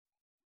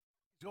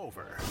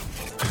Over.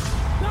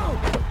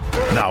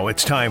 Now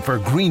it's time for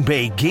Green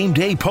Bay Game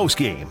Day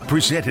Postgame,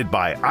 presented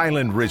by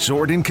Island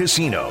Resort and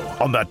Casino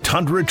on the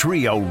Tundra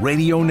Trio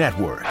Radio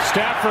Network.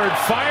 Stafford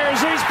fires,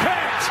 he's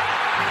picked!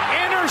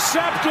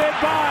 Intercepted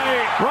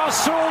by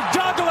Russell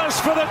Douglas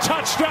for the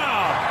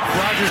touchdown!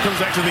 Rodgers comes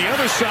back to the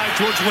other side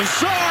towards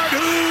Lazard,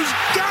 who's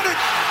got it!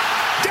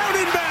 Down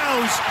in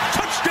bounds!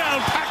 Touchdown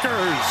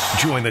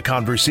Packers! Join the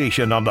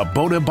conversation on the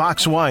Boda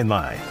Box Wine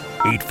Line.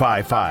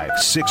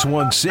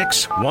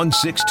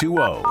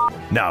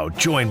 855-616-1620. Now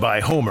joined by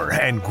Homer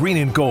and Green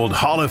and Gold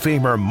Hall of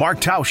Famer Mark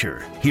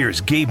Tauscher.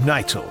 Here's Gabe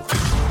Neitzel.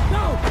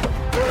 No.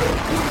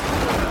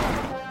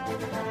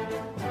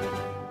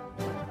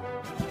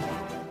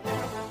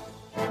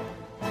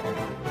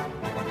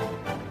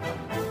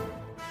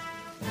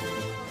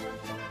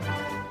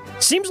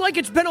 Seems like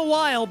it's been a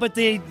while, but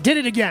they did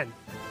it again.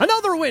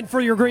 Another win for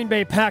your Green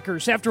Bay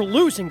Packers. After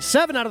losing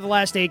 7 out of the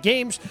last 8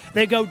 games,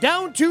 they go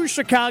down to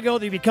Chicago.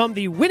 They become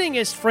the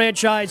winningest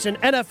franchise in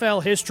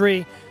NFL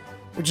history,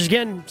 which is,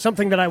 again,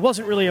 something that I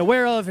wasn't really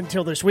aware of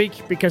until this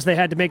week because they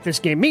had to make this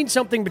game mean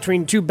something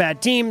between two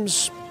bad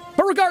teams.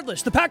 But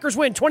regardless, the Packers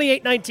win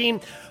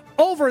 28-19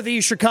 over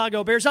the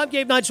Chicago Bears. I'm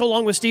Gabe Neitzel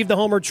along with Steve the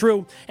Homer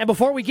True. And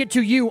before we get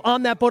to you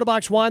on that Boda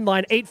Box Wine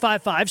Line,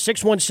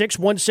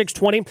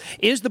 855-616-1620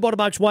 is the Boda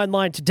Box Wine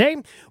Line today.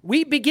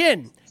 We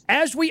begin,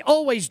 as we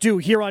always do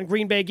here on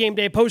Green Bay Game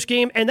Day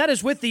Postgame, and that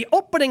is with the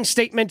opening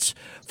statements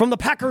from the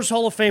Packers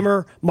Hall of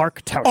Famer,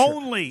 Mark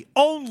Tauscher.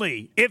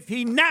 Only if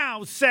he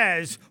now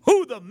says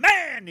who the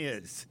man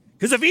is.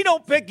 Because if he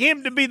don't pick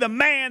him to be the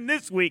man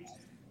this week,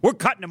 we're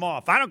cutting him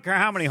off. I don't care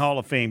how many Hall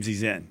of Fames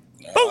he's in.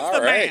 Who's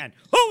the man?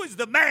 Who is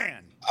the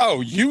man?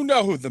 Oh, you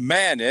know who the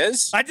man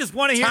is. I just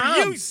want to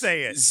hear you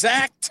say it.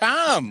 Zach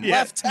Tom,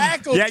 left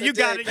tackle. Yeah, you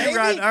got it. Baby. You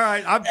got it. All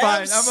right, I'm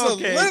fine.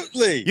 Absolutely. I'm okay.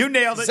 Absolutely. You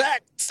nailed it.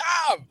 Zach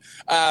Tom.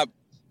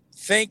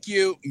 Thank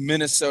you,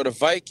 Minnesota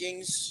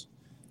Vikings.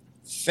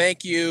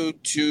 Thank you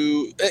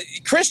to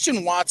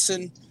Christian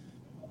Watson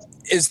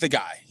is the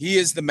guy. He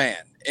is the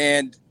man.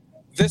 And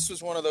this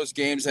was one of those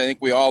games I think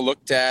we all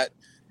looked at,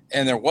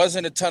 and there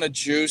wasn't a ton of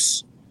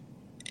juice.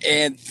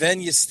 And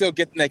then you still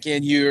get in that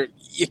game. You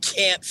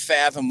can't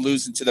fathom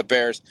losing to the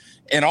Bears.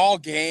 And all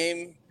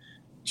game,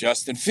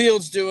 Justin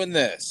Fields doing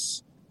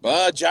this.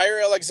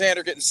 Jair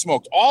Alexander getting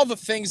smoked. All the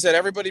things that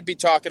everybody be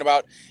talking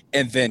about.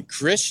 And then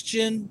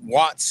Christian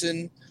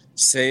Watson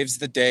saves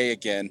the day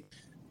again.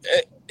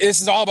 This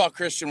is all about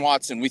Christian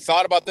Watson. We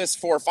thought about this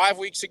 4 or 5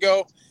 weeks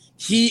ago.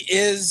 He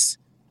is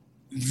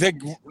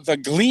the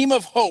gleam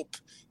of hope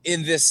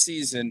in this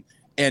season.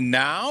 And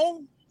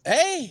now,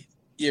 hey,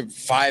 you're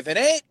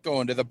 5-8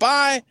 going to the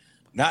bye.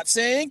 Not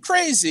saying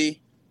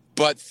crazy,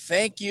 but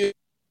thank you,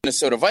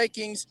 Minnesota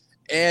Vikings.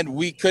 And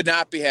we could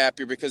not be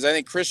happier because I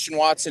think Christian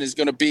Watson is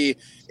going to be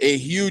a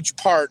huge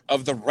part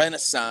of the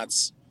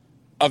renaissance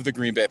of the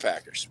Green Bay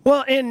Packers.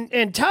 Well, and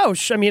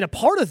Tausch, I mean, a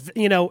part of,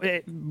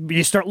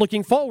 you start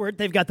looking forward.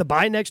 They've got the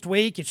bye next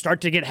week. You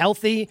start to get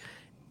healthy.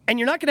 And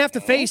you're not going to have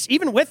to face,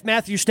 even with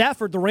Matthew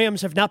Stafford, the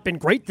Rams have not been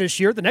great this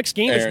year. The next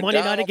game is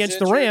Monday night against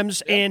the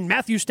Rams, and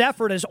Matthew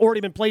Stafford has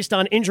already been placed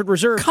on injured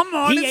reserve. Come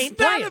on, it's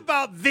not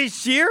about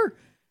this year.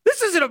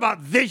 This isn't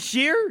about this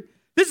year.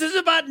 This is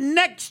about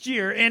next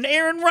year and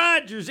Aaron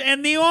Rodgers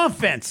and the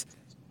offense.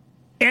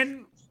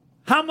 And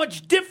how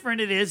much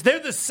different it is. They're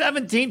the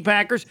 17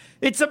 Packers.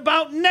 It's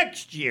about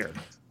next year.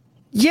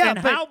 Yeah, and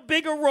how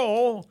big a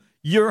role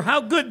how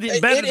good the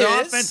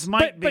offense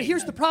might be. But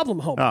here's the problem,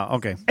 Homer. Oh,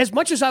 okay. As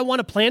much as I want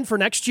to plan for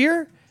next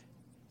year,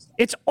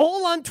 it's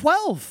all on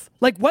 12.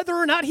 Like, whether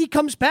or not he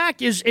comes back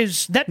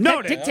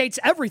that dictates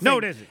everything. No,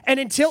 it isn't. And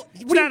until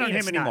it's not on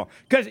him anymore.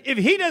 Because if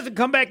he doesn't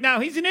come back now,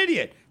 he's an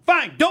idiot.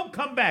 Fine, don't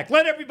come back.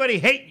 Let everybody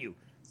hate you.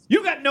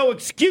 You got no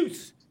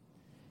excuse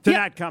to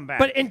not come back.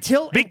 But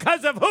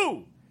because of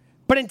who?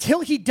 But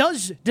until he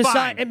does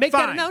decide and make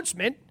that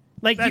announcement,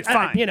 like that's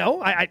fine.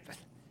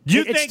 Do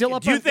you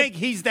think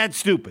he's that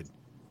stupid?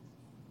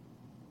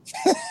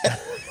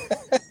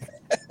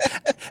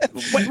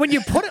 When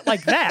you put it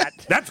like that,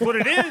 that's what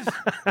it is.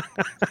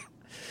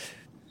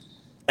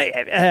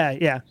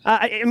 Yeah.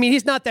 I mean,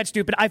 he's not that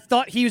stupid. I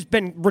thought he's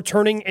been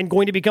returning and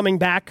going to be coming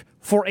back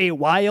for a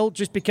while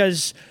just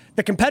because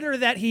the competitor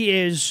that he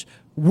is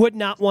would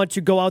not want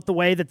to go out the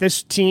way that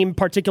this team,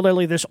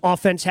 particularly this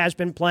offense, has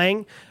been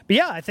playing. But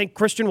yeah, I think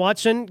Christian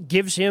Watson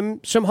gives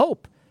him some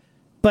hope.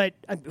 But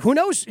who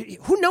knows?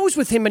 Who knows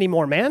with him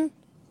anymore, man?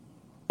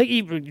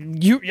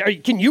 Can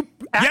you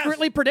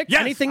accurately predict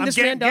anything this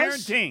man does?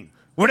 Guaranteeing.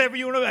 Whatever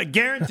you want to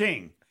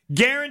guaranteeing.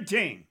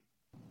 Guaranteeing.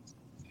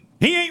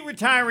 He ain't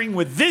retiring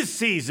with this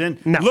season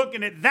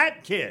looking at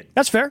that kid.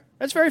 That's fair.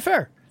 That's very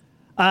fair.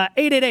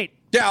 888.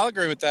 Yeah, I'll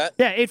agree with that.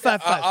 Yeah,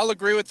 855. I'll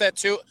agree with that,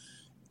 too.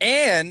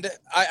 And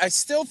I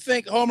still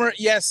think, Homer,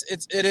 yes,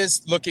 it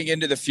is looking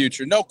into the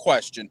future, no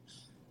question.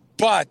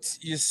 But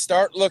you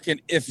start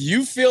looking, if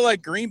you feel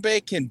like Green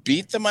Bay can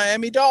beat the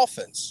Miami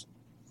Dolphins.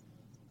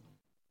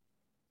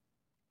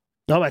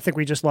 No, I think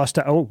we just lost.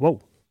 Oh, whoa.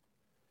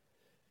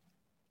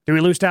 Did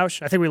we lose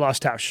Tausch? I think we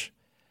lost Tausch.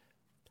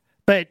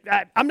 But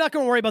I'm not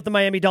going to worry about the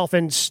Miami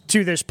Dolphins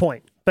to this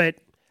point. But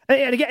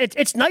and again,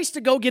 it's nice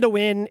to go get a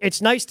win.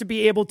 It's nice to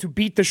be able to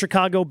beat the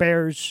Chicago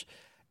Bears.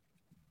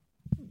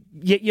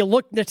 You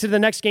look to the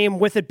next game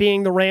with it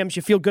being the Rams.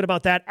 You feel good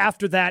about that.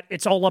 After that,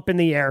 it's all up in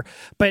the air.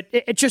 But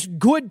it's just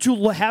good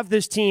to have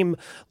this team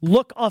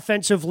look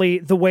offensively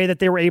the way that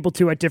they were able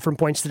to at different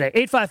points today.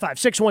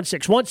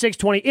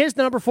 855-616-1620 is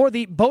the number for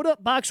the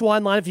Boda Box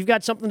Wine Line. If you've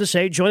got something to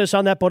say, join us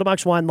on that Boda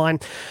Box Wine Line.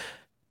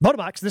 Boda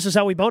Box, this is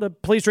how we Boda.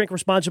 Please drink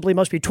responsibly.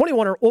 Must be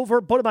 21 or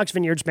over. Boda Box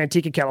Vineyards,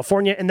 Manteca,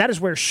 California. And that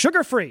is where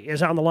Sugar Free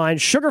is on the line.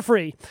 Sugar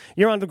Free,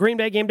 you're on the Green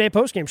Bay Game Day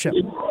postgame show.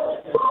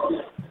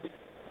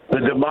 The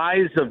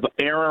demise of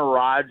Aaron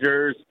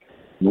Rodgers,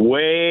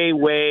 way,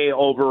 way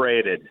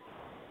overrated.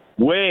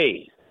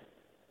 Way.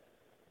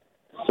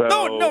 So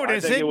No, it I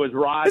isn't. think it was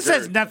Rodgers. This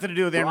has nothing to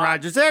do with Aaron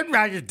Rodgers. Aaron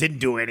Rodgers didn't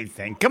do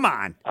anything. Come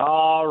on.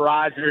 Oh,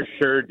 Rodgers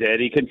sure did.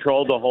 He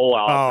controlled the whole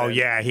offense. Oh,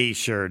 yeah, he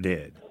sure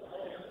did.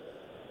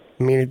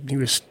 I mean, he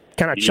was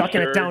kind of chucking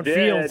it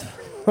downfield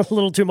a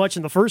little too much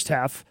in the first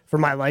half for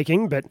my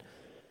liking, but...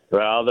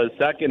 Well, the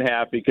second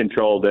half, he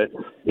controlled it.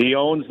 He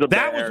owns the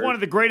That Bears. was one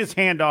of the greatest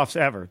handoffs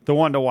ever, the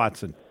one to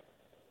Watson.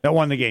 That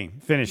won the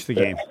game, finished the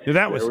game.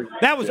 That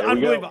was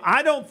unbelievable.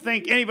 I don't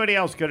think anybody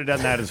else could have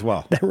done that as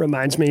well. That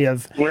reminds me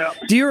of,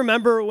 do you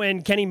remember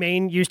when Kenny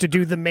Mayne used to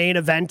do the main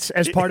event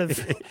as part of,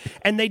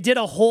 and they did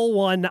a whole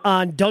one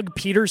on Doug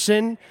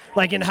Peterson,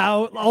 like in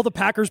how all the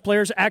Packers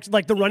players act,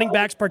 like the running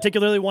backs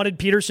particularly wanted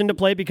Peterson to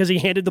play because he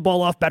handed the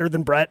ball off better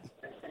than Brett.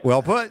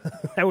 Well put.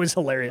 That was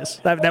hilarious.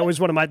 That was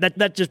one of my,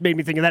 that just made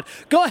me think of that.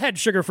 Go ahead,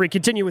 Sugar Free.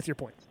 Continue with your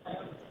point.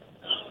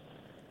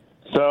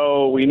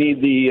 So we need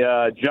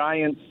the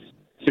Giants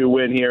to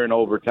win here in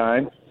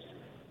overtime.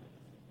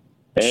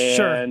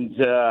 And,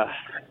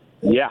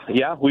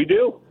 yeah, we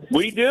do.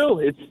 We do.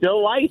 It's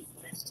still light.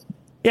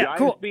 Yeah, Giants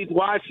cool. beat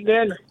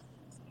Washington.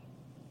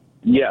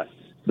 Yes.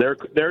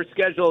 Their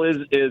schedule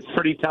is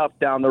pretty tough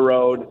down the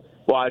road,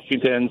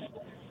 Washington's,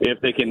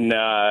 if they can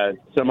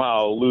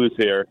somehow lose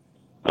here.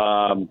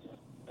 I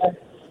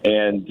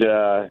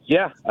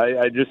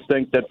just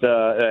think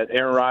that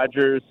Aaron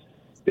Rodgers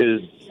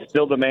is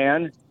still the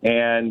man,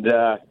 and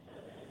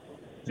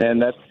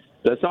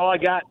that's all I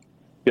got,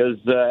 because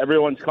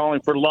everyone's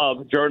calling for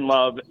Jordan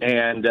Love,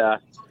 and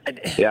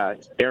Aaron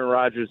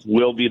Rodgers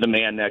will be the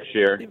man next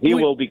year. He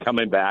will be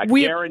coming back,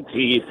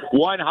 guaranteed,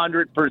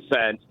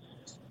 100%.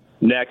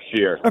 Next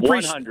year,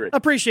 100.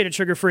 Appreciate it,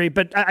 Sugar Free,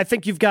 but I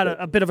think you've got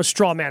a bit of a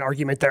straw man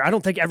argument there. I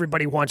don't think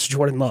everybody wants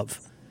Jordan Love.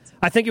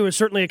 I think it was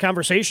certainly a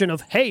conversation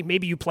of, hey,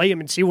 maybe you play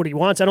him and see what he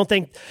wants. I don't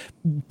think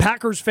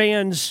Packers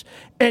fans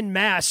en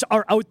masse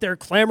are out there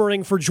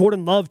clamoring for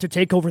Jordan Love to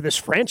take over this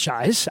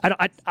franchise.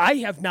 I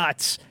have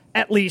not,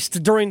 at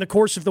least during the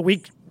course of the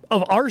week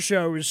of our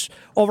shows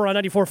over on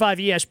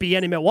 94.5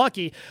 ESPN in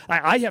Milwaukee,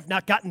 I have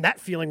not gotten that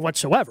feeling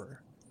whatsoever.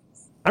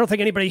 I don't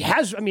think anybody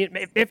has. I mean,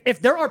 if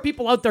there are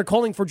people out there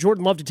calling for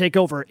Jordan Love to take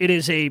over, it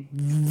is a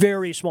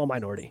very small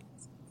minority.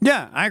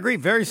 Yeah, I agree.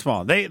 Very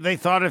small. They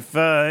thought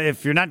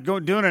if you're not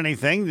doing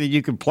anything, that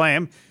you could play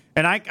him,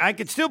 and I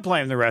could still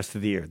play him the rest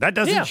of the year. That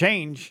doesn't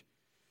change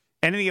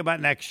anything about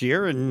next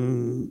year.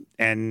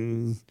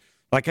 And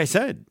like I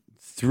said,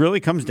 it really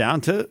comes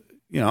down to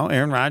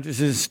Aaron Rodgers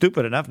is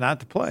stupid enough not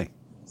to play.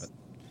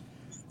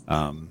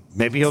 But,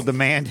 maybe he'll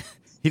demand.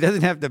 He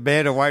doesn't have to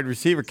demand a wide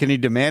receiver. Can he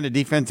demand a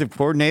defensive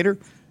coordinator?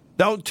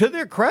 Though, to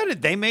their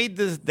credit, they made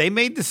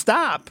the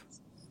stop.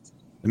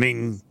 I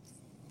mean,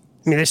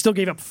 they still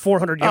gave up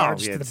 400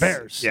 yards to the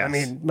Bears. Yes. I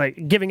mean,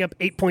 like giving up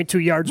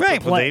 8.2 yards per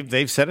play. Well,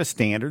 they've set a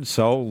standard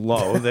so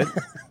low that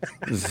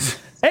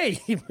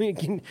hey, you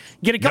can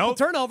get a couple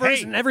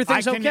turnovers and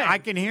everything's okay. I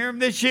can hear him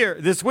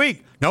this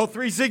week. No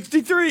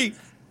 363.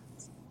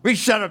 We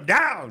shut him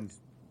down.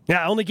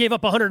 Yeah, only gave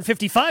up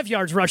 155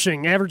 yards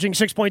rushing, averaging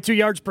 6.2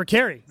 yards per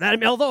carry.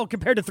 Although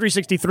compared to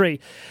 363,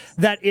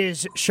 that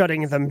is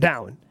shutting them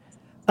down.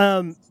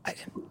 And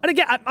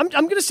again, I'm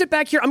going to sit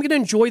back here. I'm going to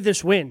enjoy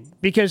this win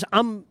because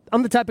I'm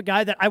the type of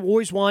guy that I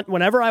always want.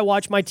 Whenever I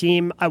watch my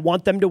team, I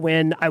want them to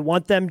win. I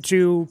want them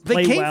to play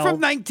well. They came from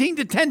 19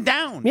 to 10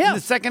 down in the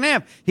second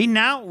half.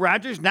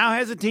 Rodgers now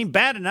has a team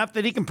bad enough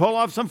that he can pull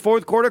off some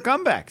fourth quarter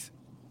comebacks.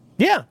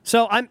 Yeah,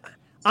 so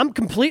I'm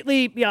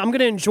completely. Yeah, I'm going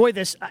to enjoy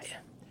this.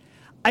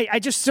 I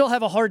just still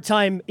have a hard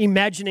time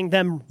imagining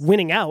them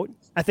winning out.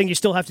 I think you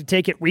still have to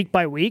take it week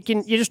by week,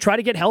 and you just try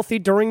to get healthy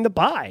during the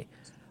bye.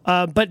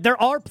 But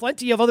there are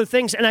plenty of other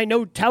things, and I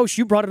know, Tausch,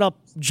 you brought it up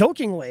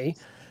jokingly,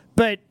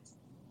 but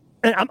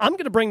I'm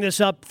going to bring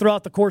this up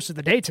throughout the course of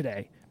the day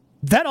today.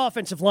 That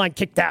offensive line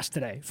kicked ass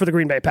today for the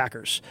Green Bay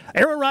Packers.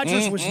 Aaron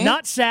Rodgers was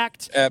not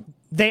sacked.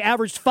 They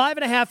averaged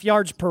 5.5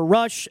 yards per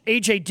rush.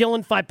 A.J.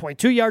 Dillon,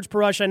 5.2 yards per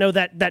rush. I know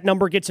that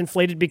number gets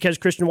inflated because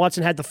Christian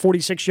Watson had the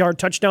 46-yard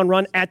touchdown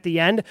run at the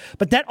end.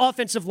 But that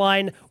offensive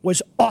line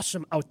was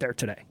awesome out there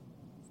today.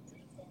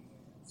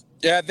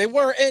 Yeah, they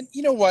were. And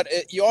you know what?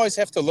 You always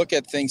have to look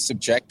at things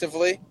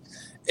subjectively.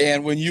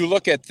 And when you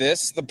look at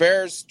this, the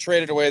Bears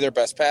traded away their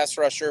best pass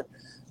rusher.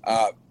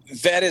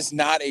 That is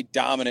not a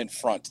dominant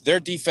front. Their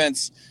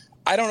defense,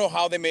 I don't know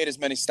how they made as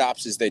many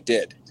stops as they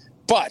did.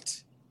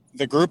 But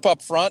the group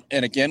up front,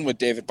 and again with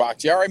David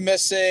Bakhtiari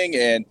missing,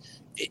 and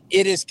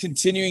it is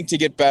continuing to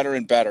get better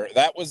and better.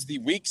 That was the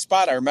weak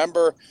spot. I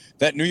remember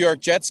that New York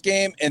Jets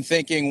game and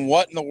thinking,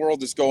 what in the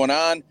world is going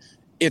on?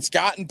 It's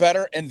gotten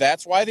better, and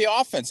that's why the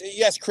offense.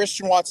 Yes,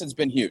 Christian Watson's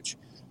been huge,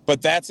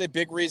 but that's a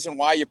big reason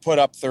why you put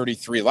up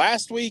 33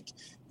 last week.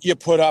 You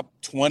put up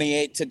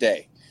 28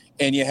 today,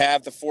 and you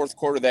have the fourth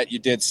quarter that you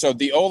did. So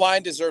the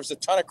O-line deserves a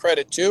ton of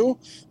credit too.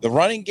 The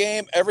running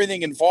game,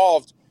 everything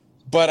involved,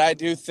 but I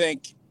do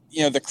think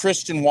the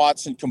Christian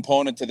Watson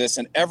component to this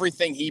and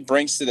everything he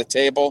brings to the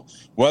table,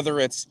 whether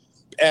it's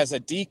as a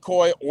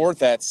decoy or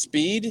that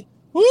speed,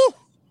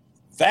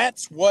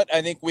 that's what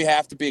I think we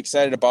have to be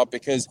excited about,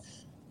 because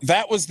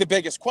that was the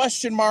biggest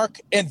question mark,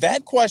 and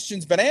that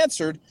question's been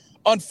answered.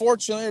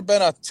 Unfortunately, there have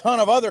been a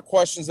ton of other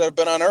questions that have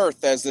been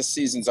unearthed as this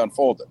season's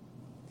unfolded.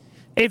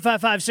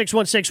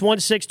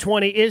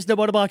 855-616-1620 is the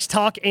Motorbox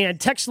talk and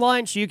text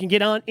line, so you can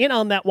get in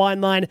on that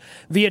wine line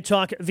via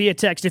talk, via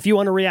text, if you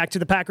want to react to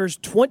the Packers'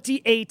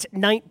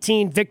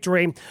 28-19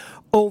 victory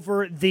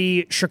over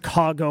the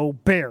Chicago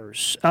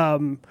Bears.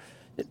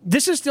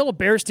 This is still a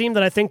Bears team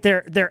that I think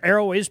their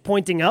arrow is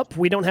pointing up.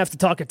 We don't have to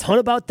talk a ton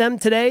about them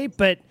today,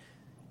 but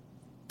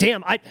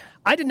damn,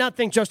 I did not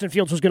think Justin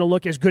Fields was going to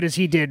look as good as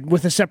he did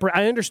with a separate.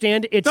 I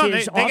understand it's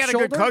his off shoulder. They got a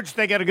good coach.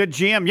 They got a good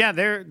GM. Yeah,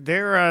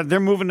 they're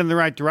moving in the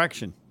right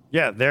direction.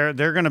 Yeah, they're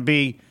going to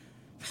be.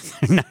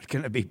 They're not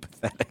going to be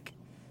pathetic.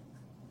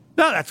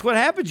 No, that's what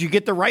happens. You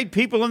get the right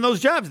people in those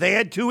jobs. They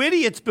had two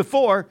idiots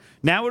before.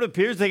 Now it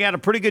appears they got a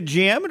pretty good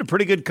GM and a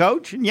pretty good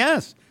coach. And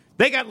yes,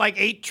 they got like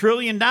 $8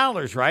 trillion,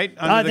 right?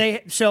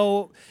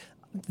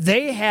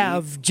 They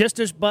have just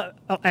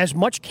as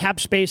much cap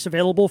space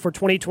available for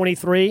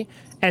 2023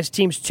 as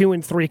teams 2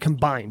 and 3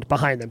 combined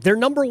behind them. They're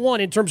number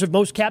one in terms of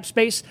most cap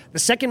space. The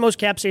second most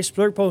cap space,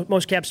 third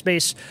most cap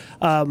space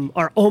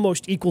are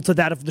almost equal to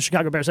that of the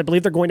Chicago Bears. I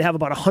believe they're going to have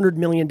about $100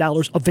 million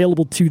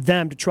available to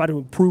them to try to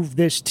improve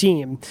this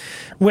team,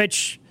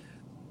 which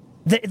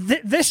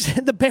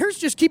the Bears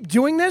just keep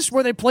doing this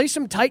where they play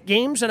some tight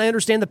games, and I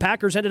understand the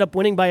Packers ended up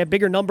winning by a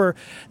bigger number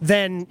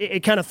than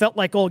it kind of felt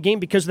like all game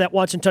because of that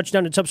Watson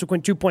touchdown and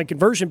subsequent 2-point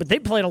conversion, but they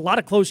played a lot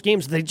of close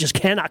games that they just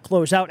cannot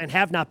close out and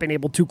have not been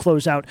able to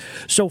close out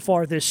so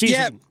far this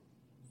season.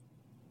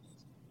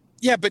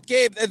 Yeah, but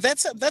Gabe,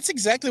 that's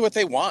exactly what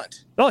they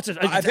want. Oh, and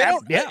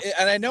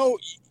I know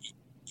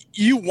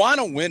you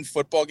want to win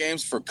football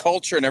games for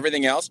culture and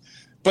everything else.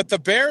 But the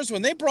Bears,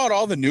 when they brought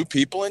all the new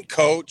people in,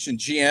 coach and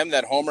GM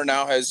that Homer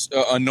now has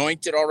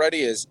anointed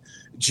already as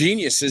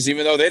geniuses,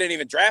 even though they didn't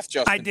even draft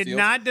Justin Fields. I did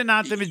not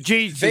denounce them as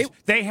geniuses.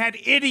 They had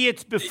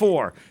idiots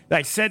before.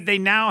 I said they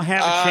now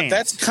have a chance.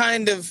 That's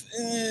kind of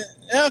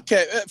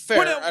okay.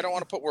 Fair. I don't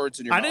want to put words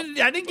in your mouth.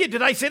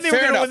 Did I say they were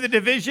going to win the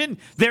division?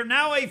 They're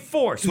now a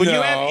force. When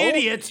you have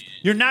idiots,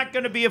 you're not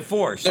going to be a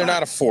force. They're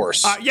not a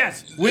force.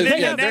 Yes.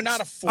 They're not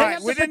a force. They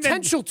have the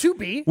potential to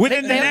be.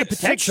 Within the next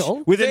 6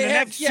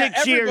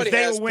 years,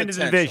 they will win the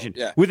division.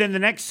 Yeah. Within the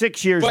next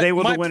 6 years, they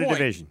will win a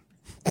division.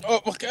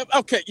 Oh,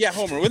 okay, yeah,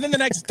 Homer. Within the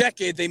next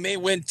decade, they may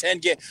win 10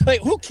 games.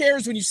 Like, who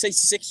cares when you say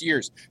 6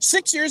 years?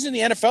 6 years in the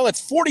NFL,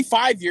 it's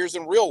 45 years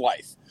in real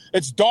life.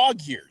 It's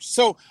dog years.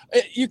 So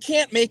you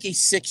can't make a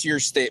 6-year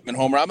statement,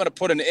 Homer. I'm going to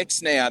put an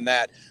ixnay on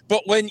that.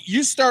 But when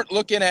you start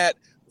looking at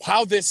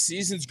how this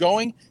season's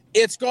going,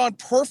 it's gone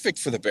perfect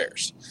for the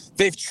Bears.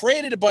 They've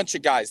traded a bunch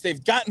of guys.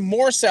 They've gotten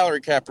more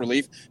salary cap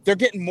relief. They're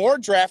getting more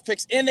draft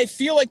picks, and they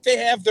feel like they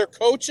have their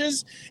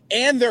coaches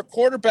and their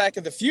quarterback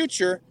of the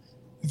future.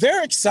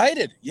 They're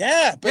excited,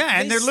 but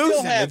and they're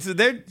losing.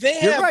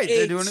 You're right.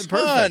 They're doing it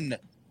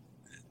perfect.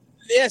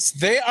 Yes,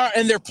 they are,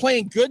 and they're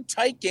playing good,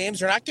 tight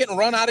games. They're not getting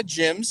run out of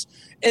gyms.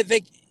 And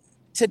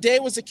today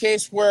was a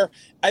case where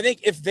I think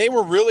if they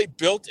were really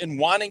built in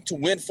wanting to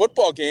win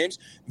football games,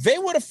 they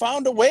would have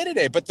found a way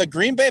today. But the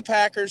Green Bay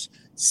Packers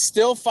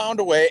still found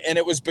a way, and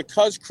it was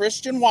because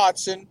Christian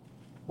Watson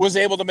was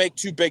able to make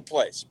 2 big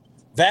plays.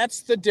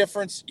 That's the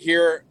difference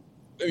here,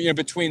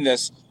 between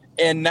this.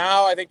 And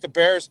now I think the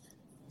Bears,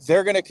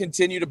 they're going to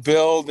continue to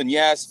build, and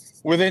yes,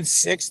 within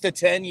 6 to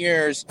 10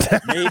 years,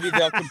 maybe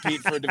they'll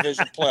compete for a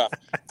division playoff.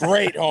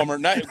 Great, Homer.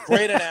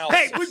 Great analysis.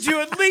 Hey, would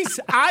you at least,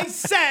 I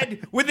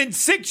said within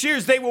 6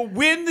 years they will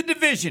win the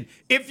division.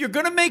 If you're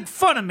going to make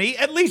fun of me,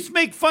 at least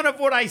make fun of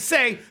what I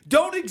say.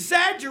 Don't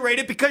exaggerate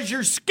it because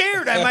you're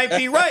scared I might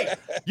be right.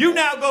 You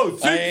now go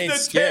 6 I ain't to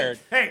scared.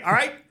 10. Hey, all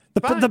right?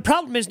 The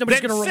problem is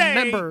nobody's going to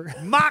remember.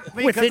 Mock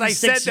me because I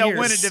said they'll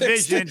win a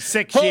division in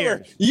 6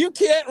 years. You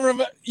can't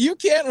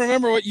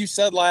remember what you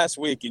said last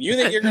week, and you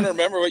think you're going to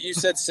remember what you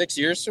said 6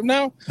 years from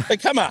now?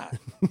 Like, come on.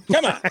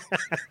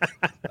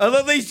 Well,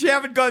 at least you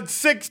haven't gone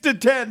 6 to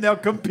 10. They'll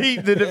compete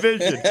in the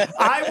division.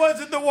 I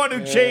wasn't the one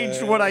who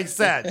changed what I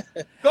said.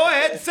 Go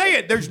ahead, say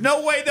it. There's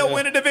no way they'll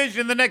win a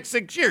division in the next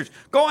 6 years.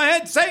 Go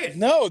ahead, say it.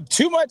 No,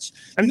 too much.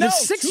 I mean,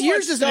 6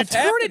 years is an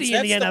eternity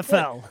in the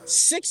NFL.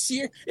 6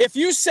 years. If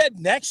you said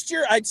next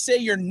year, I'd say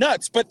you're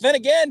nuts. But then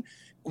again,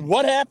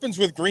 what happens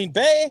with Green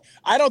Bay?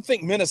 I don't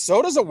think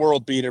Minnesota's a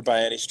world beater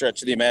by any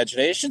stretch of the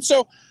imagination.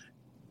 So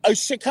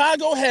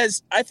Chicago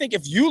has, I think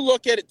if you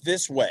look at it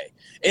this way,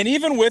 and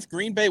even with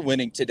Green Bay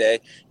winning today,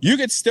 you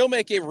could still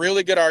make a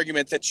really good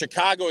argument that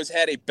Chicago has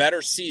had a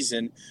better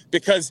season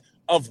because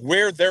of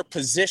where they're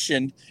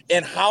positioned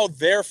and how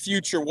their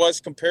future was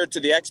compared to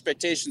the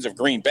expectations of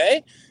Green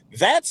Bay.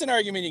 That's an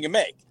argument you can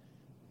make.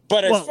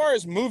 But as far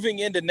as moving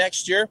into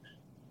next year,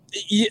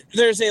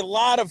 there's a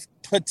lot of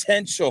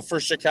potential for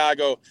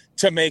Chicago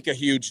to make a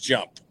huge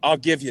jump. I'll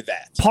give you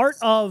that. Part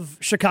of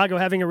Chicago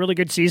having a really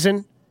good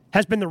season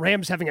has been the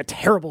Rams having a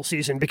terrible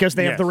season because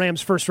they have the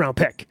Rams' first-round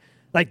pick.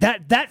 Like,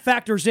 that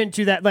factors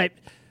into that. Like,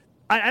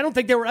 I don't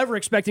think they were ever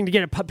expecting to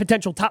get a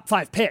potential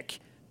top-5 pick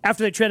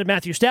after they traded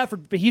Matthew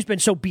Stafford, but he's been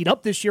so beat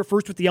up this year,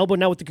 first with the elbow,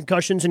 now with the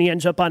concussions, and he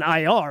ends up on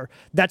IR.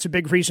 That's a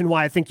big reason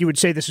why I think you would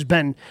say this has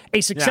been a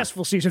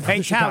successful season for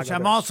the Chicago Bears.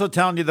 I'm also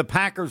telling you the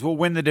Packers will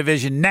win the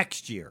division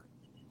next year.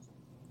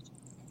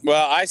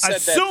 Well, I said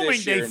assuming that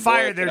this year, they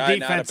fire their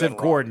defensive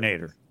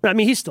coordinator. I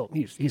mean, he's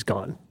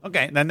gone.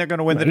 Okay, then they're going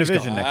to win the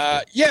division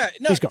next year.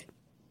 He's gone.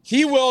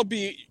 He will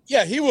be.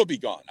 Yeah, he will be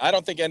gone. I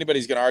don't think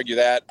anybody's going to argue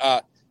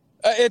that.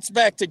 It's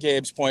back to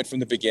Gabe's point from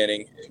the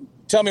beginning.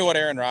 Tell me what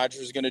Aaron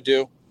Rodgers is going to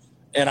do,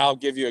 and I'll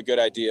give you a good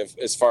idea of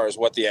as far as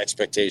what the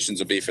expectations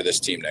will be for this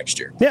team next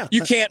year. Yeah,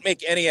 you can't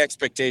make any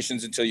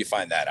expectations until you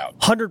find that out.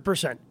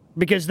 100%,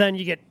 because then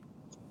you get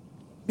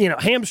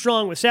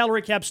hamstrung with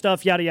salary cap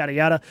stuff, yada, yada,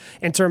 yada,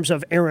 in terms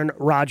of Aaron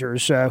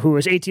Rodgers, who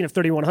was 18 of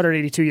 31,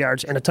 182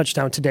 yards, and a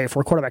touchdown today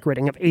for a quarterback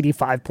rating of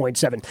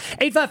 85.7.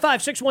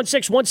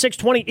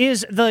 855-616-1620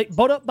 is the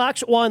Boat Up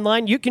Box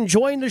online. You can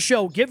join the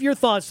show. Give your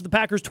thoughts to the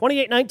Packers'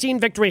 28-19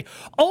 victory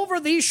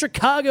over the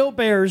Chicago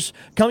Bears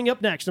coming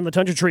up next on the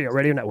Tauscher Trio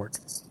Radio Network.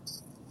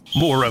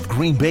 More of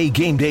Green Bay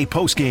Game Day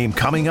postgame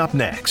coming up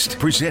next.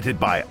 Presented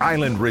by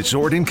Island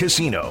Resort and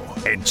Casino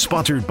and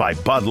sponsored by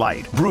Bud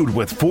Light. Brewed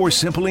with 4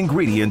 simple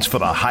ingredients for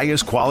the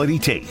highest quality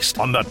taste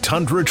on the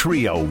Tundra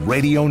Trio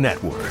Radio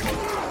Network.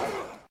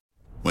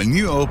 When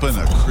you open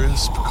a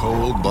crisp,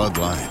 cold Bud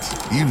Light,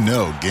 you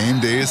know game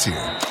day is here.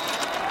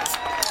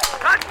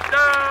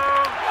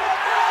 Touchdown!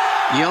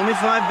 You owe me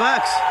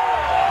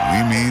 $5.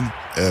 We mean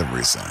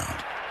every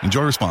sound.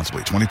 Enjoy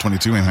responsibly.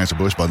 2022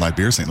 Anheuser-Busch Bud Light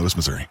Beer, St. Louis,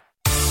 Missouri.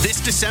 This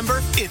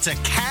December, it's a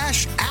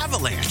cash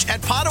avalanche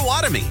at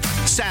Potawatomi.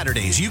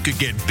 Saturdays, you could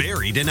get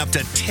buried in up to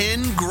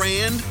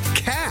 $10,000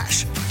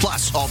 cash.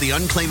 Plus, all the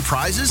unclaimed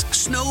prizes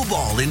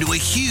snowball into a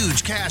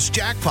huge cash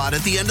jackpot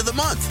at the end of the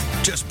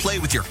month. Just play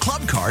with your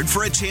club card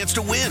for a chance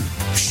to win.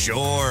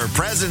 Sure,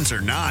 presents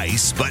are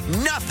nice, but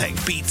nothing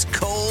beats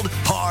cold,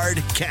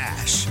 hard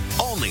cash.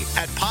 Only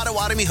at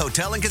Potawatomi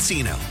Hotel and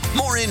Casino.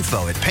 More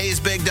info at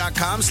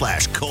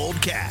paysbig.com/cold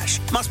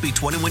cash. Must be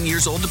 21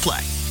 years old to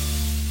play.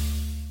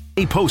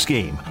 A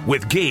postgame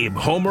with Gabe,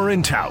 Homer,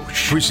 and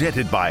Tausch.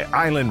 Presented by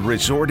Island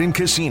Resort and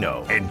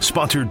Casino and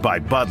sponsored by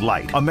Bud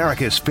Light,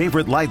 America's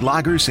favorite light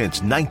lager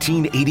since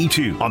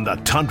 1982 on the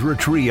Tundra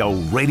Trio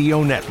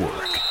Radio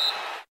Network.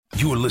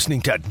 You are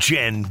listening to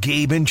Jen,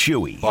 Gabe, and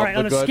Chewy. All right,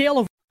 on a scale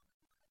of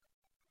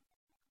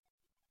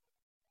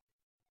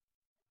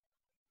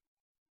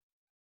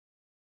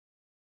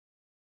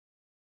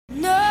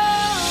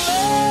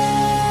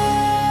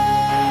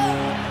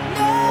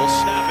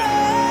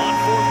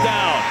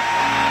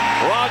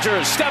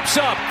Rodgers steps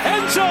up,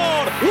 end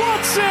zone,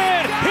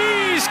 Watson,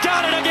 he's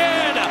got it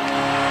again.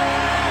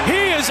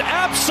 He is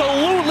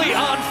absolutely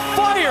on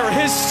fire.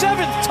 His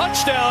 7th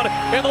touchdown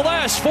in the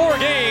last 4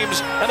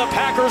 games, and the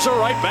Packers are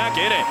right back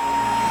in it.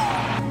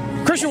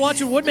 Christian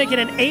Watson would make it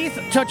an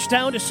 8th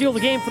touchdown to seal the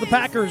game for the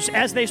Packers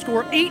as they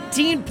score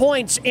 18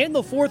 points in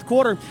the 4th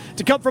quarter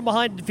to come from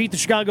behind to defeat the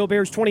Chicago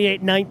Bears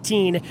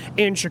 28-19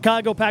 in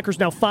Chicago. Packers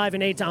now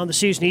 5-8 on the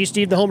season. He's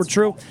Steve the Homer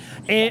True.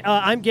 And,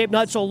 I'm Gabe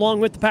Neitzel along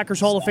with the Packers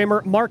Hall of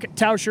Famer Mark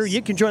Tauscher.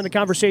 You can join the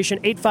conversation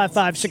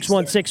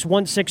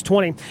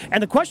 855-616-1620.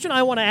 And the question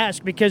I want to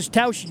ask, because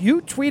Tausch,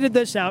 you tweeted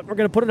this out. We're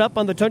going to put it up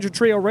on the Tundra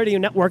Trio Radio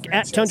Network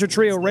at Tundra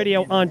Trio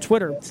Radio on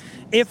Twitter.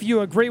 If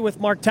you agree with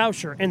Mark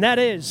Tauscher, and that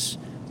is,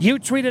 you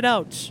tweeted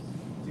out,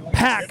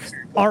 Pack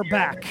are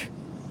back.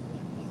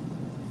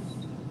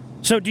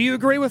 So do you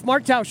agree with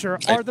Mark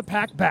Tauscher? Are the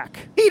Pack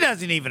back? He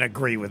doesn't even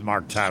agree with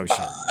Mark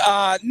Tauscher.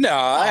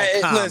 No.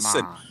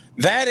 Listen,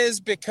 that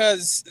is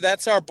because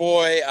that's our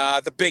boy,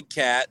 the Big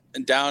Cat,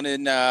 down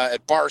in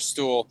at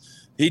Barstool.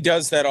 He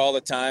does that all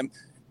the time.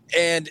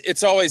 And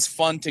it's always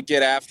fun to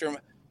get after him.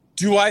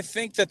 Do I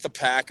think that the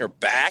Pack are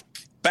back?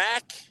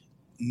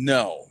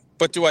 No.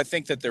 But do I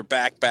think that they're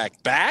back?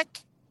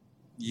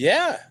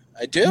 Yeah.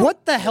 I do.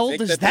 What the hell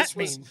does that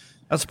mean?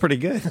 That's pretty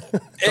good.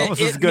 It's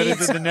almost as good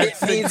as in the next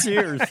 6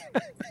 years.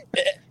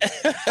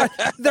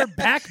 They're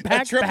back.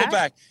 Triple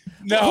back.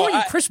 No, who are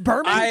you, Chris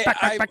Berman?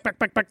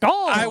 Back.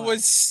 Oh. I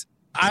was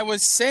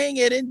saying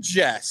it in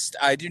jest.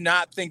 I do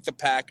not think the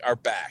Pack are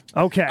back.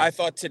 Okay. I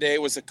thought today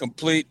was a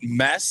complete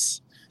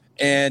mess,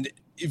 and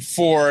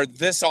for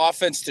this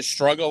offense to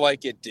struggle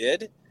like it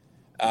did,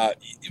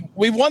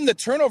 we won the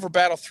turnover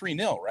battle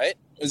 3-0, right?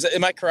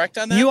 Am I correct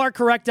on that? You are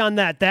correct on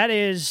that. That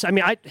is, I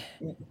mean,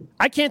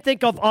 I can't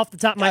think of off the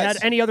top of my head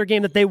any other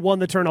game that they won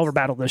the turnover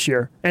battle this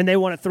year, and they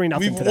won it 3-0.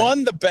 We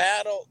won the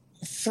battle.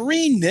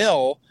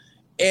 3-0,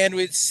 and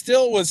it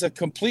still was a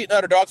complete and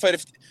utter dogfight.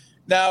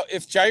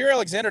 If Jair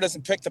Alexander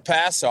doesn't pick the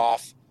pass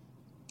off,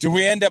 do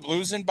we end up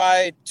losing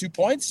by 2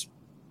 points?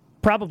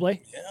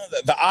 Probably.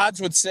 The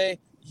odds would say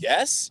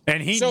yes.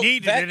 And he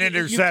needed an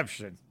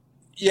interception.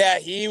 He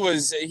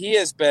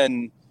has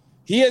been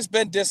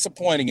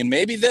disappointing, and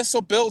maybe this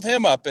will build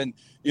him up. And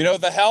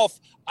the health.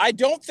 I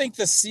don't think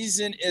the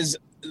season is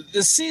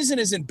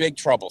in big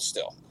trouble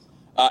still.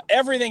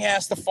 Everything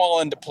has to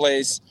fall into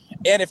place.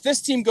 And if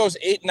this team goes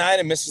 8-9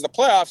 and misses the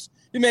playoffs,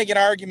 you make an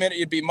argument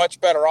you'd be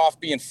much better off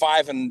being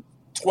 5-12.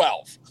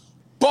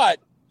 But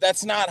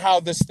that's not how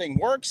this thing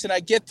works, and I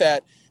get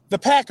that. The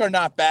Pack are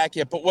not back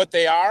yet, but what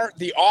they are,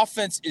 the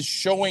offense is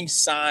showing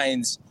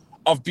signs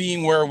of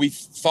being where we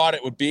thought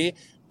it would be.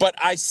 But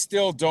I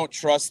still don't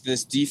trust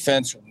this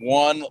defense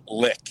one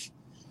lick.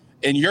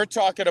 And you're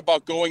talking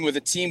about going with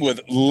a team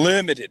with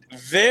limited,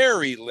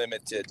 very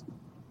limited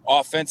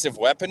offensive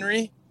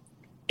weaponry,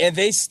 and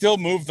they still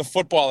move the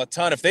football a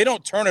ton. If they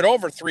don't turn it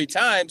over 3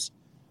 times,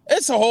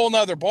 it's a whole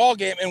nother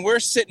ballgame, and we're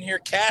sitting here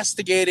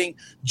castigating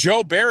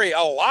Joe Barry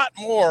a lot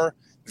more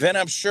than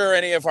I'm sure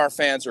any of our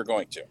fans are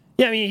going to.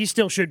 Yeah, I mean, he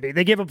still should be.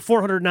 They gave up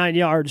 409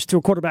 yards to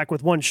a quarterback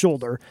with one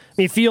shoulder. I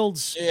mean,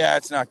 Fields... Yeah,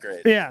 it's not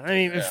great. Yeah, I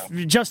mean,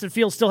 if Justin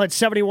Fields still had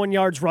 71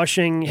 yards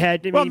rushing.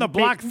 The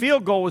blocked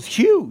field goal was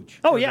huge.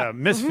 Oh, yeah. The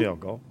missed field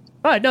goal.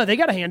 No, they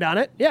got a hand on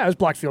it. Yeah, it was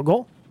blocked field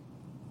goal.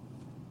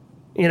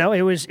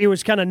 It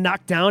was kind of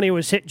knocked down. It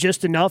was hit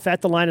just enough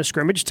at the line of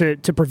scrimmage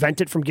to prevent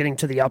it from getting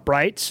to the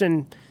uprights.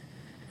 And,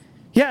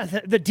 yeah,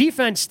 the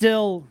defense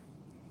still...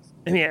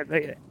 I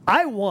mean,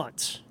 I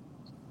want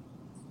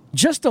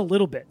just a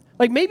little bit.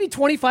 Like maybe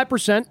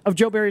 25% of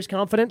Joe Barry's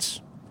confidence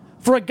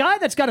for a guy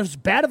that's got as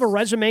bad of a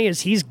resume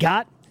as he's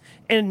got,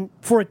 and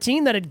for a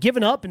team that had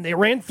given up, and they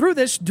ran through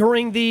this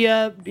during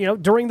the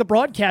during the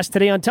broadcast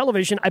today on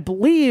television. I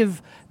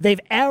believe they've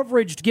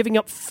averaged giving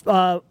up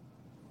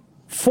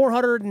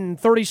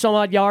 430 some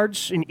odd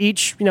yards in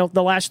each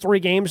the last 3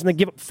 games, and they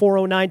give up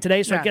 409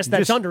 today. So I guess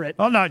that's under it.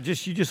 Oh no, you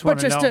just want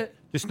to know.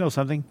 Just know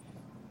something.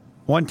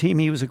 One team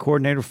he was a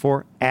coordinator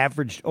for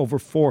averaged over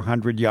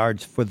 400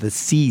 yards for the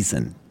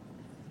season.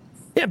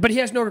 Yeah, but he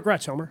has no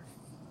regrets, Homer.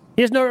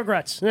 He has no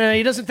regrets.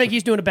 He doesn't think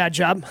he's doing a bad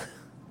job.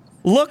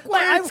 Look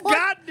where it's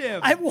gotten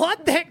him. I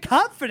want that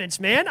confidence,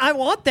 man. I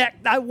want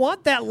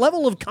that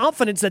level of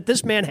confidence that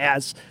this man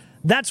has.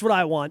 That's what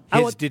I want.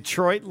 His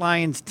Detroit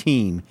Lions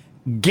team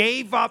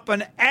gave up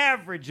an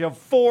average of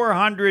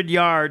 400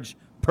 yards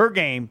per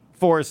game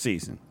for a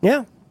season.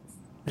 Yeah.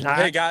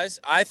 Hey,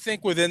 guys, I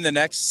think within the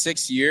next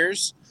 6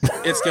 years,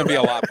 it's going to be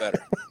a lot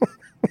better.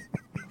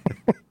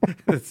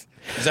 Is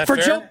that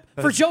fair?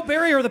 For Joe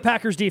Barry or the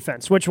Packers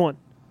defense? Which one?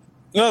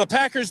 No, the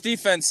Packers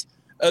defense,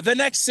 the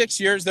next 6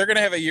 years, they're going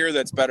to have a year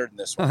that's better than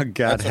this one. Oh,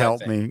 God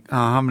help me.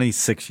 How many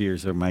 6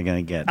 years am I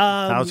going to get?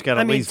 Tausch got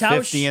at least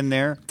 50 in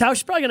there.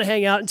 Tausch's probably going to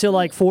hang out until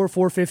like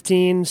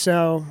 4:15,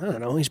 so I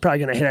don't know. He's probably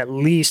going to hit at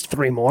least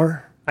 3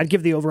 more. I'd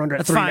give the over-under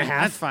at 3.5.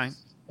 That's fine.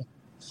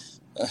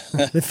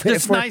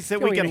 It's nice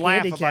that we can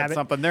laugh about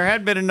something. There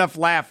had been enough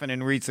laughing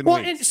in recent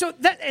weeks. And so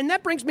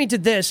that brings me to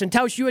this, and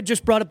Tausch, you had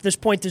just brought up this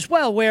point as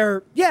well,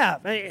 where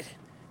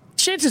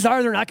chances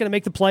are they're not going to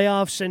make the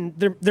playoffs, and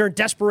they're in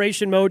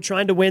desperation mode,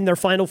 trying to win their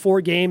final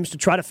 4 games to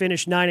try to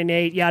finish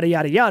 9-8, yada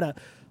yada yada.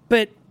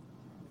 But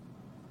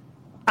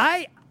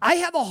I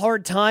have a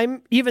hard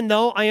time, even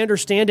though I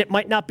understand it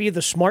might not be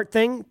the smart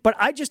thing, but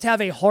I just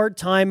have a hard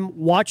time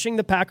watching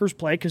the Packers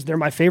play because they're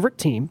my favorite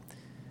team.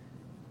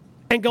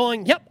 And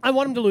going, yep, I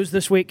want them to lose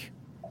this week.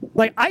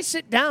 Like, I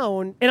sit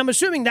down, and I'm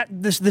assuming that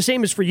the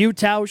same is for you,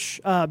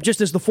 Tausch,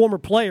 just as the former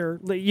player.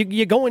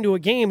 You go into a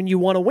game and you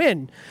want to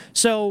win.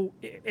 So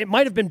it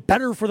might have been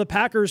better for the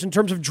Packers in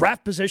terms of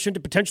draft position to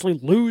potentially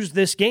lose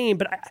this game.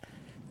 But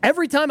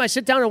every time I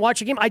sit down and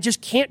watch a game, I just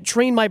can't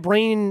train my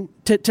brain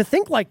to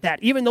think like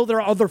that, even though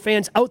there are other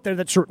fans out there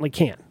that certainly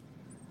can.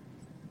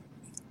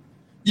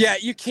 Yeah,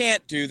 you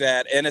can't do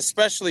that. And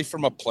especially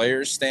from a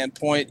player's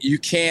standpoint, you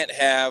can't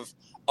have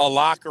a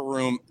locker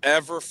room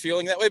ever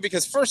feeling that way,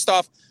 because first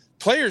off,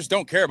 players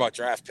don't care about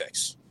draft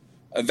picks.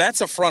 That's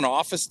a front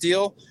office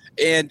deal,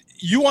 and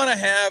you want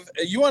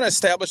to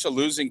establish a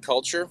losing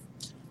culture.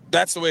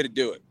 That's the way to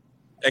do it.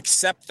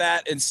 Accept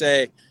that and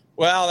say,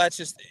 well, that's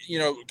just,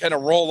 kind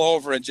of roll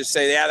over and just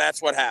say, yeah,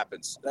 that's what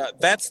happens.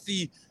 That's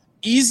the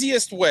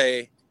easiest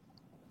way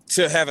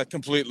to have a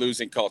complete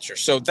losing culture.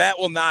 So that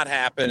will not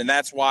happen, and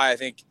that's why I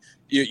think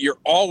you're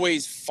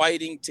always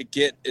fighting to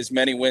get as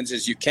many wins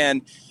as you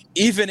can,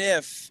 even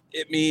if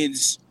it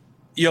means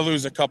you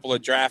lose a couple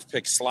of draft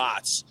pick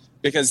slots,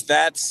 because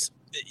that's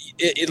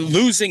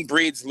losing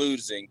breeds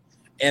losing.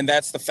 And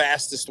that's the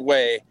fastest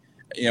way,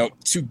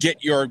 to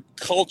get your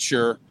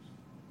culture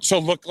to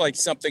look like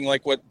something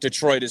like what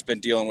Detroit has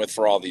been dealing with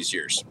for all these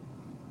years.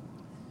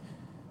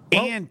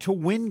 And to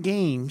win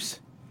games,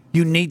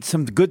 you need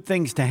some good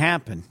things to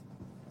happen.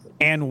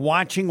 And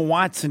watching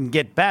Watson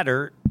get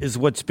better is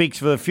what speaks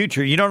for the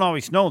future. You don't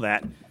always know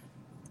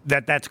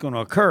that's going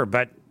to occur,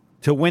 but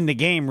to win the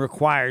game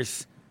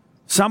requires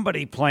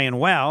somebody playing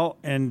well,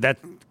 and that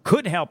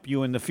could help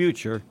you in the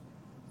future.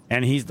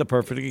 And he's the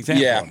perfect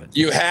example of it.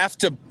 You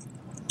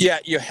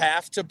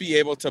have to be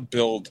able to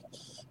build.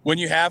 When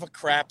you have a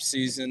crap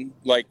season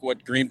like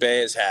what Green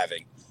Bay is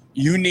having,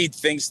 you need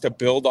things to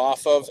build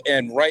off of.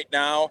 And right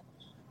now,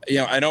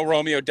 I know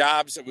Romeo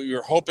Doubs, we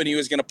were hoping he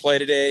was going to play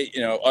today.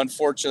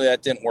 Unfortunately,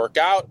 that didn't work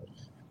out.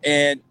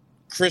 And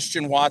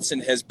Christian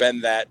Watson has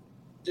been that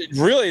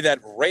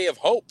ray of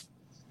hope.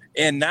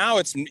 And now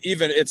it's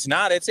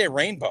a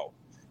rainbow.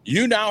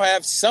 You now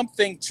have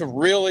something to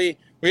really,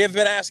 we have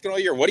been asking all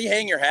year, what do you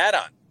hang your hat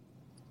on?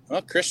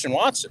 Well, Christian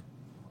Watson,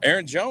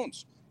 Aaron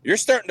Jones. You're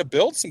starting to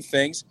build some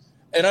things.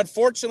 And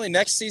unfortunately,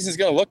 next season is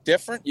going to look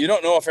different. You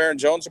don't know if Aaron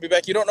Jones will be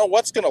back. You don't know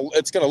it's going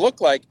to look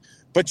like,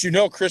 but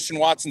Christian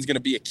Watson's going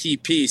to be a key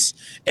piece.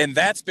 And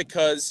that's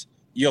because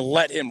you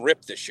let him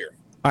rip this year.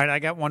 All right, I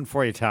got one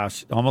for you,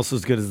 Tausch. Almost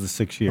as good as the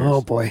 6 years.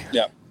 Oh, boy.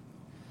 Yeah.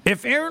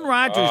 If Aaron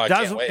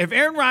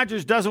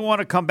Rodgers doesn't want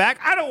to come back,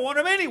 I don't want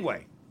him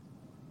anyway.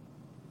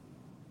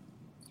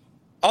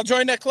 I'll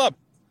join that club.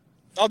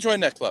 What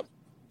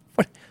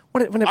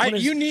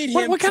You need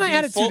him. What kind of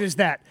attitude is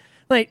that?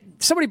 Like,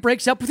 somebody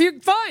breaks up with you,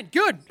 fine,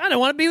 good. I don't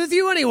want to be with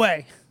you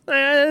anyway.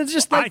 It's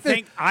just like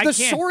the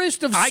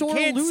sorest of sore I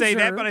can't loser. say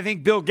that, but I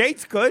think Bill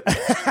Gates could.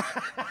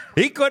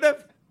 He could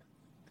have.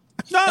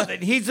 No,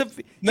 if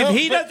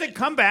he doesn't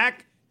come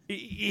back,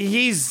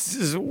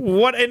 he's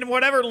in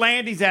whatever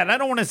land he's at. I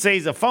don't want to say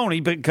he's a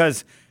phony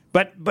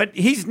but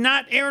he's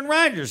not Aaron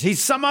Rodgers.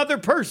 He's some other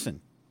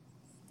person.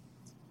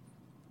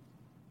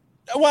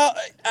 Well,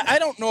 I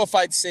don't know if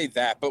I'd say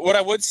that, but what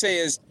I would say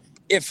is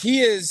if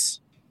he is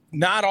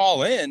not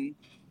all in,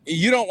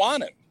 you don't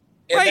want him.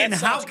 And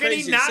how can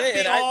he not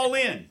be all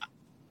in?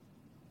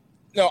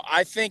 No,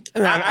 I think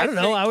I don't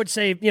know. I would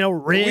say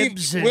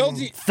ribs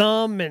and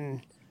thumb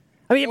and.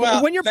 I mean,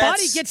 when your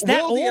body gets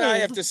that old. And I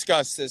have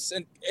discussed this,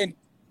 and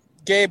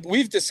Gabe,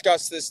 we've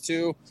discussed this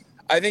too.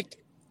 I think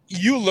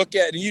you look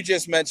at, and you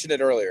just mentioned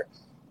it earlier,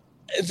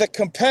 the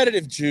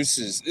competitive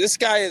juices. This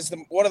guy is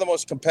one of the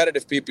most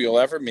competitive people you'll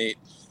ever meet.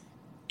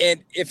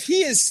 And if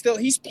he is still,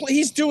 he's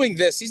doing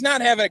this. He's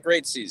not having a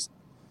great season,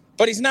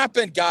 but he's not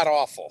been god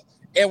awful.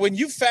 And when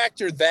you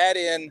factor that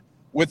in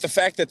with the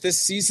fact that this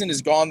season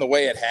has gone the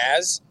way it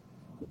has,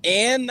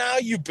 and now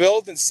you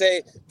build and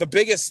say the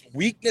biggest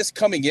weakness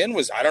coming in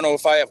was, I don't know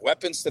if I have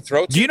weapons to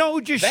throw to. Do you know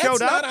who just showed up?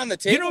 That's not on the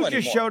table anymore.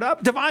 Just showed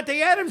up?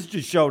 Devontae Adams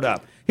just showed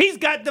up. He's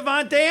got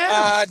Devontae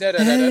Adams.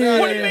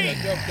 What do you mean?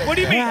 What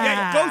do you mean?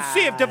 Go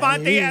see if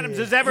Devontae Adams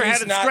has ever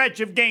had a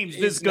stretch of games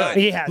this good.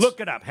 He has. Look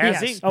it up. Has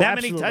he? Oh, that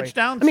absolutely. many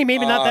touchdowns? I mean,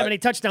 maybe not that many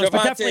touchdowns,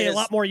 but Devontae definitely a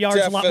lot more yards,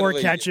 a lot more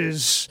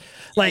catches.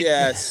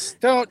 Yes.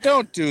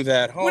 Don't do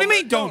that, Homer. What do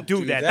you mean don't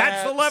do that?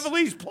 That's the level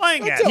he's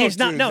playing at. He's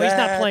not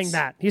playing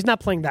that. He's not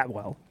playing that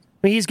well.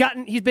 I mean,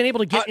 he's been able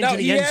to get into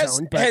the end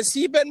zone. But has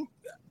he been,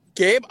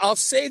 Gabe? I'll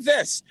say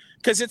this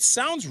because it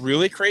sounds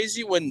really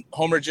crazy when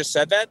Homer just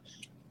said that,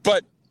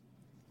 but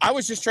I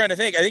was just trying to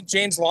think. I think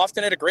James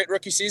Lofton had a great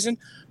rookie season.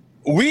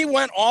 We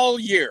went all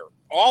year,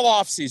 all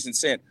offseason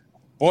saying,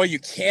 boy, you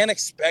can't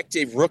expect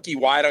a rookie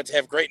wideout to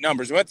have great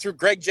numbers. We went through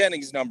Greg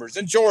Jennings' numbers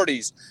and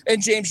Jordy's and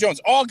James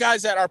Jones, all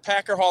guys that are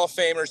Packer Hall of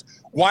Famers,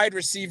 wide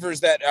receivers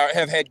that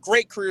have had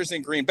great careers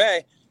in Green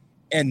Bay.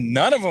 And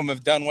none of them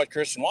have done what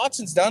Christian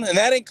Watson's done, and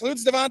that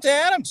includes Devontae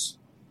Adams.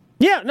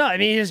 Yeah, no, I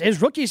mean,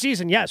 his rookie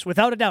season, yes,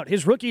 without a doubt.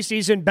 His rookie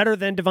season better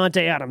than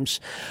Devontae Adams.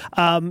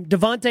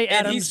 Devontae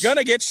Adams. And he's going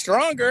to get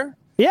stronger.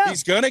 Yeah.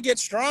 He's going to get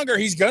stronger.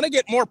 He's going to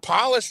get more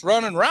polished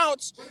running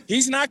routes.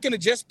 He's not going to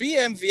just be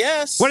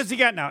MVS. What has he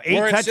got now?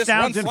 8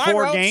 touchdowns in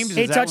 4 games?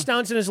 8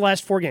 touchdowns in his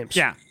last 4 games.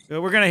 Yeah.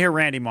 We're going to hear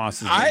Randy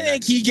Moss's. I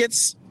think he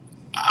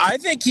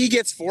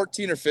gets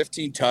 14 or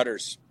 15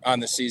 tutters on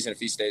the season if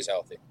he stays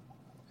healthy.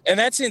 And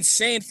that's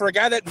insane for a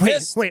guy that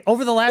missed. Wait,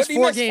 over the last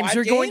 4 games,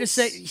 you're going to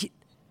say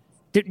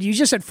you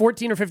just said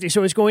 14 or 15,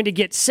 so he's going to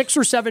get 6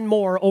 or 7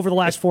 more over the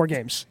last 4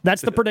 games.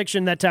 That's the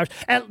prediction that Tauscher.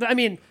 I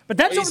mean, but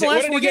that's over the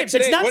last 4 games.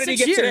 It's not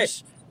 6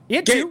 years. He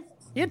had 2.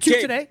 He had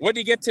 2 today. What did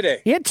he get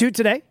today? He had 2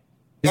 today.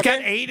 He's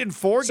got 8 in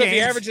 4 games. So if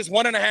he averages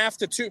 1.5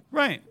 to 2.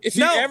 Right. If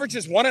he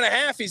averages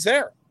 1.5, he's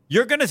there.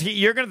 They're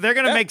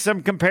gonna make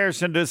some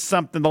comparison to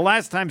something. The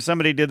last time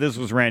somebody did this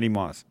was Randy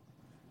Moss.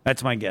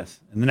 That's my guess.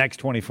 In the next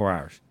 24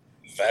 hours.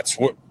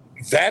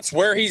 That's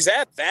where he's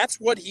at. That's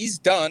what he's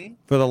done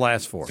for the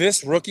last 4.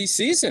 This rookie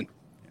season.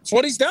 That's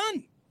what he's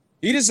done.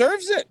 He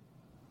deserves it.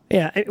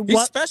 Yeah,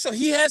 he's special.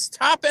 He has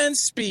top end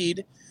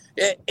speed.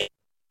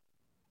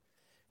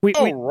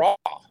 Raw.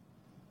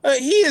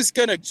 He is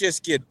going to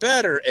just get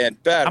better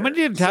and better. How many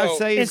did Tausch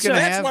say he's going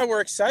to have? That's why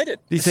we're excited.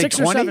 Did you say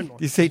 20? Did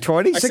you say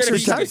 20? I said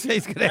he's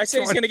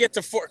going to get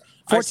to 4.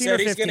 14 or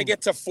 15. He's going to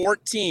get to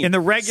 14 in the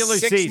regular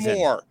season. 6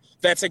 more.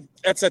 That's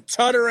a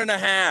tutter and a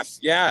half.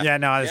 Yeah. Yeah,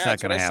 no, that's not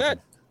going to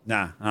happen.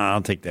 Nah,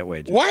 I'll take that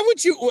wager. Why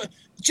would you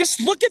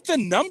just look at the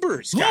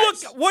numbers,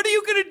 guys? Look, what are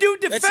you going to do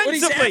defensively?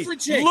 That's what he's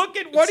averaging. Look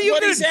at what are you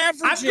going to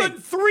do? I've got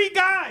 3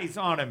 guys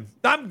on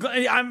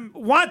him.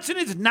 Watson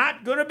is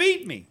not going to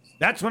beat me.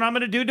 That's what I'm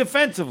going to do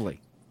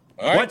defensively.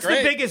 All right, what's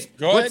great. the biggest?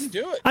 Go ahead and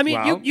do it. I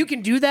mean, you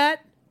can do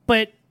that,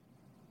 but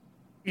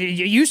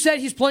You said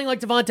he's playing like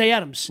Davante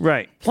Adams.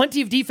 Right.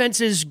 Plenty of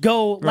defenses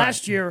go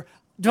last year.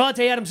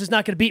 Davante Adams is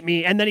not going to beat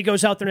me, and then he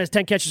goes out there and has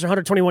 10 catches,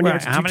 121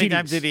 yards. How many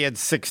times did he had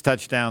 6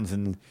 touchdowns?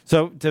 And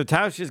so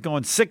Tauscher is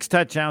going 6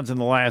 touchdowns in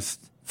the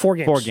last 4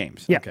 games. 4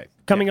 games. Yeah. Okay.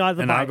 Coming out of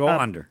the and bye. I'll go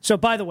under. So,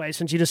 by the way,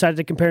 since you decided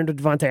to compare him to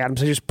Davante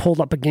Adams, I just pulled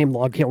up a game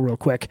log here real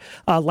quick.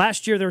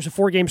 Last year, there was a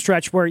 4-game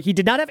stretch where he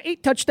did not have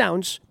 8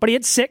 touchdowns, but he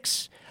had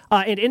 6.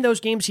 And in those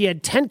games, he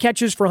had 10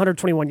 catches for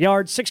 121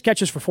 yards, 6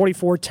 catches for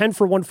 44, 10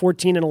 for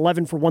 114, and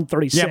 11 for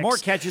 136. Yeah, more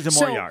catches and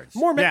more yards.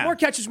 More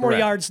catches, more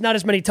yards, not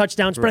as many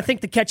touchdowns, but I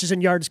think the catches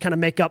and yards kind of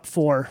make up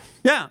for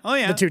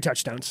the 2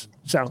 touchdowns.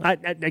 So, I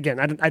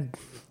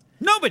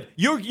no, but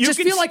you just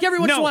can feel like every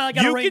once in a while I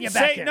got to rein you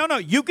back in. No,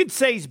 you could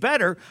say he's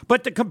better,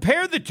 but to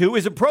compare the 2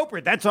 is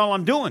appropriate. That's all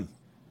I'm doing.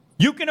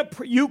 You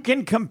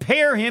can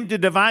compare him to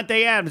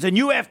Davante Adams, and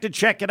you have to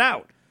check it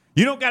out.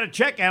 You don't got to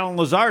check Alan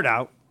Lazard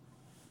out.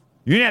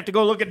 You didn't have to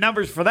go look at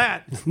numbers for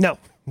that. No,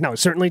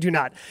 certainly do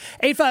not.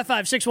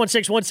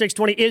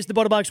 855-616-1620 is the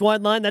Butter Box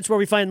wide line. That's where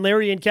we find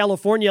Larry in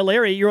California.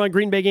 Larry, you're on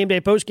Green Bay Game Day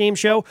postgame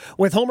show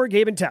with Homer,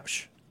 Gabe, and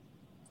Tausch.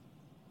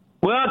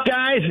 Well,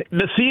 guys,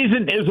 the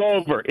season is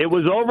over. It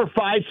was over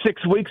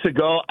 5-6 weeks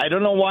ago. I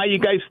don't know why you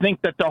guys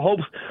think that the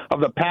hopes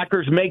of the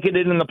Packers making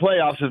it in the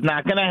playoffs is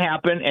not going to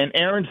happen. And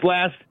Aaron's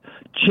last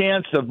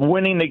chance of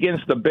winning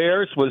against the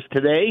Bears was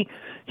today.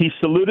 He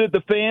saluted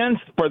the fans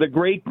for the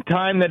great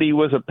time that he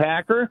was a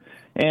Packer.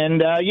 And,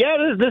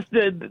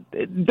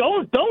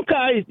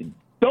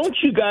 don't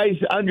you guys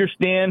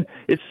understand?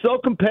 It's so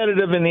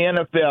competitive in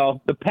the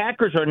NFL. The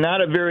Packers are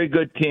not a very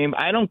good team.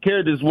 I don't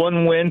care. This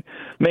one win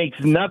makes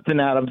nothing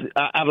out of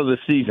the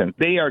season.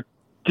 They are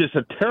just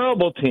a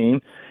terrible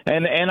team.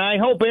 And I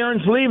hope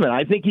Aaron's leaving.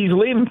 I think he's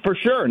leaving for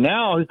sure.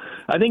 Now,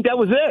 I think that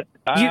was it.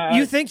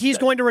 You think he's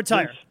going to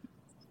retire?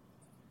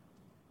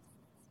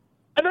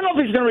 I don't know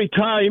if he's going to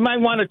retire. You might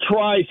want to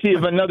try, see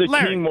if another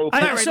team will.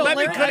 Let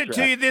me put it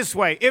to you this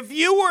way. If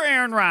you were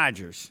Aaron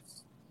Rodgers,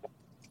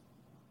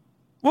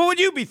 what would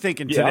you be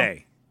thinking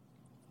today?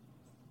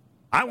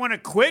 I want to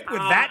quit with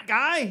that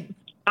guy?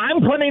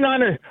 I'm putting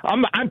on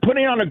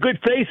a good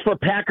face for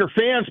Packer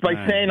fans by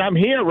saying I'm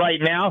here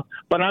right now,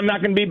 but I'm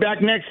not going to be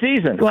back next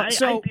season. Well,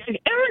 you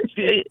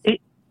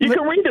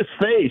can read his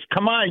face.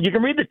 Come on, you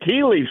can read the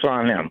tea leaves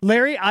on him.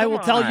 Larry, I will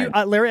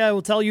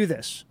tell you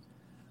this.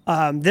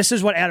 This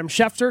is what Adam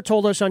Schefter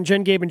told us on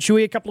Jen, Gabe, and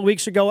Chewy a couple of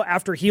weeks ago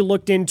after he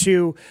looked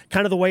into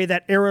kind of the way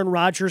that Aaron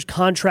Rodgers'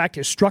 contract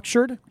is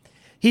structured.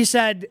 He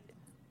said,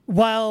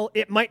 while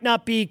it might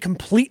not be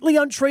completely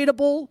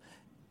untradeable,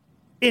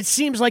 it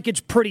seems like it's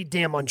pretty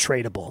damn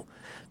untradeable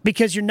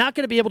because you're not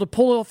going to be able to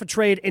pull off a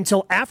trade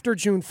until after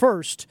June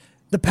 1st.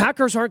 The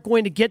Packers aren't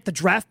going to get the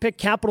draft pick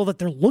capital that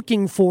they're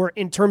looking for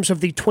in terms of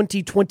the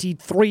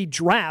 2023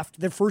 draft.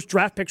 Their first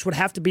draft picks would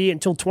have to be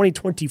until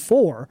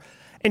 2024.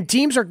 And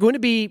teams are going to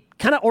be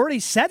kind of already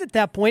set at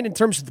that point in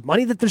terms of the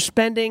money that they're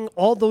spending,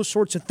 all those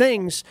sorts of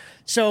things.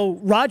 So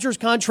Rodgers'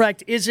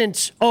 contract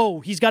isn't,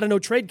 he's got a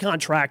no-trade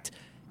contract.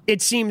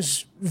 It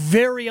seems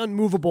very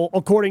unmovable,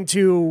 according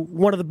to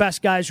one of the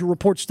best guys who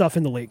reports stuff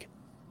in the league.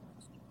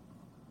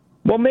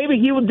 Well, maybe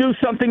he will do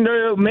something.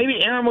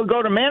 Maybe Aaron will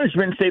go to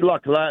management and say,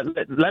 look,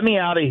 let me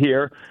out of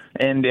here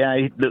and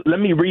let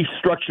me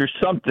restructure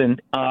something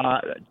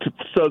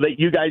so that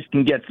you guys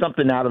can get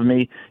something out of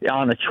me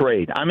on a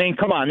trade. I mean,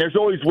 come on. There's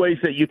always ways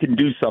that you can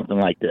do something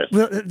like this.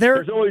 Well,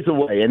 there's always a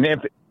way. And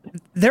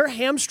they're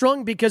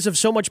hamstrung because of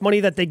so much money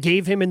that they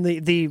gave him in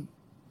the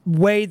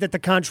way that the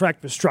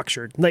contract was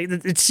structured.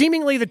 It's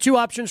seemingly the 2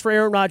 options for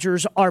Aaron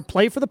Rodgers are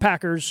play for the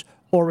Packers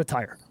or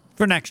retire.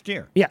 For next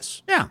year.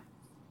 Yes. Yeah.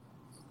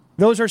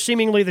 Those are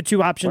seemingly the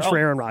 2 options for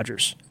Aaron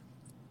Rodgers.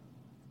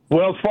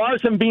 Well, as far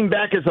as him being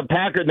back as a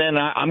Packer, then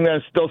I'm going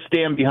to still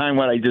stand behind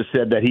what I just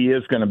said, that he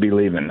is going to be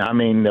leaving. I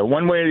mean,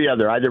 one way or the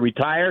other, either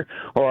retire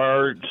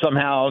or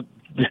somehow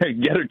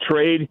get a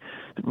trade.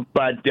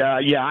 But,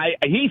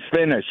 he's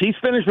finished. He's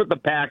finished with the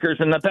Packers,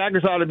 and the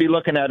Packers ought to be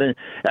looking at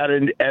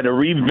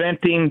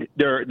reinventing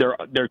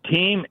their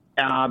team.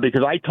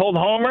 Because I told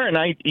Homer, and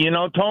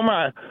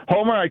Homer,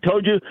 I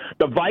told you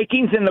the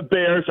Vikings and the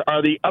Bears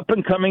are the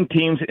up-and-coming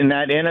teams in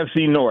that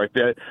NFC North.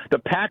 The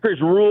Packers'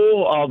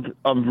 rule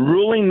of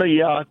ruling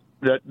the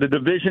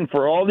division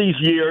for all these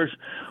years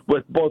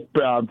with both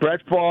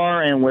Brett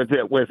Favre and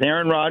with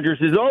Aaron Rodgers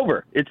is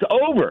over. It's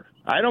over.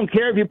 I don't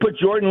care if you put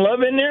Jordan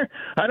Love in there.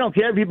 I don't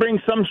care if you bring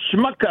some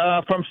schmuck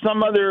from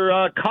some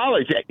other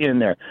college in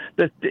there.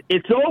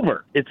 It's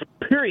over. It's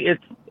period.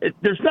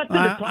 There's nothing to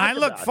talk about. I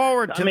look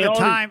forward to the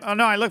time.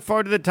 I look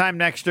forward to the time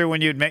next year when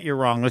you admit you're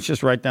wrong. Let's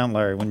just write down,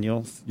 Larry, when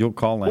you'll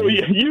call in. Well,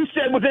 you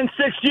said within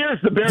 6 years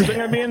the Bears are going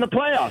to be in the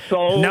playoffs.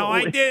 So no,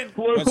 I didn't.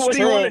 What do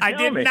you want to I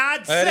did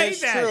not say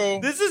that. True.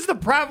 This is the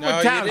problem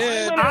with Tausch.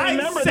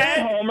 I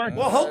said, Homer.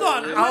 Well, hold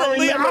on. I'll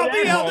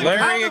be held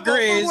accountable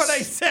for what I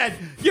said.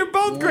 You're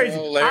both crazy.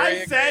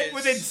 I said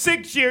within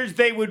 6 years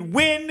they would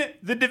win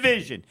the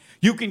division.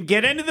 You can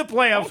get into the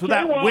playoffs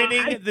without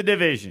winning the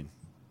division.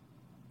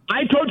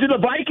 I told you the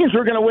Vikings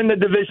were going to win the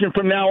division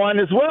from now on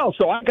as well.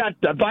 So I got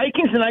the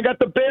Vikings and I got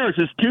the Bears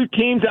as 2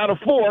 teams out of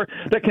 4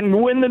 that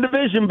can win the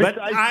division. But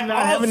I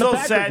also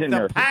said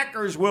the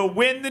Packers will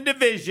win the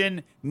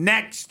division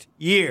next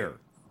year.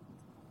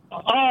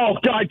 Oh,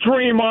 God,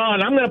 dream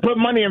on. I'm going to put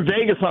money in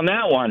Vegas on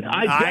that one.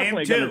 I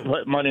definitely going to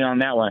put money on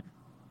that one.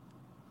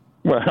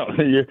 Well,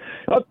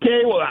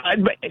 okay. Well,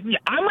 I'm going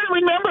to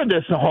remember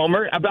this,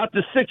 Homer, about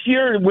the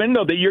 6-year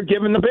window that you're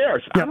giving the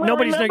Bears. Yeah, I'm going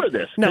to remember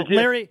this. No,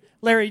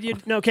 Larry,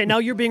 okay, now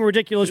you're being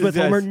ridiculous with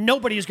Homer.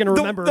 Nobody's going to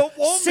remember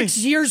 6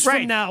 years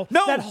from now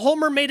that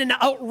Homer made an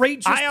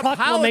outrageous proclamation. I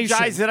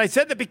apologize that I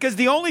said that because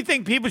the only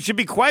thing people should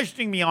be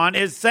questioning me on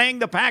is saying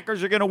the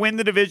Packers are going to win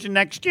the division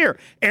next year.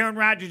 Aaron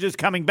Rodgers is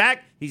coming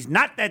back. He's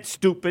not that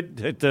stupid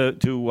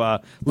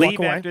to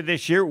leave after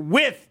this year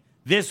with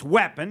this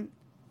weapon.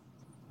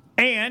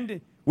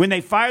 And when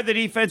they fire the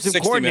defensive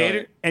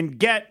coordinator and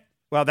get,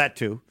 well, that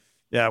too.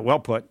 Yeah, well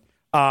put.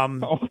 They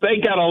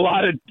got a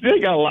lot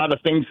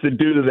of things to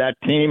do to that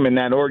team and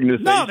that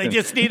organization. No, they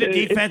just need a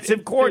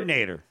defensive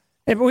coordinator.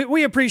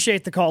 We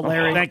appreciate the call,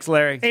 Larry. Thanks,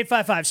 Larry.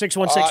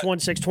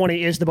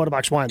 855-616-1620 is the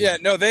Botobox Wine.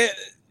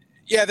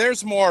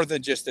 There's more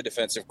than just a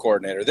defensive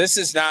coordinator. This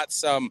is not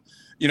some,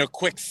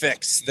 quick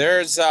fix.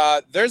 There's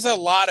a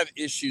lot of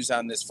issues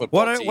on this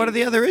football team. What are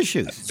the other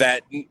issues?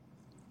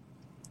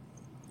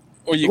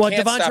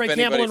 Devontae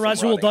Campbell and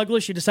Rasul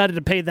Douglas, you decided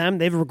to pay them.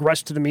 They've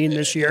regressed to the mean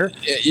this year.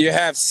 You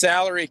have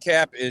salary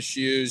cap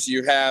issues.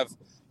 You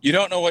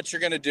don't know what you're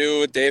going to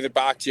do with David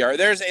Bakhtiari.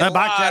 There's a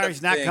lot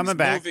of not coming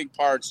back. Moving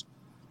parts.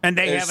 And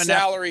they have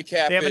salary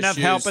cap They have enough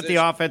help at the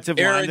offensive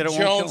line that it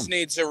won't kill Jones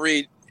needs a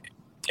read.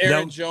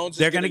 Jones.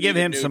 They're going to give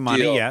him some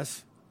money.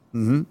 Yes.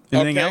 Mm-hmm.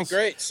 Anything else?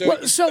 Great.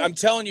 So I'm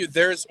telling you,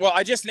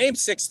 I just named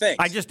 6 things.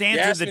 I just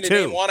answered you asked me the to 2.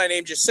 Name one, I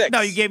named you 6. No,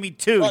 you gave me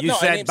 2. You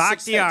said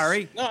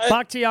Bakhtiari.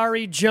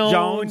 Bakhtiari,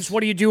 Jones. What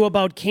do you do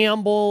about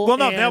Campbell? Well,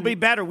 no, they'll be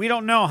better. We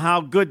don't know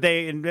how good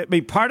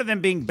part of them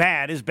being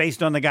bad is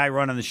based on the guy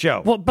running the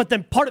show. Well, but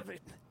then part of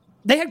it,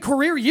 they had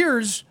career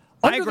years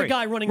under the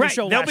guy running the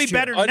show they'll last be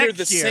better year. Under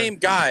the same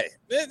guy.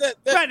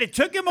 Right, it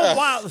took him a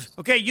while.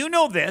 Okay, you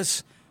know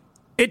this.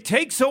 It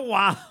takes a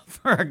while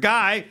for a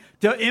guy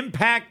to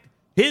impact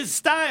his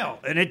style,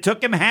 and it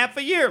took him half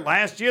a year.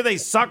 Last year, they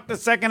sucked the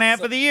second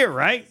half of the year,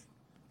 right?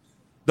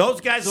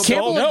 Those guys will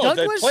Campbell and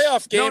Douglas? The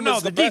playoff game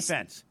was the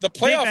defense. The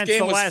playoff defense, game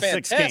the was last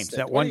fantastic. 6 games.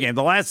 That one game.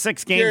 The last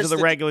 6 games of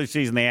the regular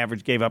season, the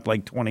average gave up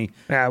like 20.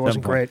 Yeah, it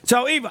wasn't great.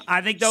 So,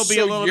 I think they'll be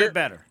a little bit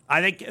better. I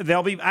think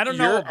they'll be. I don't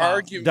know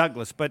about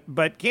Douglas,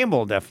 but Campbell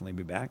will definitely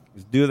be back.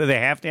 Do they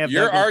have to have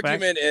your Douglas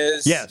argument back?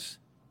 is yes.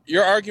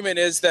 Your argument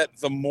is that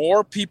the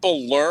more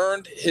people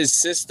learned his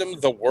system,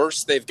 the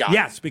worse they've got.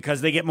 Yes,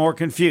 because they get more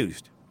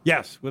confused.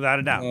 Yes, without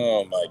a doubt.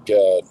 Oh, my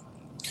God.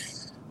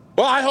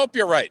 Well, I hope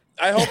you're right.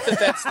 I hope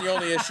that's the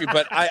only issue.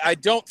 But I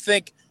don't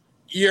think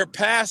your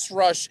pass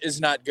rush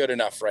is not good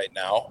enough right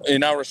now.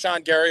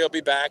 Rashawn Gary will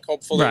be back,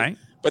 hopefully. Right.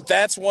 But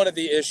that's one of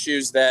the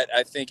issues that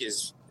I think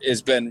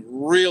has been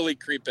really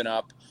creeping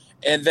up.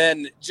 And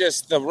then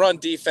just the run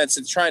defense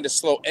and trying to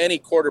slow any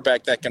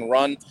quarterback that can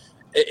run,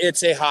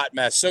 it's a hot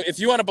mess. So if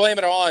you want to blame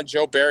it all on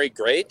Joe Barry,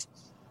 great.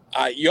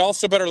 You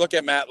also better look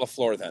at Matt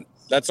LaFleur then.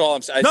 That's all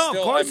I'm saying. Of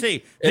course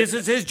this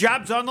is his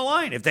job's on the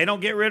line. If they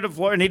don't get rid of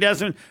LaFleur and he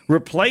doesn't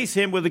replace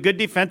him with a good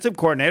defensive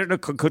coordinator, it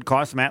could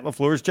cost Matt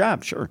LaFleur's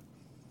job, sure.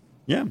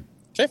 Yeah.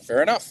 Okay,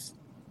 fair enough.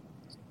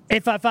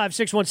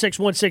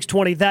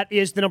 855-616-1620. That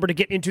is the number to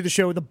get into the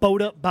show, the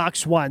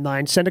Botobox Wine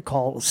line. Send a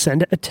call,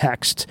 send a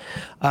text.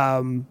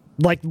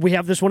 Like we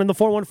have this one in the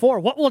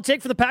 414. What will it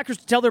take for the Packers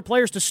to tell their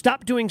players to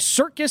stop doing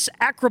circus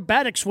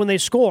acrobatics when they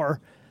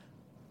score?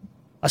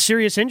 A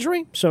serious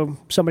injury? So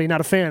somebody not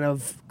a fan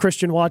of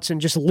Christian Watson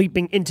just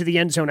leaping into the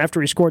end zone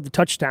after he scored the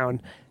touchdown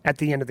at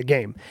the end of the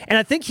game. And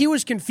I think he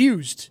was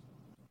confused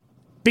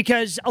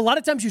because a lot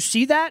of times you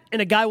see that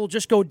and a guy will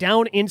just go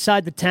down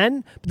inside the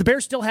 10, but the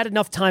Bears still had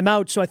enough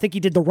timeout, so I think he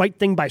did the right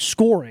thing by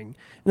scoring.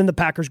 And then the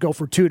Packers go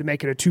for 2 to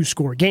make it a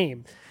 2-score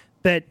game.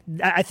 But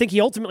I think he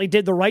ultimately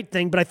did the right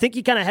thing, but I think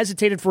he kind of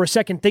hesitated for a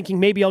second thinking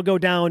maybe I'll go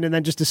down and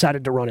then just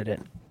decided to run it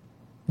in.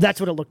 That's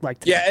what it looked like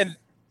to me.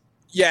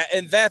 Yeah,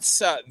 and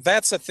that's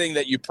a thing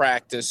that you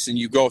practice and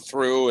you go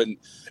through and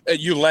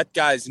you let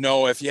guys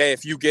know if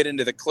you get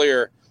into the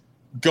clear,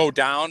 go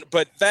down.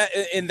 But that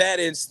in that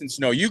instance,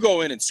 no, you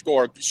go in and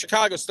score.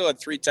 Chicago still had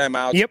 3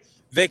 timeouts. Yep.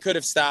 They could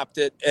have stopped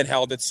it and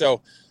held it.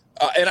 So,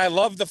 and I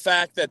love the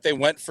fact that they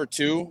went for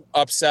 2,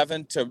 up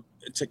 7 to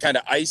kind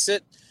of ice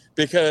it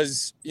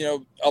because,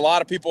 a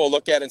lot of people will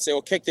look at it and say,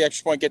 well, kick the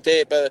extra point, get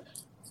the 8. But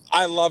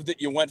I love that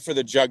you went for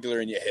the jugular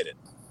and you hit it.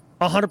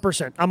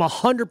 100%. I'm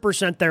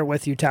 100% there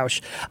with you,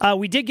 Tausch.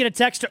 We did get a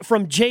text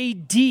from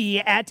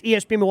JD at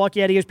ESPN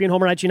Milwaukee, at ESPN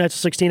Homer, at Neitzel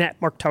 16,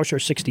 at Mark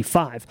Tauscher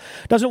 65.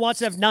 Doesn't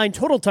Watson have 9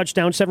 total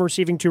touchdowns, 7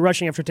 receiving, 2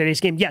 rushing after today's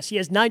game? Yes, he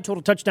has 9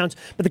 total touchdowns,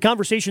 but the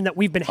conversation that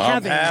we've been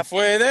having...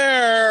 halfway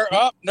there.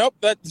 Oh, nope,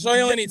 so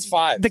he only needs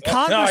 5. The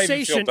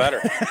conversation... Now I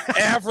even feel better.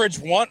 Average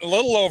a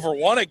little over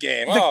 1 a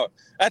game.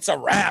 That's a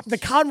wrap. The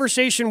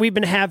conversation we've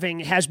been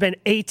having has been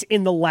 8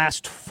 in the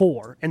last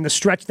 4, and the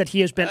stretch that he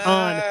has been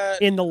on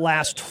in the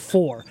last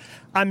 4.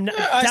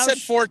 I said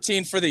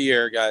 14 for the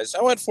year, guys.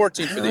 I went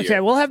 14 for the year. Okay,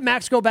 we'll have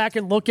Max go back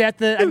and look at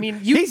the...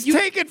 He's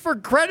taking for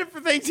credit for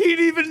things he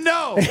didn't even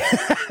know.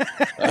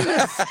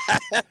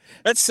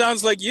 That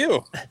sounds like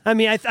you. I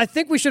mean, I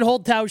think we should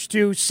hold Tausch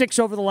to 6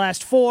 over the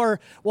last 4.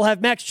 We'll have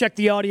Max check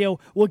the audio.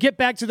 We'll get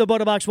back to the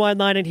Botobox Wine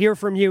Line and hear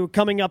from you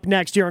coming up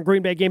next here on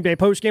Green Bay Game Day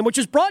Postgame, which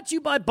is brought to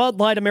you by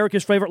Bud Light,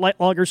 America's favorite light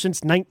lager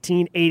since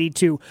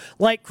 1982.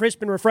 Light,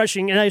 crisp, and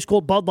refreshing, and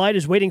ice-cold Bud Light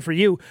is waiting for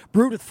you.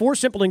 Brewed with 4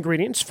 simple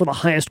ingredients for the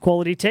highest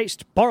quality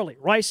taste: barley,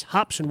 rice,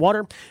 hops, and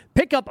water.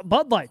 Pick up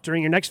Bud Light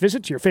during your next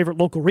visit to your favorite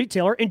local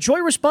retailer. Enjoy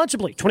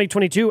responsibly.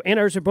 2022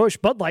 Anheuser-Busch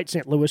Bud Light,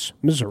 St. Louis,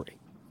 Missouri.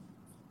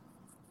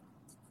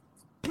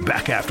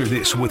 Back after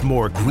this with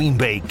more Green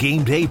Bay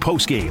Game Day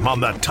Postgame on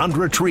the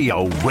Tundra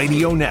Trio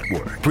Radio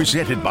Network.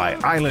 Presented by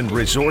Island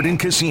Resort and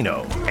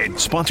Casino and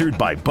sponsored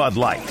by Bud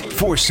Light.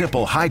 4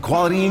 simple,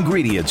 high-quality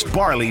ingredients: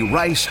 barley,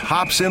 rice,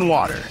 hops, and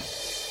water.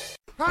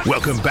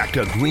 Welcome back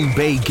to Green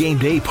Bay Game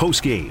Day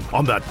Postgame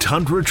on the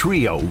Tundra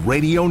Trio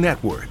Radio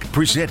Network.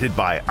 Presented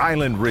by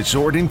Island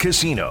Resort and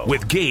Casino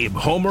with Gabe,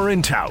 Homer,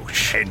 and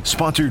Tausch. And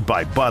sponsored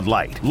by Bud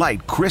Light.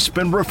 Light, crisp,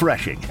 and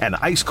refreshing. An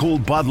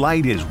ice-cold Bud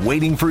Light is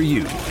waiting for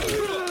you.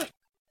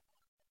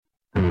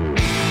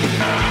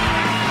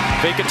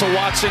 Fake it to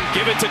Watson,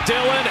 give it to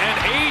Dillon, and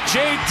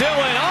A.J.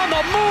 Dillon on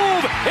the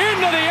move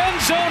into the end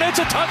zone. It's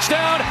a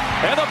touchdown,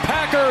 and the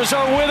Packers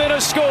are within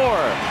a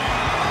score.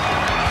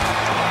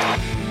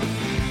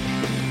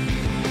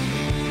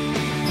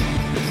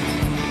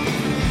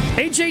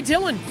 A.J.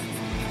 Dillon,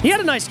 he had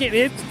a nice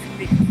game.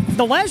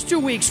 The last 2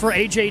 weeks for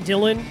A.J.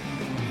 Dillon,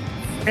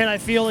 and I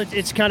feel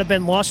it's kind of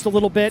been lost a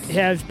little bit,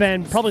 has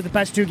been probably the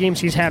best 2 games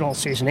he's had all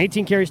season.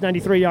 18 carries,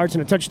 93 yards,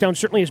 and a touchdown.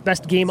 Certainly his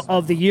best game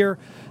of the year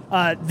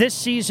this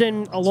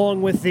season,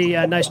 along with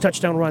the nice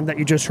touchdown run that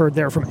you just heard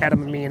there from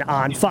Adam Amin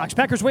on Fox.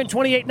 Packers win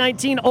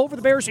 28-19 over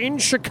the Bears in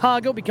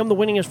Chicago, become the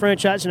winningest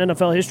franchise in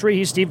NFL history.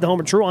 He's Steve the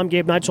Homer True. I'm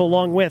Gabe Neitzel,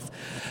 along with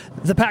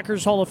the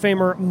Packers Hall of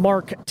Famer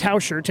Mark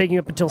Tauscher, taking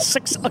up until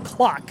 6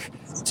 o'clock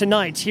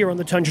tonight here on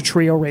the Tundra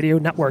Trio Radio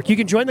Network. You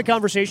can join the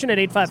conversation at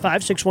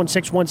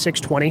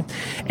 855-616-1620.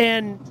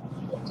 And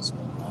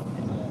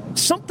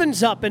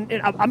something's up, and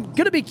I'm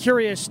going to be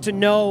curious to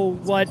know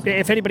what,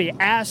 if anybody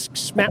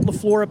asks Matt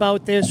LaFleur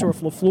about this, or if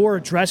LaFleur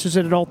addresses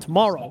it at all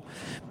tomorrow,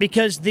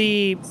 because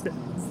the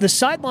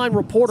sideline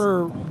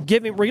reporter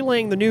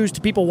relaying the news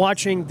to people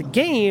watching the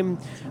game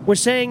was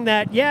saying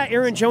that, yeah,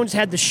 Aaron Jones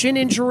had the shin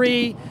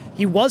injury,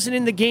 he wasn't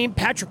in the game,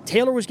 Patrick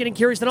Taylor was getting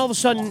carries, then all of a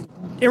sudden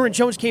Aaron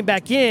Jones came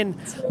back in,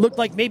 looked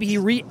like maybe he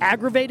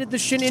re-aggravated the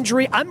shin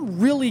injury.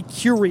 I'm really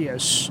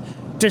curious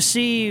to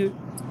see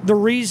the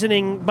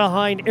reasoning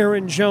behind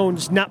Aaron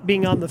Jones not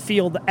being on the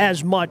field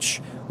as much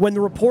when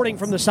the reporting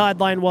from the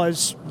sideline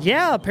was,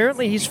 yeah,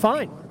 apparently he's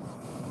fine.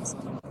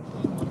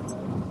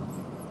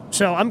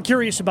 So I'm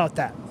curious about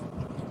that.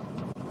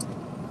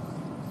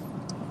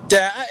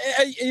 Yeah,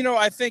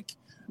 I think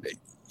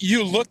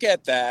you look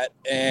at that,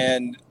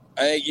 and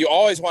you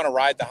always want to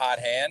ride the hot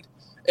hand,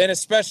 and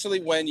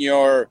especially when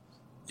you're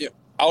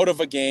out of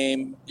a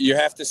game, you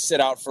have to sit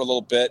out for a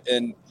little bit,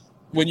 and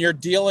when you're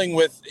dealing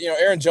with,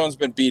 Aaron Jones has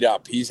been beat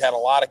up. He's had a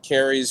lot of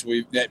carries.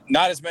 We've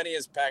not as many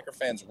as Packer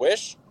fans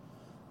wish,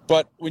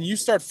 but when you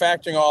start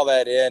factoring all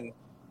that in,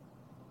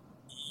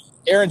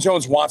 Aaron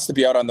Jones wants to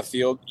be out on the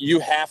field. You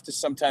have to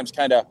sometimes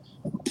kind of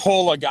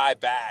pull a guy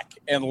back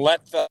and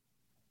let the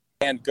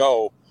hand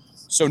go.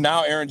 So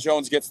now Aaron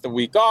Jones gets the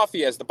week off.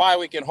 He has the bye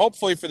week, and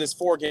hopefully for this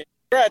 4-game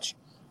stretch,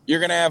 you're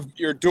going to have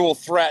your dual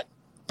threat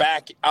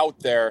back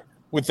out there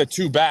with the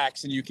 2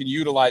 backs, and you can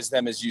utilize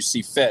them as you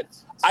see fit.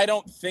 I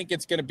don't think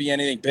it's going to be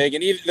anything big.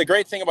 And the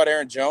great thing about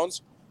Aaron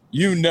Jones,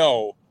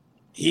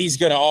 he's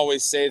going to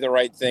always say the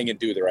right thing and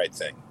do the right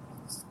thing.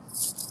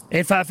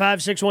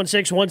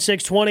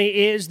 855-616-1620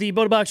 is the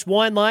Botobox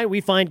Wine Line.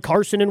 We find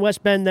Carson in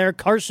West Bend there.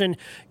 Carson,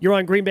 you're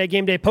on Green Bay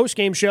Game Day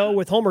postgame show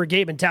with Homer,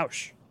 Gabe, and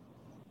Tausch.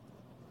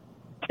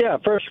 Yeah,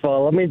 first of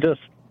all, let me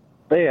just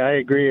say I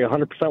agree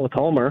 100% with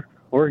Homer.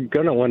 We're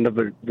going to win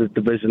the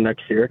division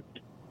next year.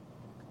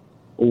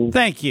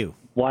 Thank you.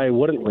 Why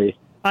wouldn't we?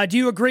 Do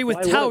you agree with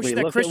Tausch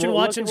that Christian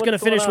Watson's going to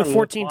finish with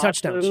 14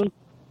 touchdowns?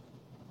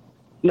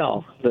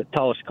 No,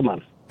 Tausch, come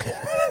on.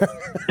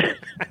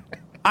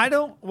 I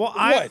don't. Well,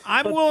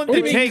 I'm willing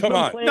to take. Come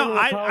on. No,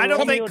 I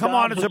don't think "come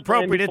on" is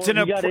appropriate.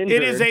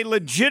 It is a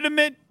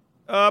legitimate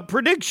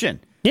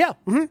prediction. Yeah.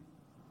 Mm-hmm.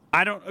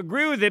 I don't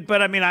agree with it,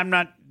 but I mean, I'm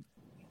not.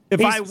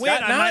 If I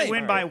win, I might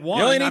win by 1.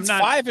 He only needs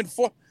 5 and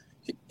 4.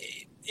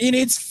 He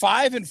needs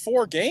 5 and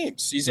 4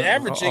 games. He's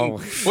averaging.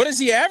 What is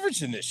he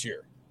averaging this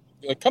year?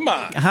 Come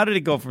on. How did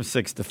it go from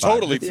 6 to 5?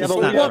 Totally. Because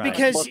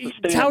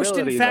Tausch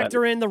didn't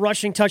factor in the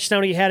rushing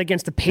touchdown he had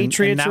against the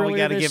Patriots and now we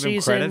got to give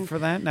him credit for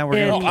that? Now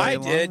we're No, I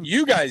did.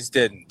 You guys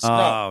didn't.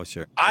 Oh,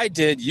 sure. I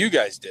did. You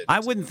guys did. I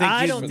wouldn't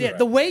think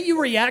the way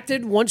you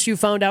reacted once you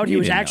found out he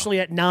was actually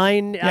at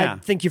 9, I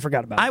think you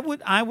forgot about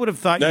it. I would have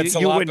thought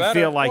you wouldn't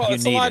feel like you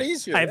need it.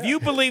 Easier, if you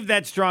believe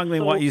that strongly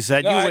in what you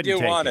said, you wouldn't take it.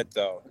 I do want it,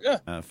 though.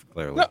 Yeah.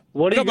 Clearly.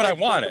 But I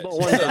want it. So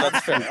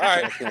that's fair.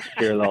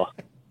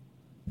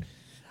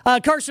 All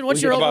right. Carson,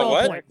 what's your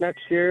overall point?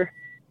 Next year,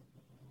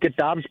 get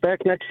Dobbs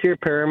back next year,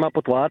 pair him up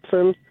with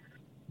Watson,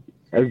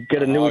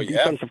 get a new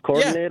defensive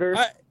coordinator.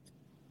 Yeah,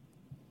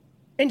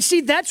 and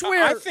see, that's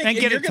where I think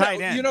get a tight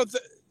end.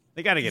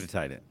 They got to get a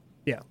tight end.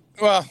 Yeah.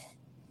 Well,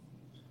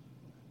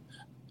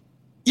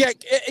 yeah.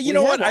 You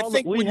know what? I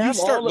think when you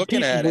start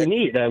looking at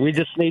it, we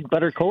just need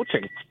better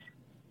coaching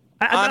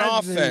on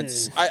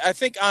offense. I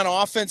think on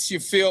offense, you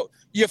feel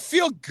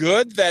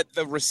good that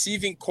the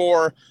receiving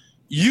core.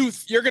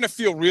 You're going to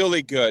feel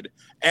really good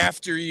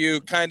after you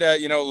kind of,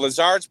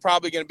 Lazard's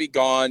probably going to be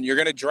gone. You're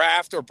going to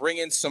draft or bring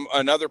in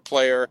another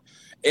player,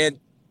 and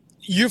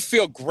you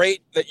feel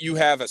great that you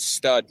have a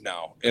stud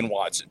now in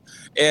Watson.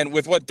 And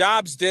with what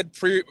Dobbs did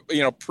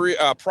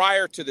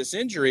prior to this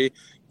injury,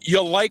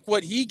 you'll like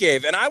what he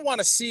gave. And I want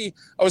to see.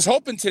 I was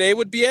hoping today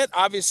would be it.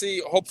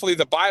 Obviously, hopefully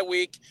the bye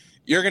week,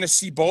 you're going to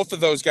see both of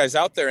those guys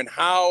out there and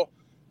how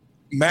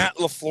Matt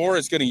LaFleur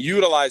is going to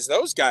utilize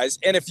those guys.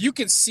 And if you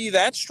can see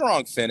that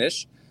strong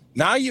finish,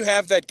 now you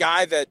have that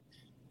guy that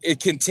it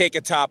can take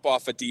a top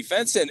off a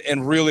defense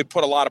and really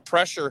put a lot of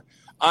pressure.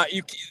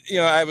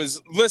 I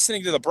was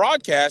listening to the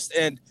broadcast,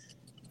 and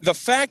the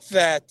fact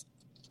that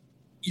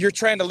you're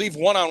trying to leave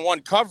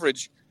one-on-one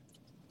coverage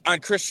on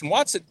Christian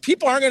Watson,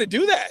 people aren't going to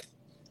do that.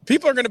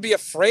 People are going to be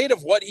afraid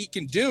of what he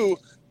can do,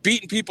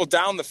 beating people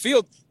down the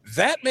field.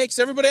 That makes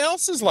everybody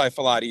else's life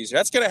a lot easier.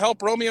 That's going to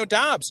help Romeo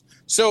Dobbs.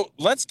 So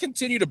let's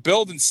continue to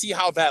build and see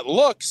how that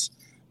looks.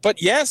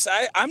 But, yes,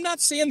 I'm not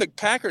saying the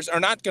Packers are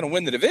not going to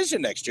win the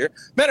division next year.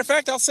 Matter of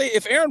fact, I'll say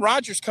if Aaron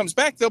Rodgers comes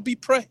back, they'll be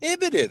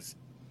prohibitive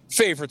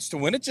favorites to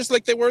win it, just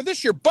like they were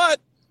this year.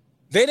 But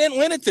they didn't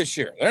win it this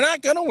year. They're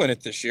not going to win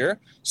it this year.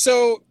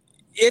 So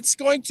it's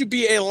going to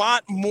be a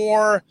lot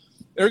more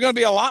 – there's going to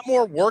be a lot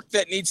more work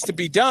that needs to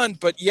be done.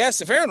 But,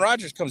 yes, if Aaron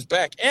Rodgers comes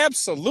back,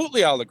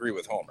 absolutely I'll agree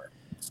with Homer.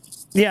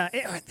 Yeah.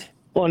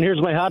 Well, and here's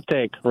my hot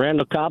take.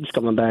 Randall Cobb's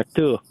coming back,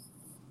 too.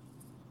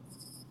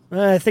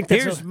 I think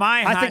that's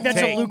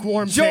a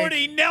lukewarm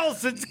Jordy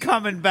Nelson's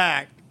coming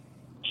back.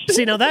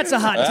 See, now that's a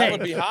hot take. That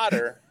would be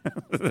hotter.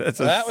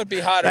 That would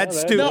be hotter.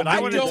 That's stupid. No, I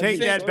want to take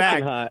that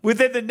back.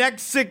 Within the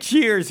next 6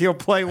 years, he'll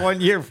play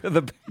 1 year for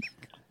the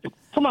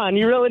Come on,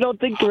 you really don't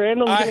think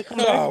Randall's going to come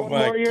back one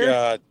more year? Oh, my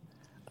God.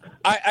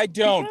 I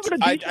don't.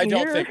 I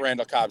don't think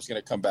Randall Cobb's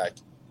going to come back.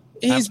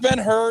 He's been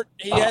hurt.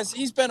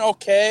 He's been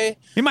okay.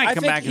 He might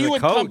come back as a coach. He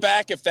would come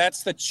back if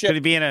that's the chip. Could he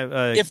be in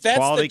a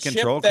quality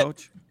control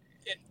coach?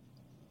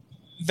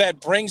 That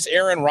brings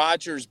Aaron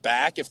Rodgers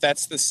back, if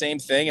that's the same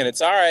thing, and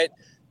it's all right.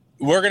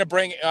 We're going to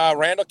bring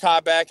Randall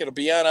Cobb back. It'll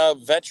be on a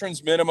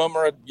veterans minimum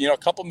or a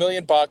couple $1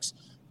 million.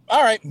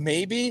 All right,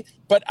 maybe,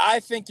 but I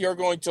think you're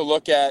going to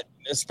look at,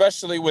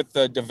 especially with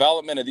the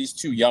development of these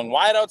two young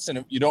wideouts, and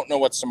if you don't know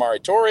what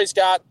Samori Torre's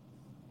got,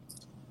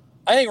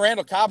 I think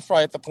Randall Cobb's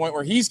probably at the point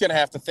where he's going to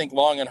have to think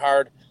long and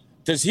hard.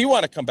 Does he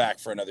want to come back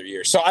for another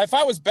year? So if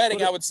I was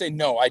betting, I would say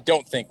no. I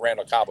don't think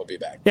Randall Cobb will be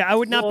back. Yeah, I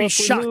would not be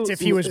shocked if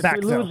he was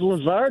back, though. If we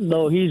lose Lazard,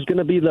 though, he's going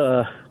to be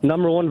the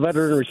number one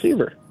veteran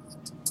receiver.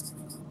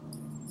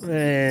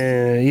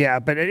 Yeah,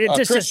 but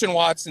Christian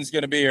Watson's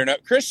going to be your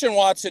Christian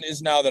Watson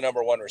is now the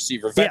number one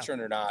receiver, veteran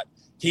or not.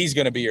 He's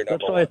going to be your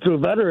number one. That's why I threw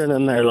veteran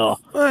in there, though.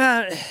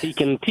 He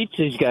can teach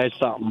these guys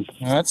something.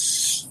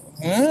 That's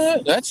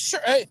true.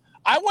 Hey,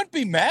 I wouldn't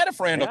be mad if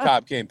Randall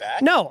Cobb came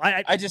back. No,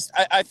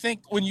 I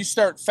think when you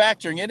start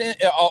factoring it in,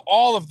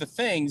 all of the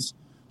things,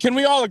 can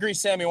we all agree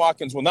Sammy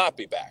Watkins will not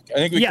be back? I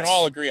think we can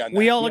all agree on that.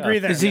 We all agree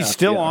that. Is he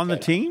still on the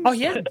team? Oh,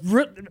 he had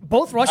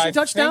both rushing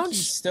touchdowns. Think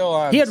he's still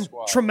on. He had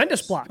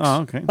tremendous blocks.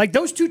 Oh, okay. Like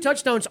those 2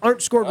 touchdowns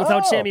aren't scored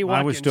without Sammy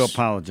Watkins. I wish to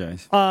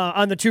apologize.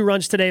 On the 2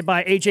 runs today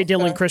by A.J.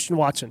 Dillon and Christian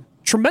Watson.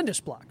 Tremendous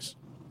blocks.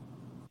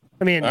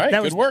 I mean, all right,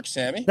 that was good work,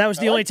 Sammy. That was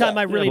the only time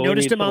I really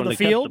noticed him on the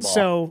field.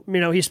 So,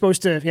 he's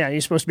supposed to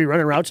be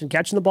running routes and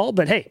catching the ball.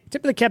 But hey,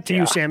 tip of the cap to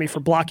you, Sammy, for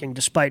blocking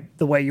despite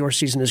the way your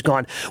season has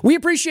gone. We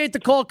appreciate the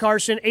call,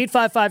 Carson.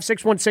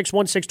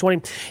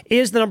 855-616-1620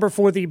 is the number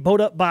for the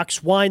Boda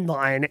Box Wine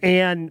Line.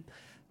 And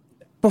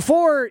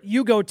before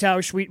you go,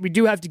 Tausch, we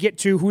do have to get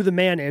to who the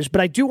man is.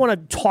 But I do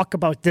want to talk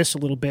about this a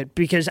little bit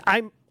because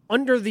I'm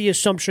under the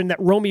assumption that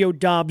Romeo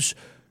Dobbs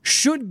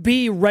should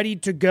be ready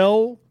to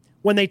go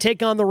when they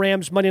take on the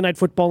Rams Monday Night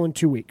Football in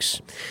 2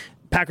 weeks.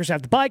 Packers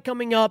have the bye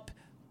coming up.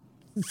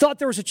 Thought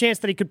there was a chance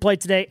that he could play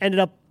today. Ended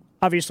up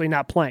obviously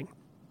not playing.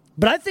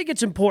 But I think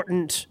it's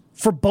important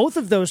for both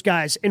of those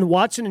guys, in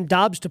Watson and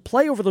Dobbs, to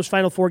play over those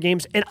final 4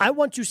 games. And I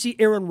want to see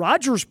Aaron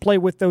Rodgers play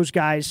with those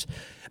guys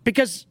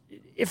because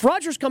if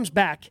Rodgers comes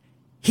back,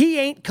 he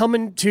ain't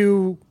coming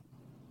to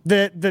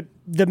the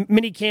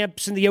mini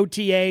camps and the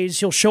OTAs.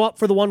 He'll show up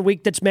for the 1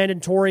 week that's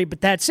mandatory,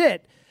 but that's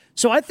it.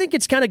 So I think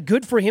it's kind of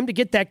good for him to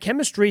get that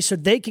chemistry so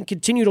they can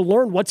continue to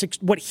learn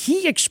what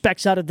he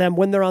expects out of them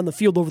when they're on the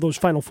field over those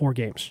final 4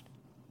 games.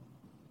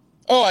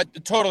 Oh, I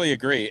totally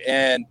agree.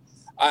 And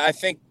I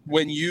think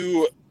when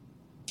you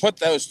put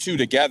those two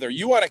together,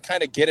 you want to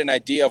kind of get an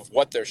idea of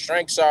what their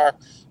strengths are,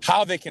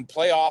 how they can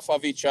play off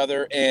of each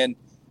other. And,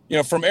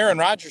 from Aaron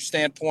Rodgers'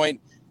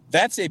 standpoint,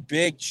 that's a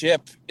big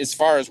chip as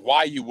far as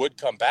why you would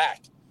come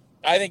back.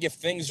 I think if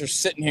things are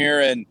sitting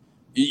here and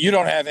you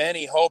don't have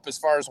any hope as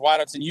far as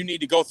wideouts and you need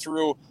to go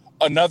through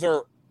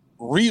another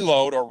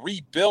reload or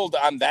rebuild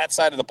on that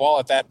side of the ball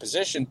at that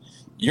position,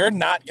 you're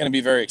not going to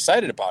be very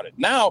excited about it.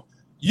 Now,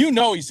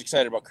 he's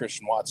excited about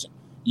Christian Watson.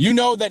 You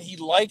know that he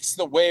likes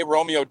the way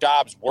Romeo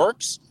Doubs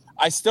works.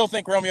 I still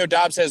think Romeo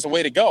Doubs has a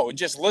way to go. And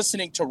just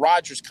listening to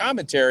Rodgers'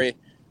 commentary,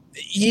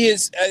 he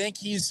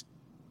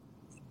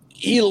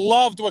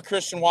loved what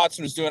Christian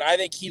Watson was doing. I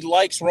think he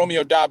likes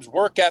Romeo Doubs'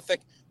 work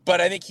ethic,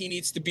 but I think he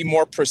needs to be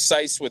more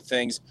precise with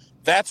things.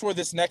 That's where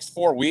this next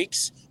 4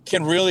 weeks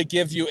can really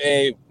give you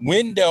a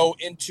window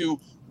into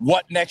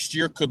what next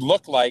year could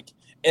look like.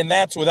 And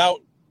that's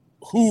without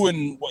who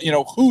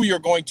you're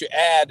going to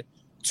add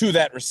to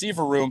that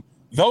receiver room.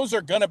 Those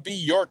are going to be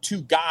your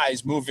 2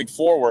 guys moving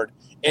forward.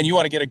 And you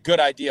want to get a good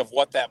idea of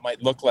what that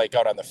might look like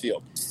out on the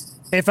field.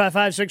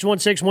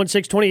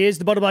 855-616-1620 is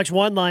the Butter Box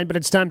 1 line, but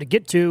it's time to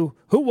get to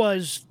who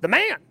was the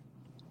man.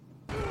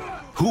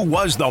 Who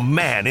was the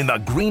man in the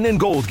green and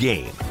gold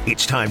game?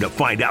 It's time to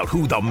find out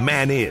who the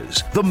man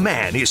is. The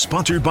Man is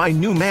sponsored by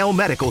New Male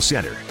Medical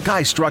Center.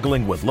 Guys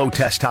struggling with low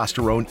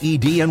testosterone,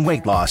 ED, and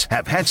weight loss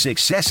have had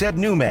success at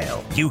New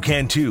Male. You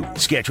can too.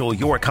 Schedule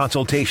your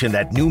consultation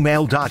at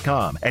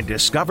newmale.com and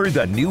discover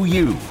the new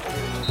you.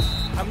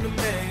 I'm the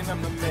man,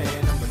 I'm the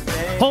man, I'm the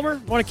man.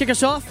 Homer, want to kick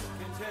us off?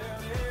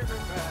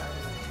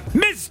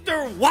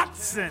 Mr.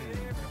 Watson.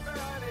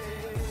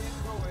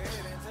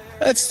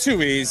 That's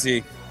too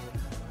easy.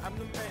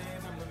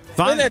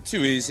 Fine. Isn't that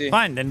too easy?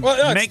 Fine, then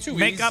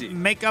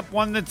make up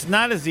one that's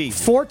not as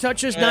easy. 4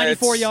 touches,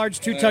 94 yards,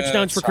 2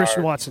 touchdowns for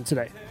Christian Watson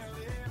today.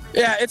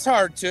 Yeah, it's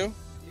hard to.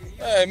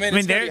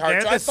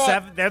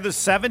 They're the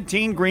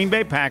 17 Green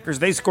Bay Packers.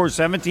 They score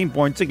 17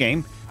 points a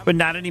game, but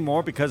not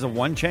anymore because of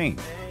one change.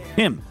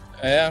 Him.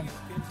 Yeah.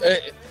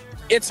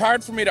 It's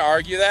hard for me to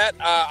argue that.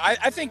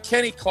 I think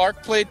Kenny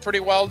Clark played pretty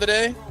well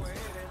today,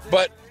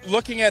 but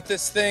looking at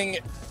this thing,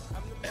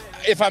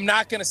 if I'm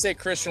not going to say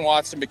Christian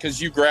Watson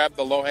because you grabbed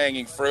the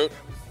low-hanging fruit,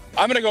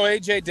 I'm going to go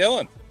A.J.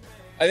 Dillon.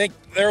 I think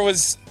there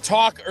was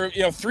talk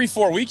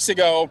 3-4 weeks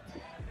ago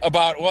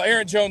about,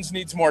 Aaron Jones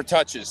needs more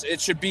touches.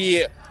 It should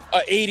be a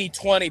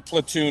 80-20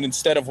 platoon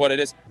instead of what it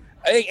is.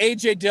 I think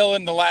A.J.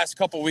 Dillon the last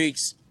couple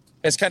weeks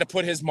has kind of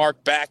put his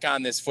mark back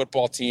on this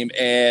football team,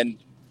 and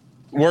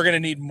we're going to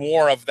need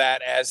more of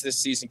that as this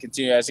season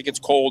continues, as it gets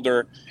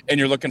colder and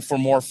you're looking for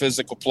more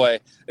physical play.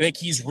 I think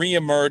he's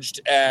reemerged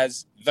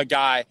as the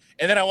guy.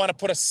 And then I want to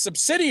put a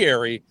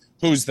subsidiary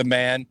who's the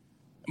man,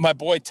 my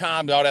boy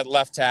Tom out at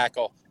left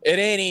tackle. It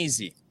ain't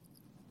easy.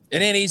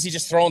 It ain't easy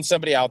just throwing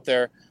somebody out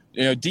there.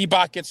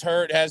 D-Bot gets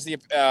hurt, has the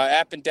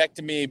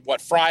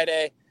appendectomy,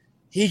 Friday.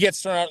 He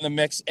gets thrown out in the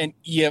mix, and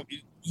you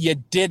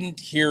didn't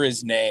hear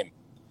his name.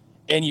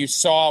 And you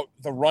saw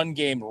the run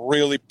game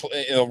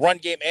run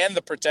game and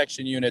the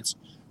protection units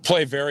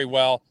play very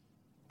well.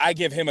 I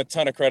give him a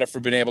ton of credit for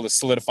being able to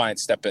solidify and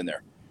step in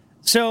there.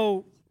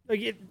 So,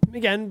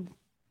 again,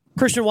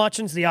 Christian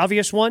Watson's the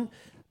obvious one,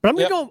 but I'm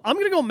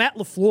going to go Matt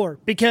LaFleur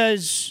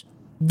because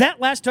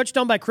that last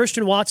touchdown by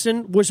Christian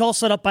Watson was all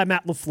set up by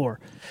Matt LaFleur.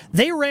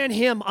 They ran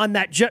him on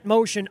that jet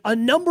motion a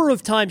number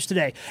of times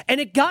today, and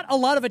it got a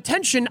lot of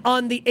attention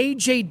on the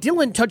A.J.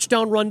 Dillon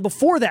touchdown run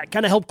before that,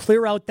 kind of helped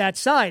clear out that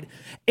side.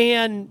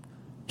 And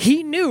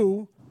he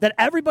knew that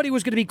everybody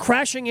was going to be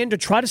crashing in to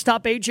try to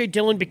stop A.J.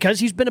 Dillon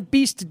because he's been a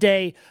beast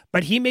today,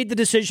 but he made the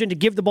decision to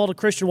give the ball to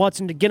Christian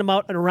Watson to get him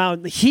out and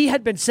around. He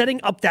had been setting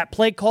up that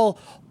play call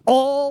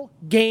all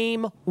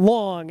game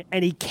long,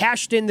 and he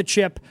cashed in the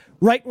chip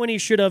right when he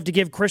should have to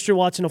give Christian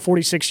Watson a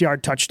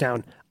 46-yard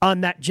touchdown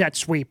on that jet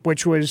sweep,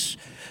 which was,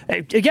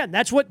 again,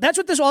 that's what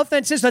this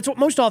offense is. That's what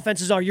most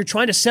offenses are. You're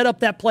trying to set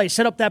up that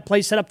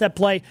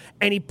play,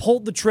 and he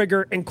pulled the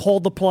trigger and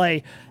called the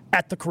play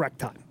at the correct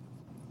time.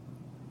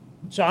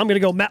 So I'm going to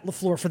go Matt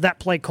LaFleur for that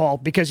play call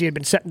because he had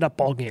been setting up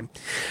all game.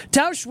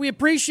 Tausch, we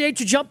appreciate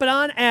you jumping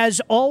on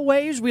as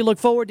always. We look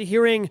forward to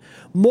hearing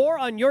more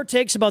on your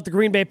takes about the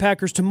Green Bay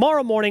Packers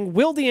tomorrow morning.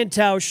 Wilde and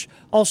Tausch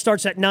all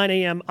starts at 9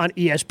 a.m. on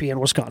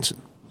ESPN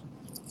Wisconsin.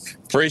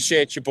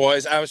 Appreciate you,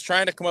 boys. I was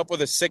trying to come up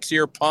with a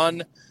 6-year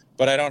pun,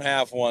 but I don't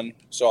have one,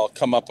 so I'll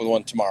come up with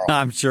one tomorrow.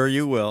 I'm sure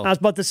you will. I was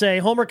about to say,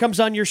 Homer comes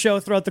on your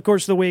show throughout the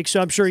course of the week, so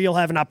I'm sure you'll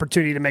have an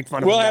opportunity to make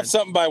fun of him. We'll have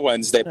something by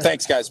Wednesday.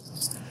 Thanks,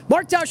 guys.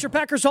 Mark Tauscher,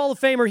 Packers Hall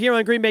of Famer here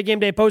on Green Bay Game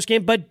Day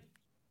Postgame, but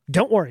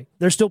Don't worry.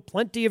 There's still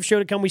plenty of show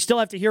to come. We still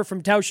have to hear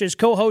from Tauscher's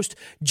co-host,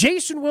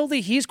 Jason Wilde.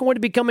 He's going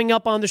to be coming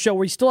up on the show.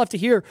 We still have to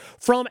hear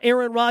from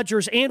Aaron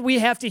Rodgers, and we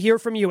have to hear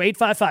from you.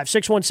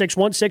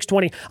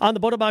 855-616-1620 on the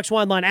Botobox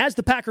Wine line as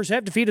the Packers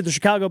have defeated the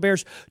Chicago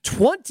Bears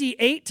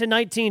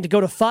 28-19 to go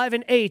to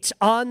 5-8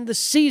 on the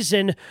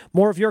season.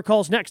 More of your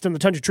calls next on the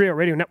Tundra Trio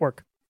Radio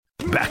Network.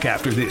 Back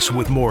after this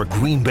with more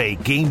Green Bay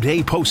Game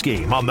Day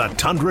postgame on the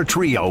Tundra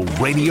Trio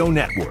Radio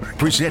Network.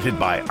 Presented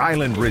by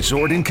Island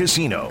Resort and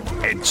Casino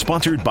and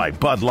sponsored by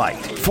Bud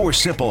Light. 4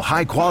 simple,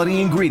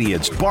 high-quality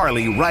ingredients: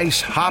 barley, rice,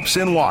 hops,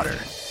 and water.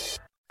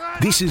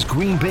 This is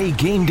Green Bay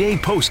Game Day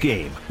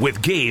postgame with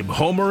Gabe,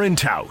 Homer, and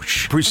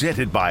Tausch.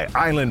 Presented by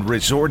Island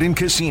Resort and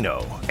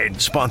Casino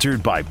and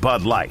sponsored by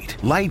Bud Light.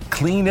 Light,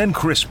 clean, and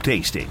crisp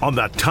tasting on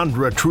the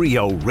Tundra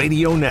Trio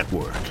Radio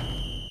Network.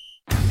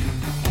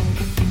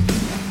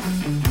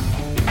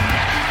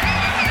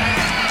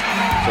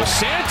 So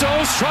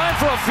Santos trying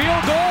for a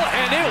field goal,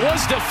 and it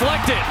was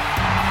deflected.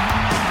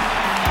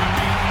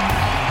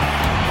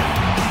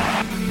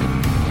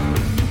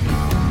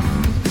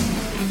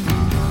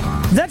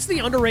 That's the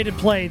underrated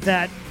play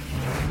that,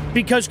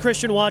 because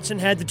Christian Watson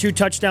had the 2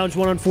 touchdowns,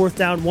 one on 4th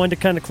down, one to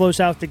kind of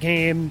close out the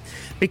game,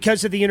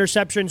 because of the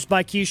interceptions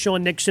by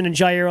Keyshawn Nixon and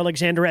Jair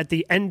Alexander at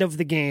the end of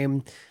the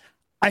game,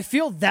 I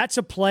feel that's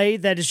a play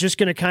that is just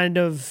going to kind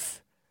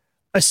of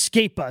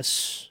escape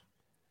us.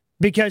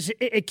 Because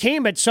it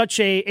came at such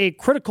a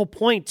critical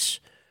point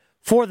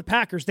for the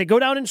Packers. They go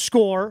down and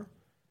score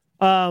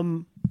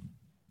on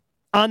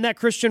that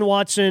Christian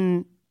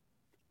Watson,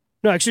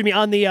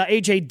 on the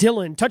A.J.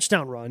 Dillon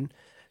touchdown run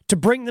to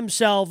bring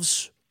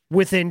themselves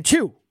within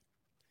 2.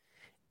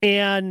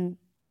 And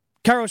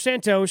Carlos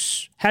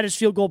Santos had his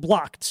field goal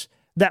blocked.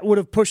 That would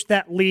have pushed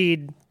that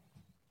lead.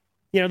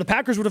 The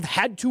Packers would have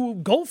had to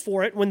go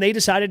for it when they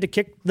decided to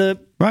kick the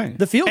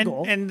field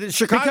goal. And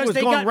Chicago was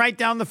going right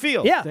down the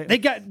field.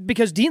 Yeah,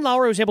 because Dean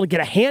Lowry was able to get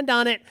a hand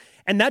on it,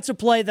 and that's a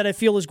play that I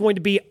feel is going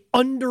to be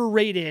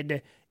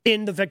underrated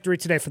in the victory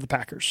today for the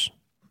Packers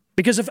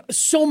because of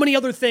so many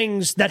other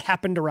things that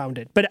happened around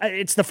it. But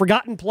it's the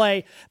forgotten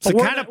play. It's the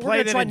kind of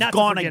play that has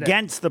gone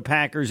against the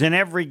Packers in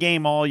every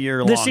game all year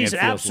long. This season,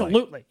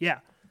 absolutely, yeah.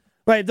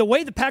 Right, the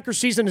way the Packers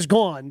season has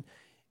gone,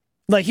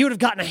 like, he would have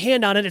gotten a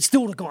hand on it, it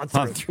still would have gone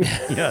through.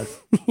 Yes.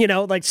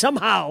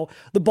 Somehow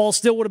the ball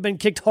still would have been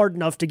kicked hard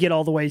enough to get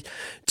all the way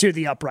to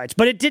the uprights.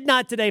 But it did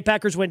not today.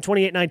 Packers win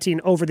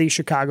 28-19 over the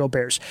Chicago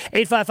Bears.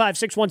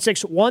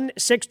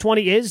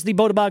 855-616-1620 is the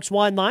Botobox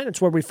Wine line. It's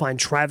where we find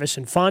Travis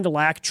and Fond du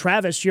Lac.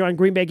 Travis, you're on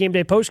Green Bay Game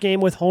Day postgame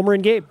with Homer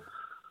and Gabe.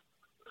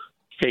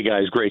 Hey,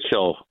 guys, great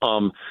show.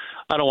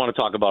 I don't want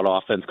to talk about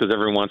offense because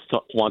everyone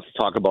wants to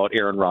talk about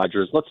Aaron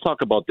Rodgers. Let's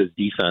talk about this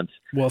defense.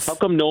 Woof. How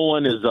come no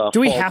one is Do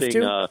we have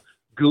to?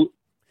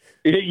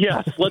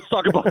 Yes, let's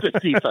talk about this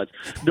defense.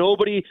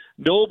 Nobody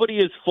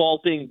is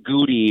faulting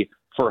Goody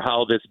for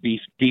how this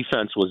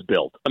defense was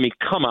built. I mean,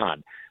 come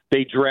on.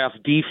 They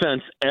draft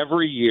defense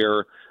every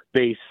year.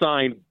 They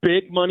sign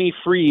big money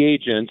free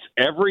agents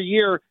every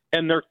year,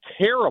 and they're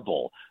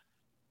terrible.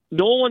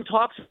 No one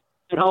talks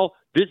about how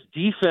this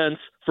defense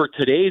for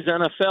today's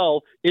NFL,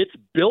 it's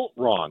built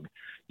wrong.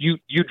 You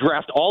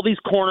draft all these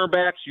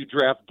cornerbacks. You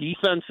draft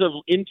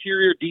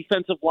interior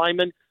defensive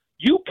linemen.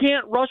 You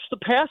can't rush the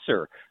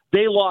passer.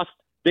 They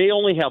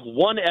only have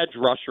one edge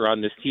rusher on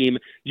this team.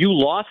 You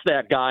lost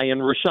that guy in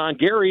Rashawn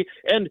Gary,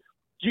 and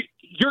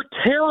you're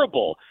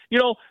terrible.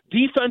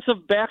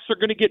 Defensive backs are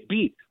going to get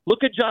beat.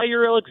 Look at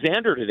Jair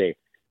Alexander today.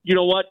 You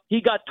know what?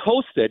 He got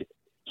toasted.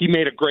 He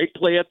made a great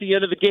play at the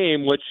end of the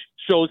game, which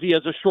shows he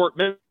has a short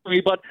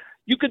memory, but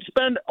you can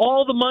spend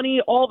all the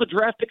money, all the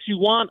draft picks you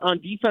want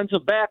on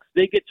defensive backs.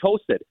 They get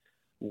toasted.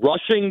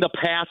 Rushing the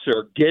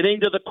passer,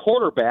 getting to the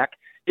quarterback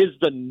is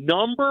the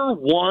number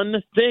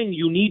one thing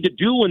you need to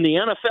do in the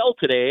NFL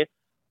today,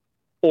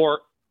 or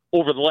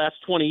over the last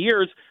 20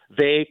 years.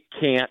 They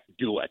can't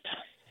do it.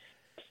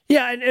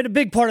 Yeah, and a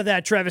big part of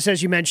that, Travis,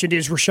 as you mentioned,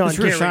 is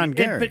Rashawn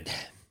Gary.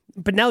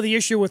 But now the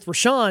issue with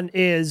Rashawn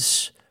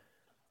is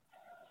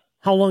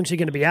how long is he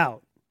going to be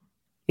out?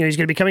 He's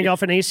going to be coming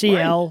off an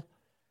ACL. Right.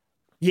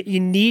 You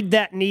need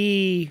that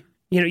knee.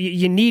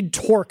 You need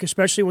torque,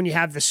 especially when you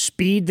have the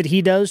speed that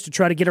he does to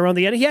try to get around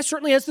the end. He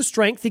certainly has the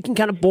strength. He can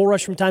kind of bull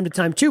rush from time to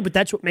time, too, but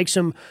that's what makes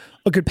him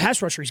a good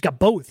pass rusher. He's got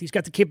both. He's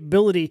got the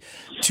capability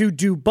to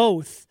do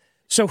both.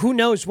 So who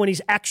knows when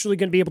he's actually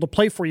going to be able to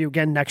play for you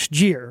again next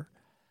year.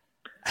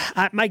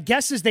 My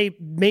guess is they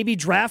maybe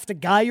draft a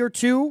guy or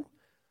two,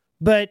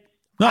 but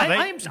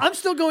I'm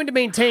still going to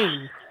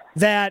maintain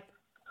that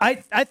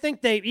I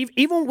think they,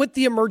 even with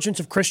the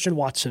emergence of Christian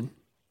Watson,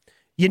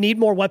 you need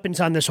more weapons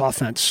on this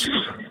offense.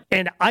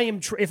 And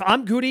if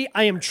I'm Goody,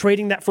 I am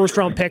trading that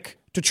first-round pick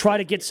to try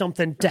to get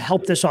something to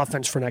help this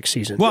offense for next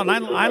season. Well,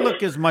 and I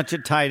look as much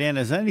at tight end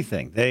as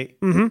anything. There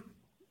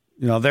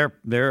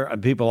are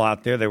people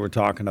out there that were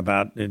talking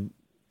about. I'm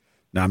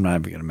not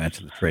even going to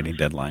mention the trading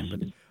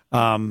deadline,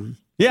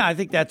 but I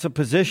think that's a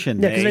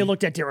position. Yeah, because they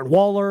looked at Darren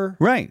Waller,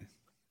 right?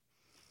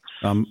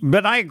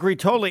 But I agree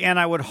totally, and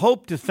I would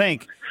hope to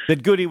think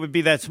that Goody would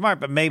be that smart,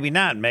 but maybe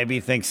not. Maybe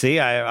he thinks, see,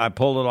 I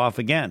pulled it off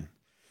again.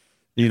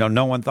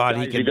 No one thought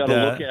he could.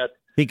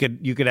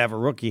 You could have a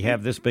rookie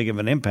have this big of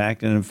an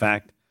impact, and in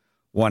fact,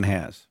 one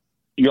has.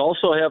 You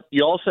also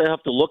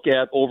have to look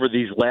at over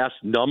these last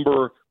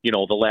number.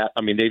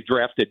 They've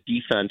drafted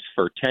defense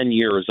for 10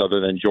 years, other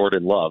than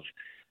Jordan Love.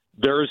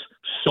 There's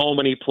so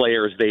many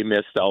players they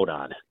missed out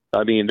on.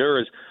 I mean,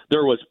 there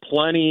was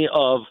plenty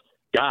of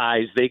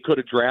guys they could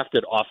have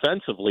drafted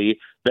offensively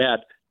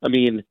that,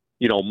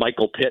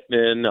 Michael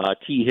Pittman,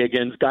 T.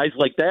 Higgins, guys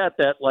like that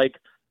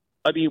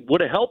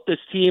would have helped this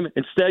team.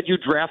 Instead, you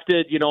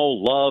drafted,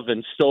 Love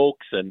and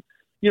Stokes and,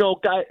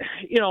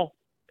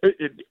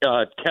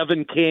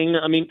 Kevin King.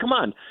 I mean, come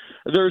on.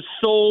 There's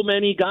so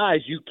many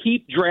guys. You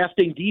keep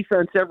drafting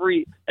defense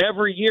every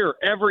year.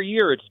 Every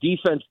year it's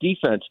defense.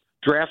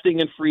 Drafting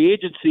in free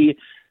agency,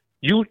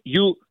 you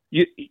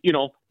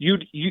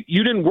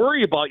didn't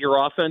worry about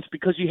your offense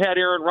because you had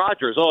Aaron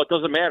Rodgers. Oh, it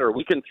doesn't matter.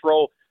 We can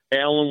throw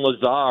Alan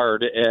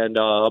Lazard and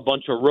a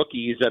bunch of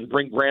rookies and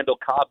bring Randall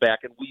Cobb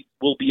back, and we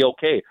will be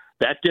okay.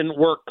 That didn't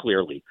work,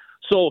 clearly.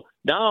 So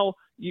now,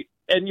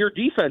 your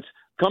defense,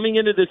 coming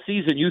into this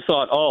season, you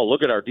thought, oh,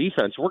 look at our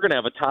defense. We're going to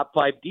have a top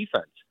 5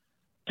 defense.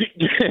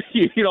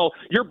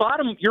 You're a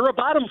bottom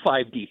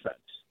 5 defense.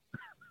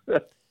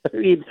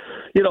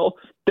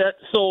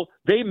 So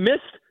they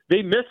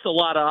missed a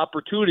lot of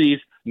opportunities.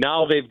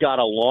 Now they've got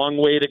a long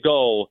way to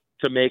go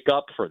to make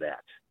up for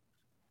that,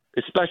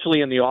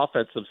 especially in the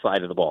offensive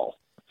side of the ball.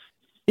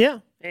 Yeah,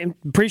 and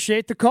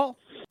appreciate the call.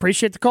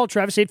 Travis,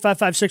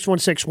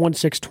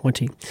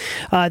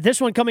 855-616-1620. This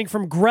one coming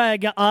from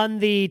Greg on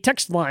the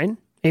text line,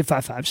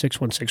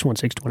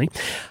 855-616-1620.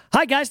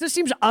 Hi, guys. This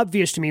seems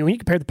obvious to me. When you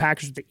compare the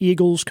Packers with the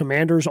Eagles,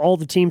 Commanders, all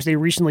the teams they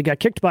recently got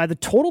kicked by, the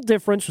total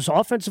difference was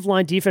offensive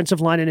line, defensive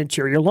line, and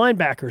interior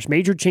linebackers.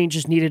 Major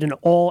changes needed in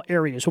all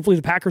areas. Hopefully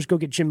the Packers go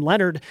get Jim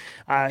Leonard.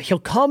 He'll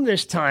come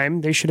this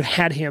time. They should have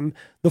had him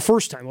the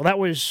first time. Well, that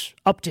was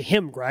up to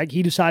him, Greg.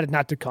 He decided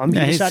not to come.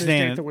 He decided to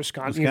stay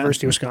at the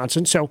University of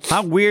Wisconsin. So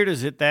how weird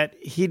is it that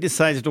he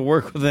decides to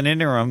work with an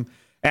interim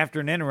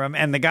after an interim,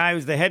 and the guy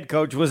who's the head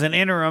coach was an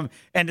interim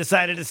and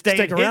decided to stay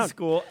in his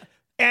school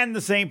and the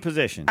same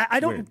position?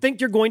 I don't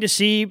think you're going to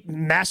see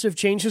massive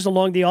changes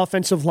along the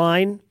offensive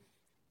line.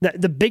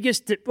 The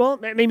biggest,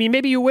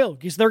 maybe you will,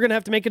 because they're going to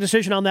have to make a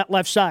decision on that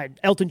left side.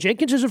 Elton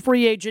Jenkins is a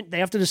free agent. They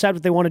have to decide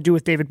what they want to do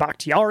with David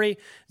Bakhtiari.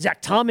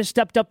 Zach Thomas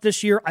stepped up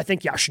this year. I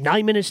think Yosh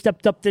Nijman has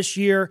stepped up this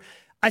year.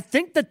 I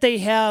think that they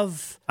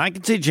have... I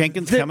can see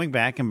Jenkins coming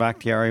back and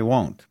Bakhtiari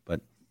won't,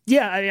 but...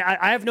 Yeah,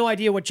 I have no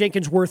idea what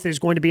Jenkins' worth is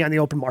going to be on the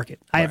open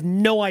market. I have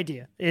no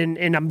idea.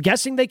 And I'm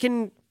guessing they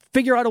can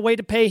figure out a way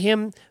to pay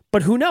him,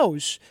 but who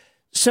knows?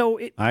 So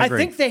I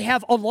think they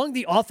have, along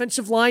the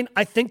offensive line,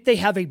 I think they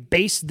have a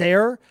base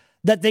there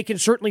that they can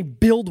certainly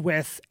build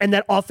with, and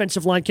that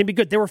offensive line can be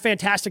good. They were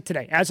fantastic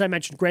today. As I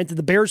mentioned, granted,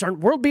 the Bears aren't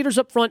world beaters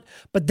up front,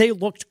 but they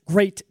looked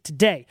great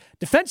today.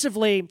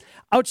 Defensively,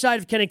 outside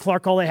of Kenny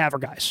Clark, all they have are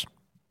guys.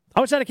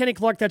 Outside of Kenny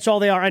Clark, that's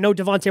all they are. I know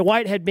Devontae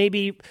Whitehead may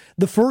be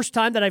the first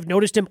time that I've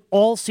noticed him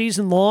all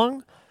season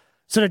long.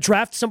 So to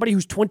draft somebody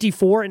who's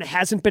 24 and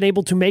hasn't been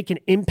able to make an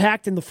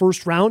impact in the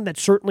first round, that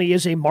certainly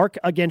is a mark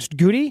against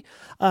Goody,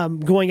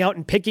 going out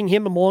and picking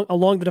him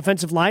along the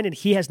defensive line, and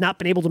he has not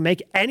been able to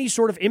make any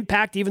sort of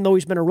impact, even though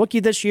he's been a rookie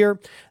this year.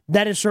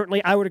 That is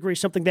certainly, I would agree,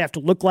 something they have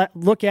to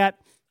look at.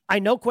 I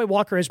know Quay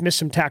Walker has missed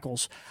some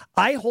tackles.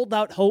 I hold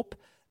out hope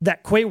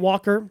that Quay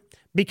Walker,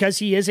 because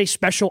he is a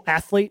special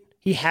athlete,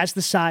 he has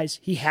the size,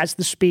 he has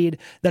the speed,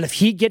 that if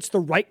he gets the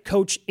right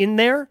coach in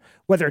there,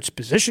 whether it's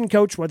position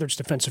coach, whether it's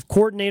defensive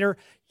coordinator,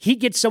 he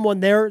gets someone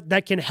there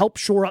that can help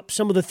shore up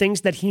some of the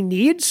things that he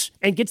needs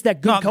and gets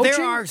that good coaching.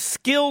 There are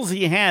skills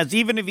he has,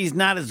 even if he's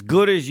not as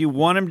good as you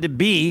want him to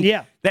be,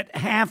 that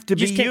have to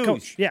be used.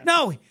 Coach. Yeah.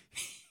 No,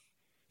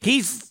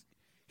 he's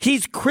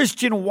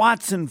Christian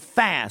Watson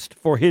fast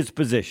for his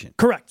position.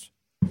 Correct.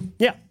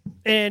 Yeah,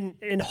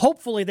 and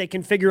hopefully they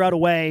can figure out a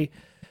way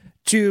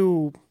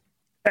to...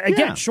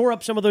 Again, shore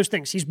up some of those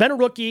things. He's been a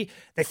rookie.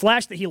 They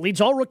flashed that he leads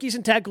all rookies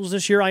in tackles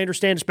this year, I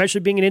understand, especially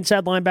being an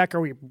inside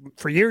linebacker.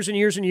 For years and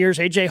years and years,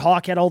 A.J.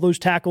 Hawk had all those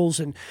tackles,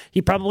 and he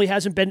probably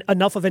hasn't been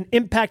enough of an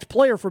impact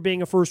player for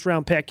being a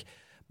first-round pick.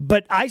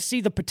 But I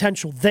see the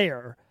potential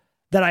there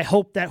that I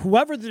hope that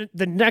whoever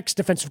the next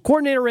defensive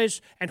coordinator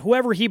is and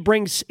whoever he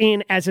brings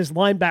in as his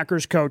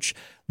linebackers coach,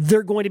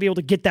 they're going to be able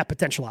to get that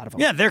potential out of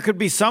him. Yeah, there could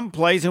be some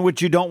plays in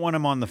which you don't want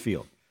him on the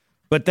field.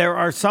 But there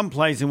are some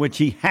plays in which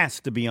he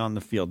has to be on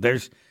the field.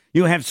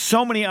 You have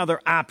so many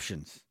other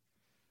options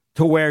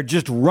to where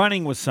just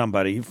running with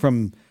somebody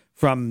from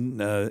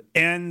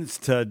ends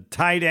to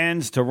tight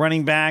ends to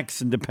running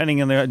backs, and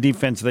depending on the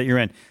defense that you're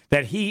in,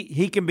 that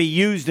he can be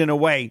used in a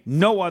way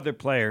no other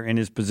player in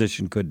his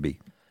position could be.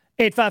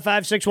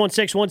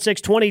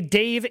 855-616-1620.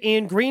 Dave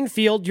in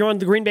Greenfield, you're on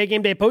the Green Bay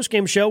Game Day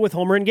postgame show with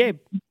Homer and Gabe.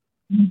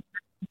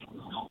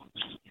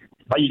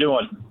 How you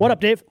doing? What up,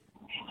 Dave?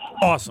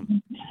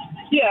 Awesome.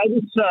 Yeah,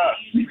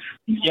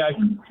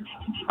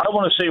 I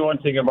want to say one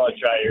thing about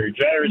Jair.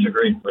 Jair is a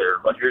great player,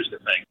 but here's the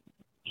thing.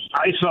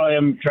 I saw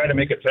him try to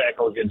make a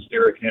tackle against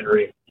Derrick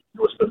Henry. It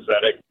was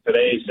pathetic.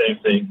 Today, same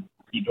thing.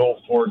 He dove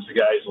towards the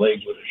guy's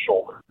legs with his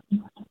shoulder.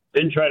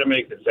 Didn't try to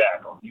make the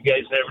tackle. You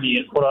guys have any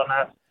input on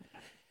that?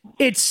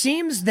 It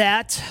seems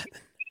that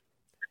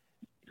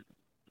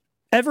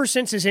ever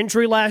since his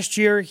injury last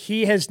year,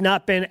 he has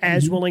not been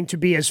as willing to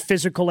be as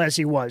physical as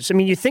he was. I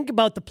mean, you think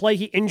about the play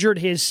he injured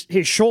his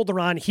shoulder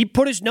on, he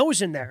put his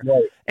nose in there.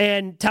 Right.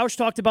 And Tausch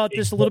talked about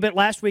this a little bit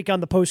last week on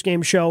the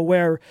postgame show,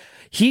 where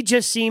he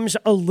just seems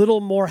a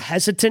little more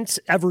hesitant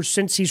ever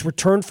since he's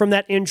returned from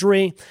that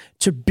injury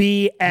to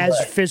be as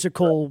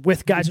physical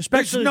with guys,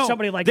 especially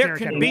somebody like Derrick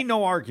Henry. There can be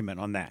no argument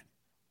on that.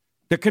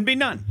 There can be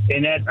none.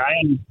 And I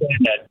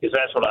understand that because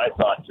that's what I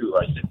thought, too.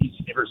 I said he's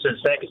ever since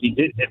that, because he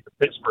did hit the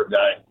Pittsburgh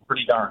guy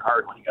pretty darn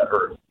hard when he got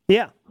hurt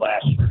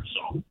last year.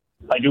 So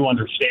I do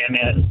understand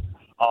that.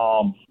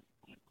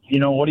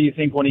 What do you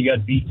think when he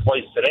got beat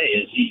twice today?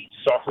 Is he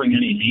suffering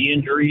any knee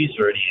injuries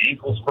or any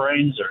ankle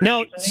sprains?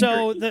 No,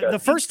 so the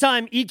first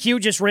time EQ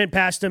just ran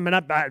past him, and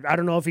I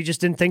don't know if he just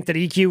didn't think that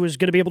EQ was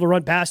going to be able to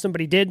run past him, but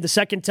he did. The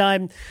second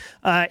time,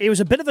 it was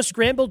a bit of a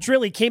scramble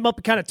drill. He came up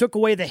and kind of took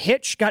away the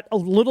hitch, got a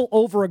little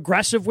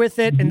over-aggressive with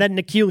it, and then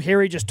N'Keal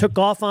Harry just took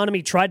off on him.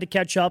 He tried to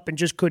catch up and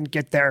just couldn't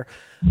get there.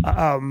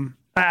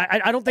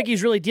 I don't think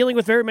he's really dealing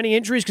with very many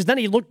injuries, because then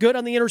he looked good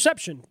on the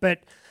interception, but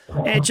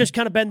it's just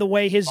kind of been the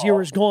way his year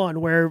has gone,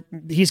 where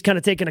he's kind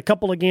of taken a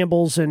couple of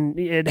gambles and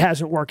it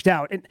hasn't worked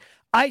out. And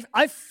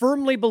I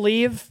firmly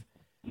believe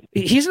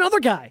he's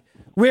another guy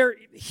where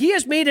he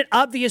has made it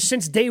obvious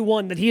since day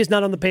one that he is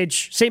not on the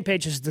same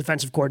page as the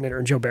defensive coordinator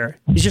in Joe Barry.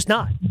 He's just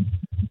not.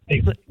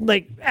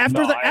 Like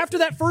after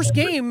that first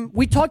game,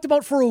 we talked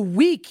about for a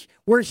week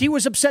where he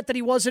was upset that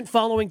he wasn't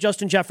following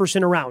Justin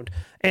Jefferson around,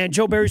 and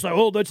Joe Barry's like,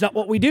 "Oh, that's not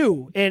what we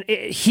do." And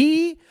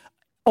he,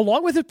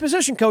 along with his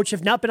position coach,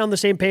 have not been on the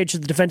same page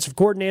as the defensive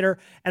coordinator,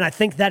 and I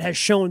think that has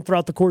shown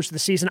throughout the course of the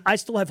season. I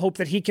still have hope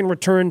that he can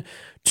return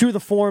to the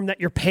form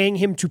that you're paying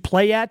him to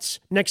play at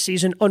next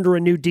season under a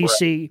new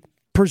DC,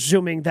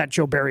 presuming that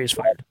Joe Barry is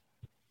fired.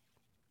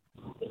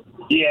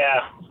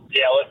 Yeah,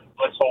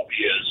 let's hope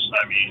he is.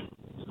 I mean,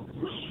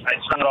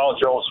 it's not all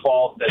Joe's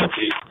fault that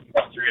he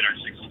got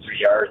 363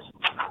 yards.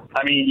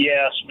 I mean,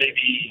 yes,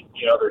 maybe,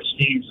 there's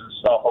schemes and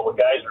stuff, but when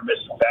guys are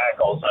missing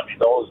tackles, I mean,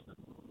 those,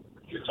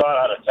 you're taught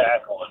how to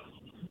tackle and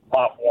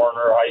Pop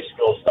Warner, high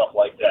school, stuff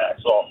like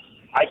that. So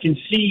I can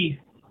see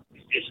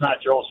it's not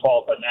Joe's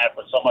fault on that,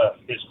 but some of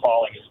his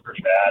calling is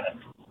pretty bad,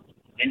 and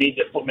they need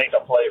to make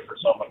a play for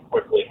someone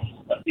quickly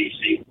at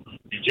DC.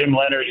 And Jim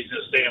Leonard, he's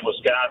going to stay in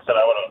Wisconsin.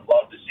 I would have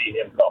loved to see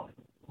him come.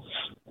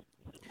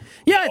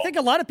 Yeah, I think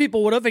a lot of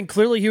people would have, and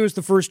clearly he was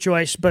the first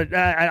choice, but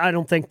I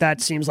don't think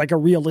that seems like a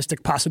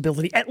realistic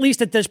possibility, at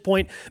least at this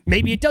point.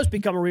 Maybe it does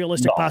become a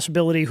realistic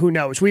possibility. Who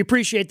knows? We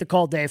appreciate the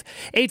call, Dave.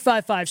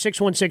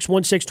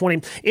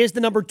 855-616-1620 is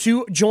the number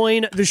to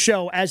join the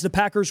show as the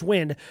Packers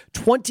win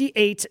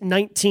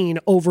 28-19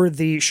 over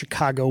the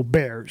Chicago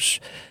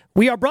Bears.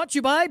 We are brought to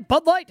you by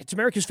Bud Light. It's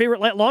America's favorite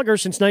light lager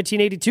since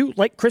 1982.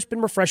 Light, crisp,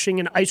 and refreshing,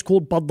 and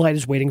ice-cold Bud Light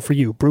is waiting for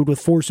you. Brewed with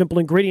 4 simple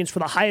ingredients for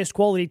the highest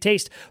quality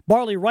taste: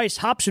 barley, rice,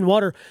 hops, and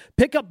water.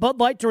 Pick up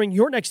Bud Light during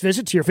your next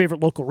visit to your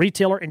favorite local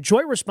retailer.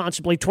 Enjoy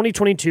responsibly.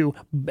 2022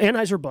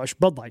 Anheuser-Busch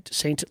Bud Light,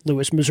 St.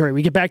 Louis, Missouri.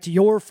 We get back to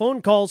your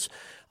phone calls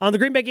on the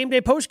Green Bay Game Day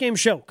postgame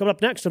show. Coming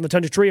up next on the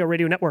Tundra Trio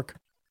Radio Network.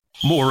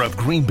 More of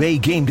Green Bay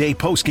Game Day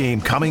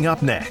postgame coming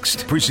up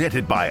next.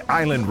 Presented by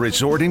Island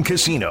Resort and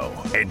Casino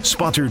and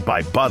sponsored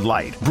by Bud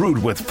Light.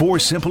 Brewed with 4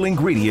 simple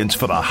ingredients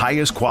for the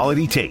highest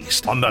quality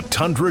taste on the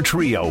Tundra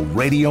Trio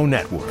Radio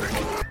Network.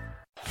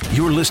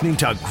 You're listening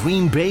to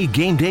Green Bay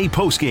Game Day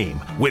postgame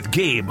with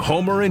Gabe,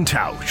 Homer, and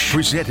Tausch.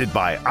 Presented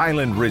by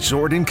Island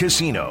Resort and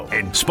Casino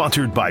and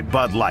sponsored by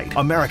Bud Light,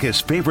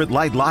 America's favorite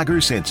light lager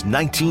since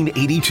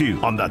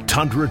 1982 on the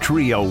Tundra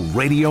Trio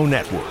Radio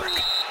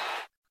Network.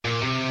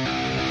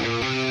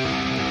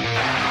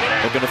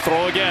 They're going to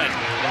throw again.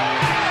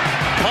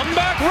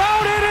 Comeback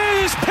route, it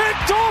is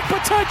picked off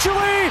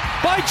potentially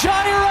by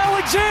Jair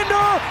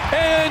Alexander,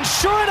 and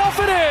sure enough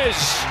it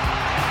is.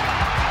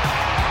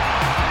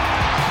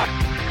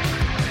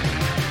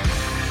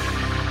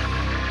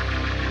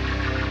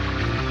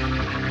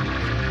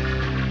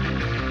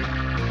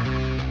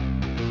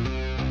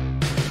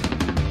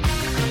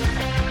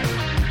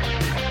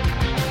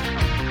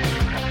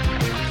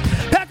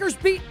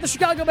 Beat the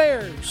Chicago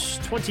Bears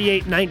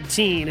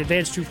 28-19,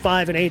 advanced to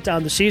 5-8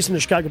 on the season. The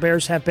Chicago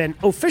Bears have been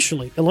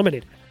officially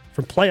eliminated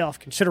from playoff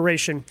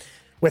consideration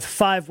with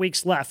 5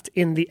 weeks left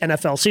in the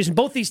NFL season.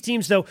 Both these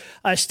teams, though,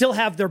 still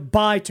have their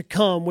bye to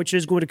come, which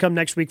is going to come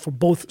next week for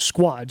both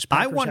squads.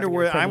 I wonder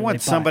where I want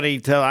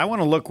somebody to. I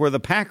want to look where the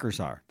Packers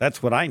are.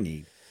 That's what I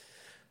need.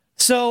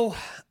 So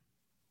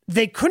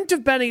they couldn't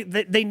have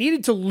been. They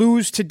needed to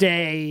lose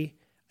today.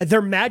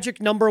 Their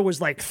magic number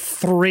was like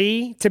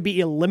 3 to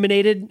be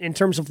eliminated in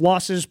terms of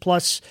losses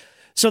plus.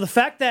 So the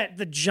fact that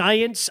the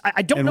Giants,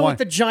 I don't know what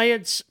the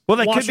Giants. Well,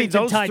 that could be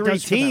those 3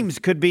 teams.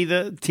 Could be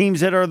the teams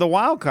that are the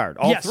wild card.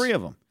 All 3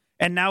 of them,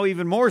 and now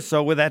even more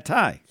so with that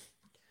tie.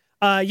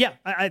 Yeah,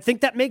 I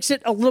think that makes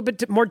it a little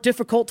bit more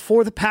difficult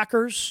for the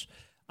Packers.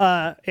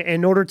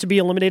 in order to be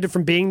eliminated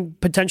from being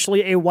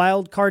potentially a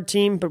wild card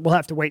team, but we'll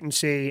have to wait and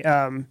see.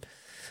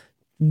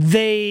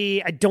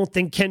 They, I don't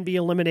think, can be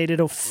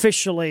eliminated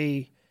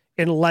officially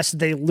unless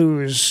they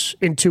lose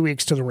in 2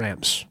 weeks to the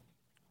Rams.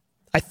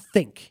 I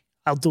think.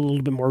 I'll do a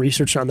little bit more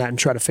research on that and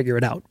try to figure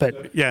it out.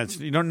 But yeah,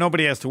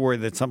 nobody has to worry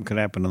that something could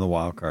happen in the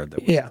wild card.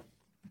 Yeah.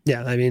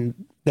 I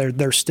mean,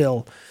 they're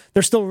still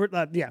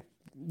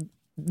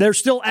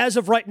as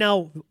of right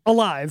now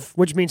alive,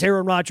 which means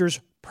Aaron Rodgers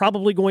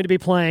probably going to be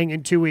playing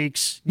in 2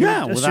 weeks.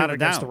 Yeah, without a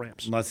doubt. The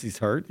Rams. Unless he's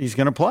hurt, he's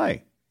going to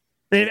play.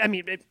 I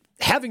mean,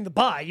 having the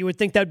bye, you would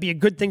think that would be a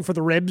good thing for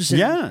the ribs.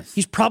 Yes.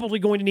 He's probably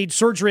going to need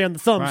surgery on the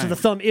thumb, so the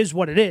thumb is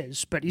what it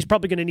is, but he's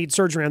probably going to need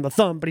surgery on the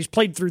thumb, but he's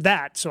played through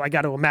that, so I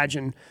got to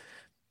imagine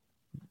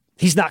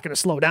he's not going to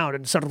slow down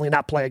and suddenly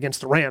not play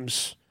against the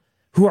Rams,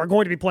 who are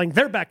going to be playing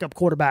their backup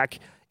quarterback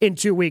in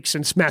 2 weeks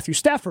since Matthew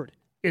Stafford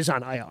is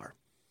on IR.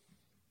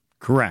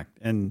 Correct.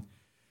 And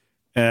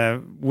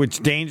which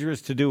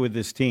dangerous to do with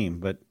this team,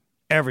 but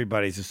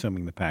everybody's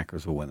assuming the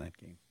Packers will win that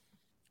game.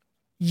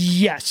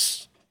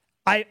 Yes.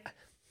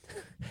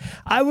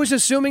 I was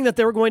assuming that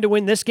they were going to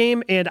win this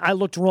game, and I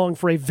looked wrong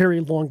for a very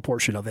long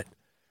portion of it.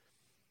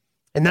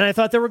 And then I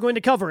thought they were going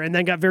to cover, and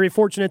then got very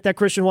fortunate that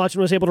Christian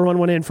Watson was able to run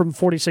one in from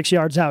 46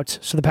 yards out,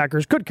 so the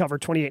Packers could cover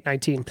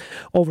 28-19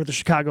 over the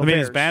Chicago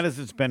Bears. As bad as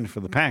it's been for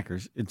the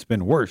Packers, it's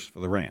been worse for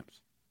the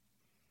Rams.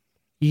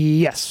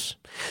 Yes.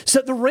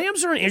 So the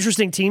Rams are an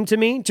interesting team to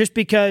me, just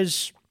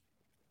because,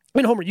 I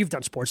mean, Homer, you've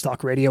done sports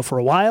talk radio for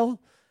a while.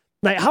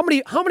 Like, how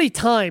many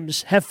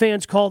times have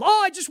fans called,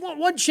 I just want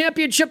one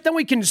championship, then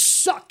we can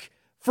suck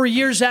for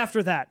years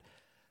after that?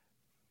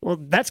 Well,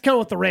 that's kind of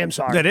what the Rams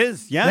are. That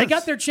is, yes. They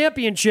got their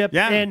championship,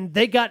 and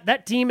they got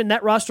that team and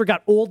that roster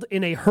got old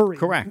in a hurry.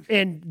 Correct.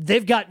 And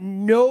they've got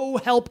no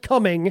help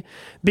coming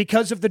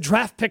because of the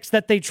draft picks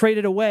that they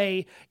traded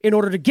away in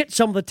order to get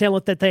some of the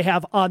talent that they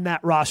have on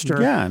that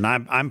roster. Yeah, and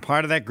I'm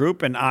part of that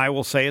group, and I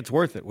will say it's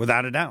worth it,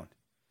 without a doubt.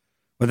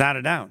 Without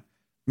a doubt.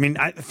 I mean,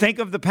 think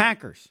of the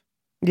Packers.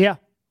 Yeah.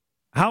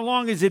 How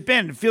long has it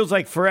been? It feels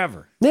like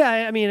forever. Yeah,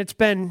 I mean, it's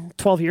been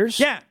 12 years.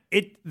 Yeah,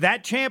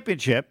 that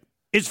championship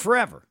is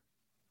forever.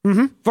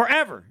 Mm-hmm.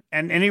 Forever.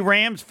 And any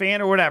Rams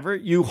fan or whatever,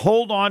 you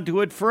hold on to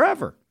it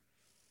forever.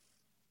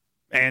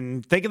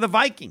 And think of the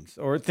Vikings,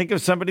 or think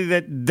of somebody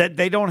that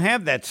they don't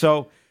have that.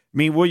 So, I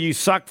mean, will you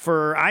suck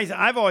for,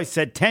 I've always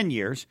said 10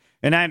 years,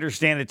 and I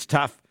understand it's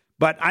tough,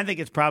 but I think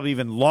it's probably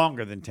even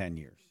longer than 10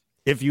 years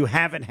if you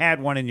haven't had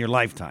one in your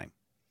lifetime.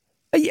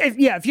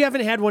 Yeah, if you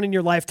haven't had one in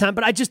your lifetime.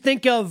 But I just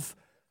think of,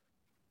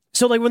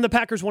 so like when the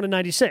Packers won in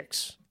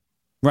 96.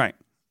 Right.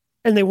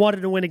 And they wanted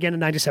to win again in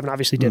 97,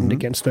 obviously didn't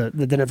against the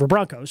Denver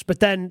Broncos.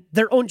 But then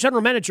their own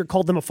general manager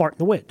called them a fart in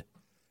the wind.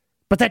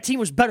 But that team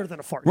was better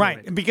than a fart in the wind.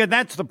 Right, because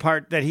that's the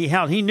part that he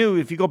held. He knew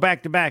if you go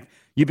back-to-back,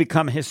 you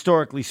become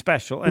historically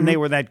special, and they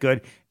were that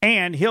good.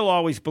 And he'll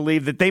always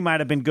believe that they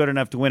might have been good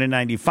enough to win in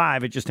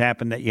 95. It just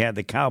happened that you had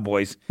the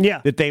Cowboys,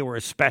 that they were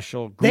a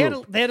special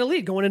group. They had a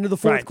lead going into the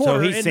fourth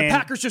quarter, and the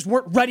Packers just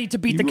weren't ready to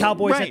beat the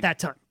Cowboys at that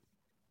time.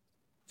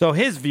 So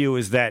his view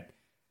is that,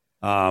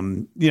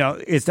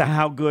 as to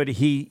how good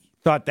he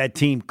thought that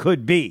team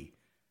could be.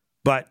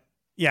 But,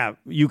 yeah,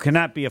 you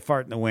cannot be a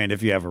fart in the wind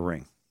if you have a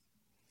ring.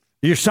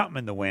 You're something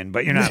in the wind,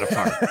 but you're not a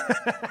fart.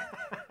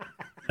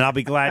 And I'll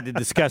be glad to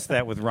discuss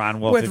that with Ron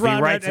Wolf. If he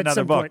writes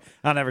another book,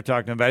 I'll never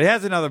talk to him about it. He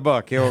has another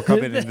book. He'll come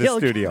in the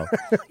studio.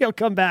 He'll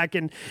come back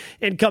and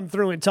come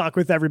through and talk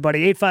with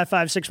everybody.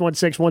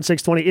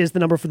 855-616-1620 is the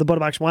number for the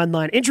Buttbox Wine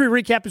Line. Injury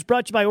Recap is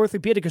brought to you by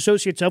Orthopedic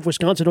Associates of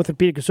Wisconsin.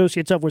 Orthopedic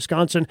Associates of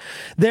Wisconsin.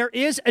 There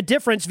is a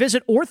difference.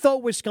 Visit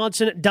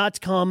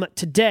orthowisconsin.com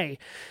today.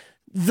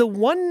 The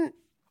one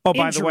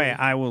by the way,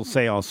 I will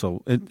say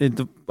also, it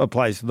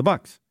applies to the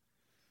Bucks.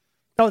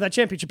 Oh, that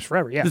championship's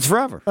forever, yeah. It's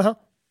forever. Uh-huh.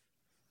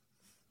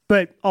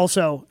 But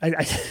also,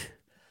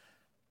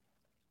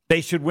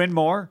 they should win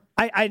more.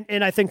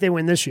 I think they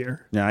win this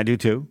year. Yeah, I do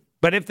too.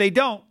 But if they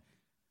don't,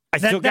 I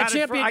still got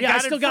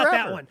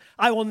that one.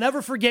 I will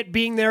never forget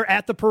being there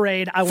at the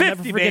parade. I will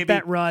never forget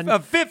that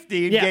run.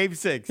 50 in Game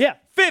 6. Yeah.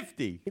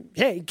 50.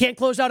 Hey, he can't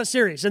close out a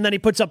series, and then he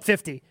puts up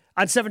 50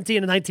 on 17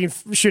 and 19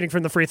 shooting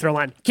from the free throw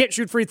line. Can't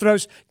shoot free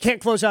throws, can't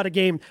close out a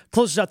game,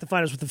 closes out the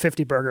finals with a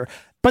 50-burger.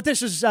 But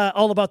this is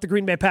all about the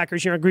Green Bay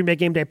Packers here on Green Bay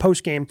Game Day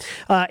postgame.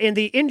 In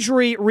the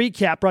injury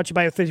recap brought to you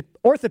by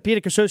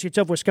Orthopedic Associates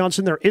of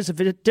Wisconsin, there is a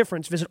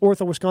difference. Visit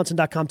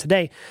orthowisconsin.com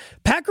today.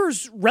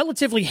 Packers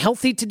relatively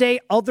healthy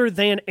today other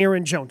than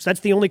Aaron Jones.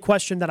 That's the only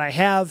question that I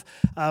have.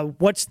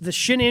 What's the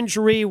shin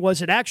injury?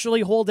 Was it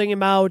actually holding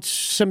him out?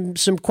 Some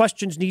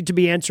questions need to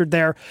be answered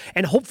there.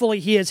 And hopefully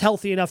he is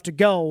healthy enough to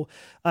go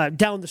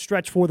down the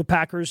stretch for the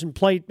Packers and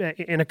play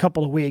in a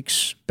couple of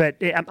weeks. But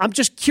I'm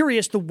just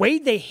curious the way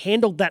they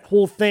handled that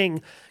whole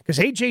thing, because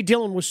A.J.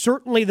 Dillon was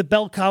certainly the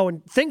bell cow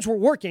and things were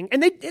working.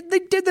 And they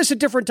did this at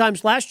different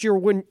times last year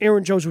when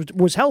Aaron Jones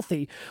was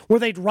healthy, where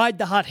they'd ride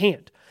the hot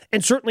hand.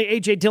 And certainly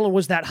A.J. Dillon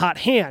was that hot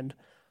hand.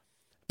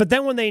 But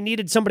then when they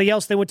needed somebody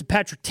else, they went to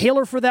Patrick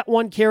Taylor for that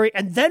one carry.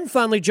 And then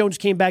finally Jones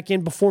came back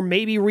in before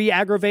maybe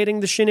re-aggravating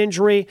the shin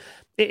injury.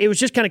 it was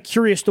just kind of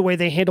curious the way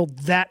they handled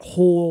that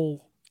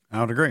whole I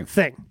would agree.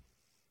 thing.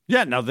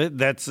 Yeah, no,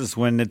 that's just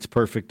when it's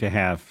perfect to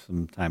have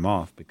some time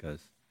off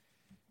because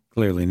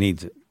clearly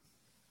needs it.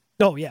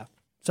 Oh, yeah.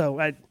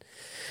 So,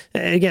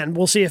 again,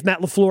 we'll see if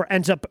Matt LaFleur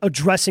ends up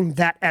addressing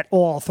that at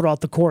all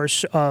throughout the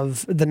course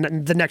of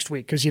the next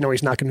week because,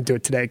 he's not going to do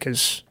it today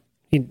because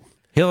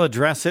he'll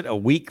address it a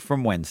week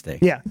from Wednesday.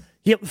 Yeah.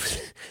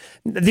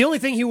 The only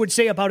thing he would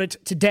say about it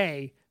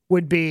today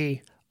would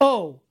be,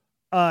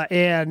 I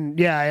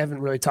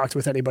haven't really talked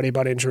with anybody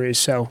about injuries,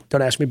 so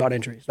don't ask me about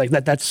injuries. Like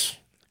that's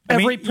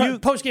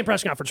post-game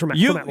press conference for Matt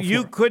LaFleur.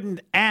 You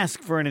couldn't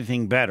ask for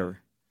anything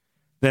better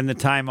than the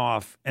time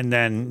off and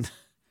then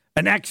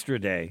an extra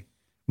day,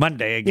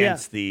 Monday,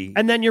 against the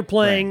And then you're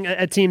playing Rams.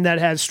 a team that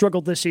has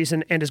struggled this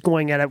season and is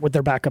going at it with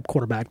their backup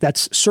quarterback.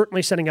 That's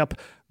certainly setting up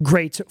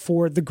great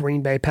for the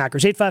Green Bay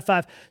Packers.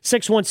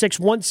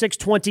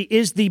 855-616-1620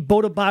 is the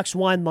Boda Box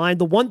Wine line.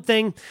 The one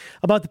thing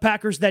about the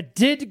Packers that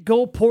did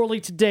go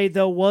poorly today,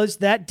 though, was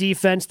that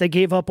defense. They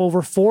gave up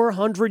over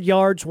 400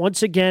 yards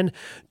once again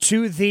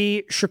to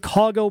the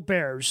Chicago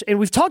Bears. And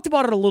we've talked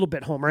about it a little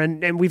bit, Homer,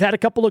 and we've had a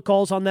couple of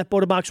calls on that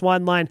Boda Box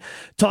Wine line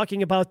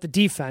talking about the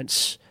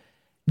defense.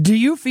 Do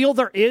you feel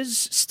there is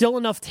still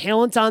enough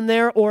talent on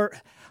there, or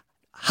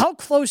how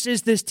close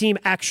is this team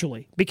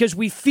actually? Because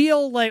we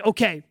feel like,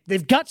 okay,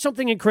 they've got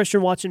something in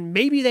Christian Watson.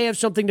 Maybe they have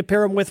something to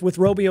pair him with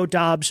Romeo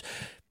Doubs.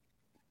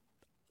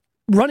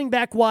 Running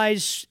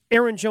back-wise,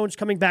 Aaron Jones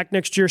coming back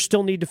next year,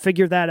 still need to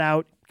figure that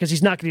out because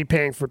he's not going to be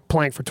playing for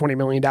 $20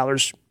 million.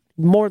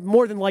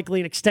 More than likely,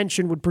 an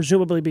extension would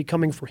presumably be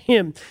coming for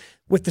him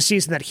with the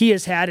season that he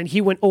has had, and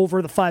he went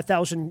over the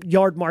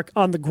 5,000-yard mark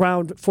on the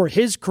ground for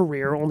his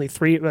career. Only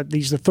three.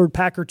 He's the third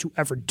Packer to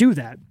ever do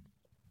that.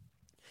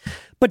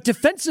 But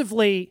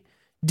defensively,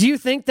 do you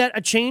think that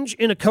a change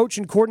in a coach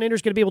and coordinator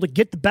is going to be able to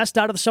get the best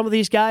out of some of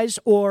these guys,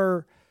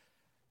 or?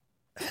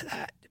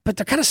 But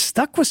they're kind of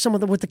stuck with some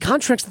of them with the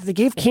contracts that they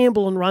gave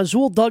Campbell and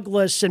Rasul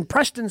Douglas and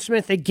Preston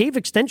Smith. They gave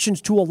extensions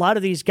to a lot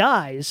of these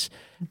guys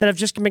that have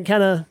just been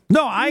kind of.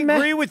 No, I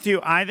agree with you.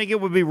 I think it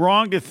would be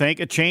wrong to think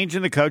a change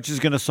in the coach is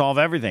going to solve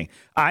everything.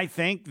 I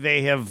think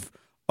they have.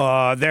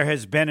 There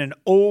has been an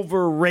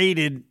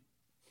overrated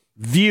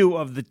view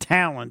of the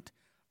talent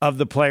of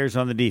the players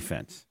on the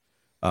defense.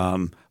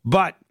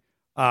 But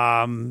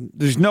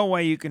there's no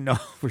way you can know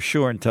for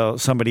sure until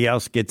somebody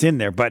else gets in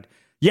there. But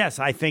yes,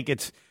 I think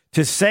it's.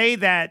 To say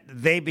that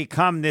they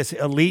become this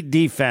elite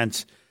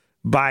defense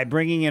by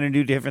bringing in a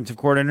new defensive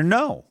coordinator,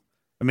 no.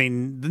 I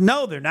mean,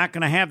 no, they're not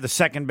going to have the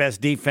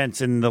second-best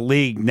defense in the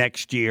league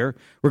next year,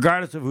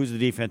 regardless of who's the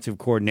defensive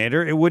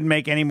coordinator. It wouldn't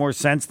make any more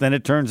sense than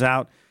it turns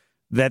out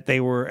that they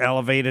were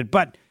elevated.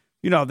 But,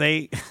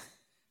 they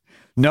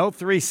no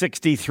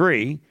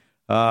 363.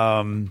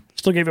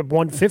 Still gave up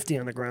 150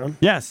 on the ground.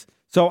 Yes.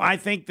 So I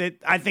think they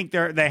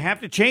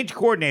have to change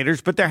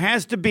coordinators, but there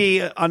has to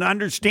be an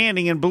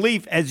understanding and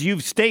belief, as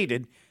you've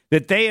stated,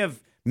 that they have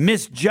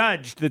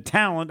misjudged the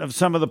talent of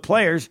some of the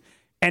players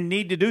and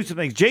need to do some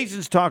things.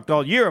 Jason's talked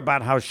all year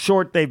about how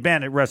short they've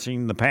been at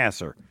rushing the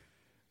passer,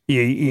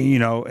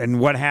 and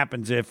what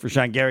happens if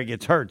Rashawn Gary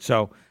gets hurt.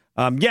 So,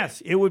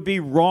 yes, it would be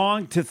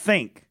wrong to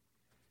think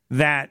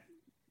that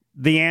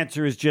the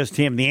answer is just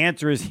him. The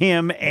answer is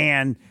him,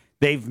 and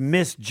they've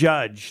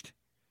misjudged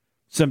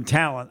some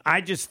talent. I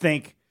just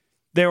think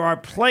there are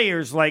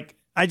players I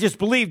just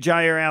believe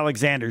Jair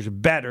Alexander's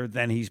better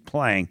than he's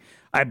playing.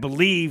 I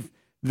believe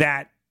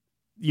that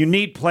you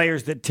need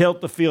players that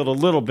tilt the field a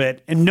little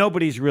bit, and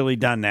nobody's really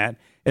done that.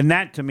 And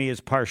that, to me,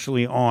 is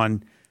partially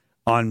on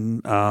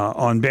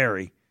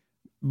Barry.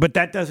 But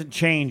that doesn't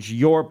change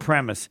your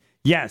premise.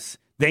 Yes,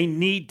 they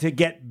need to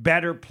get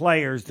better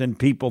players than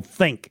people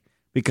think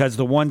because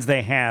the ones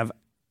they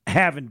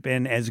haven't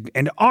been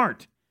and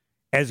aren't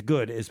as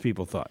good as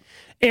people thought.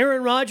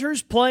 Aaron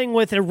Rodgers playing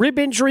with a rib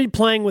injury,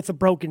 playing with a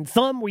broken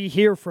thumb. We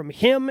hear from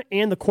him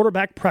and the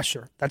quarterback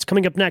pressure. That's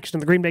coming up next on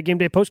the Green Bay Game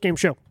Day Postgame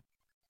Show.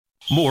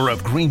 More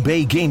of Green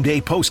Bay Game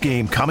Day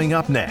Postgame coming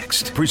up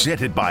next.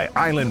 Presented by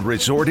Island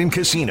Resort and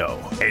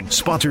Casino and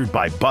sponsored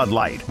by Bud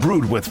Light.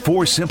 Brewed with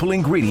 4 simple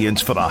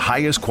ingredients for the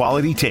highest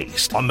quality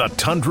taste on the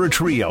Tundra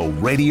Trio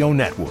Radio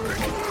Network.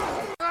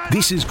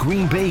 This is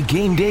Green Bay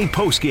Game Day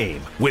Postgame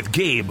with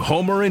Gabe,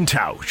 Homer, and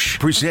Tausch.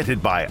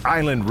 Presented by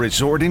Island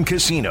Resort and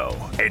Casino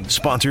and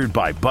sponsored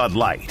by Bud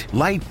Light.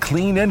 Light,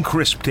 clean, and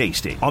crisp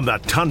tasting on the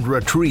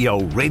Tundra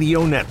Trio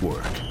Radio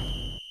Network.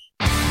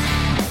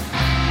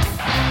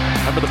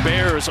 Remember, the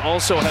Bears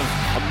also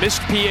have a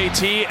missed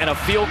PAT and a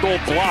field goal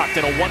blocked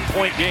in a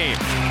one-point game.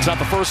 It's not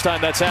the first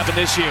time that's happened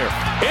this year.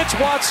 It's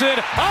Watson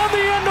on the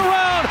end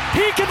around.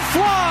 He can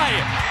fly,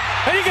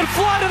 and he can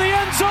fly to the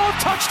end zone.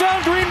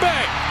 Touchdown, Green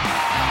Bay.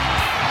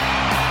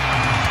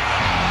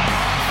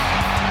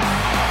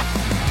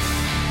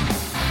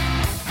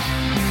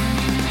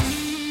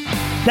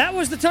 That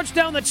was the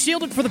touchdown that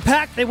sealed it for the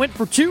Pack. They went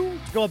for 2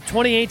 to go up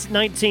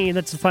 28-19.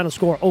 That's the final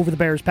score over the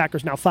Bears.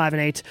 Packers now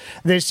 5-8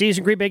 this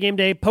season. Green Bay Game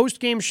Day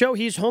post-game show.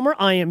 He's Homer.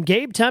 I am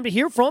Gabe. Time to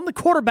hear from the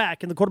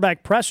quarterback. And the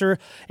quarterback presser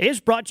is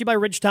brought to you by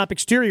Ridgetop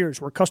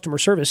Exteriors, where customer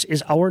service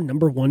is our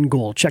number one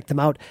goal. Check them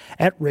out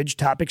at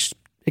Ridgetop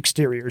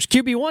Exteriors.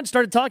 QB1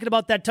 started talking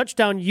about that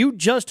touchdown you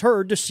just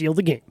heard to seal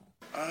the game.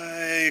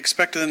 I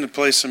expected them to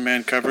play some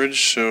man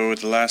coverage, so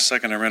at the last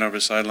second I ran over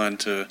the sideline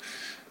to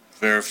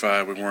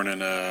verify we weren't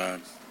in a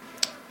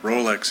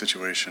Rolex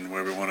situation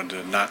where we wanted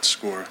to not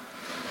score.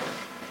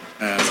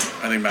 And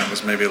I think Matt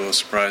was maybe a little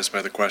surprised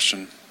by the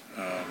question.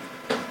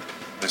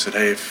 They said,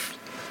 hey, if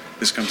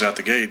this comes out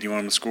the gate, do you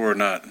want him to score or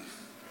not?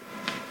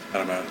 I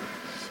don't know.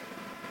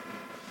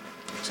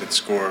 He said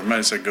score. I might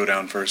have said go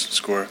down first and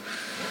score.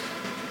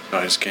 So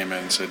I just came in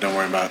and said, don't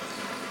worry about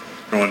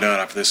going down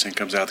after this thing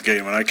comes out the gate.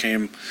 And when I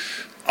came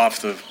off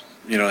the,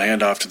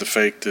 handoff to the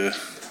fake to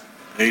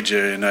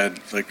AJ, and I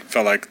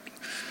felt like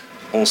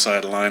whole side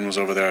of the line was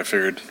over there, I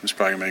figured it was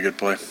probably going to be a good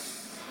play.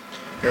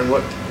 Aaron,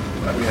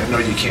 I know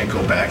you can't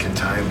go back in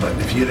time, but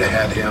if you'd have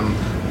had him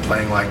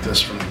playing like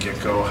this from the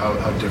get-go,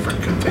 how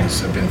different could things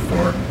have been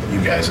for you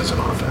guys as an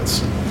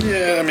offense?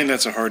 Yeah,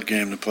 that's a hard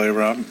game to play,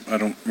 Rob. I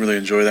don't really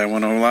enjoy that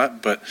one a whole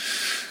lot, but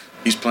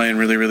he's playing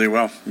really, really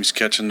well. He's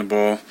catching the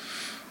ball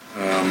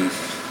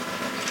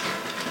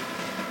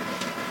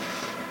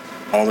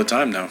all the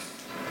time now.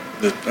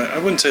 I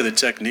wouldn't say the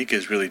technique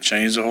has really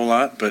changed a whole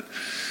lot, but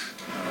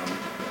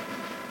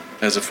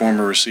as a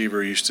former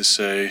receiver used to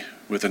say,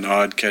 with an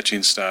odd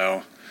catching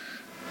style,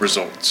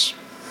 results.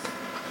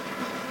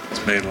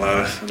 He's made a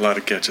lot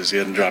of catches. He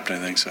hadn't dropped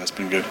anything, so it's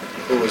been good.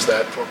 Who was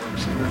that former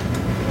receiver?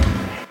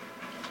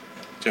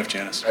 Jeff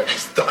Janis. I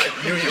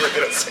knew you were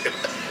going to say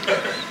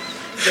that.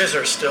 You guys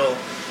are still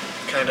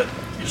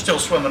you're still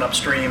swimming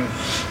upstream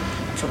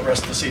for the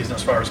rest of the season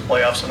as far as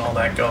playoffs and all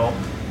that go.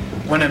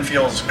 Winning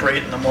feels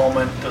great in the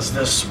moment. Does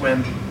this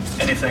win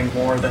anything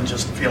more than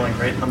just feeling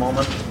great in the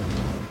moment?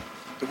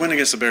 The win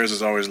against the Bears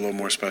is always a little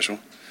more special.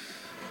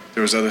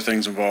 There was other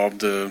things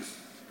involved. The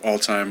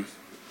all-time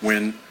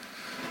win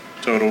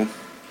total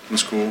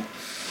was cool.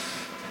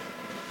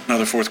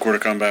 Another fourth quarter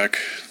comeback.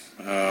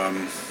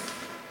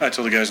 I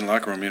told the guys in the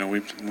locker room,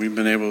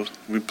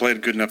 we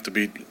played good enough to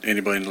beat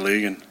anybody in the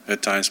league, and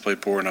at times played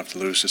poor enough to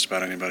lose just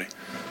about anybody.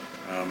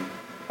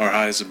 Our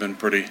highs have been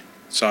pretty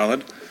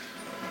solid.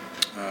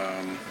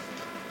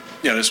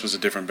 This was a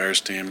different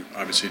Bears team.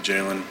 Obviously,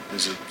 Jalen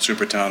is a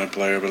super talented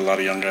player, but a lot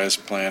of young guys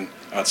playing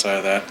outside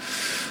of that,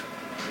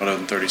 other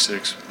than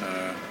 36.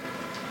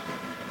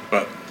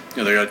 But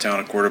they got a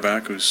talented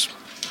quarterback who's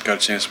got a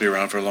chance to be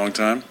around for a long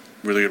time.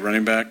 Really good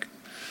running back,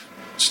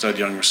 stud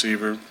young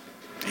receiver,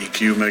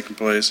 EQ making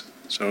plays.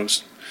 So it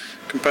was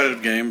a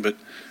competitive game, but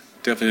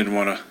definitely didn't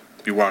want to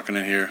be walking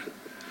in here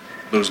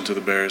losing to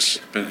the Bears.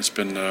 It's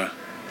been a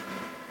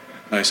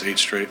nice 8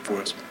 straight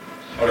for us.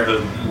 How are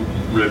the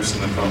ribs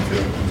in the front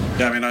field?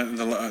 Yeah,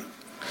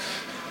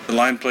 the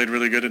line played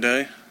really good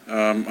today.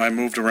 I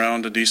moved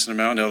around a decent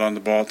amount, held on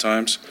the ball at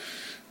times,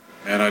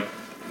 and I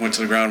went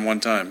to the ground one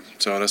time.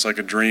 So that's like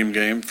a dream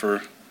game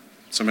for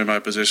somebody in my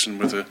position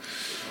with a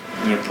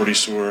pretty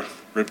sore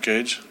rib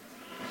cage.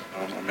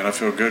 I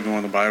feel good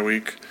going to the bye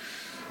week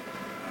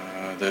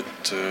that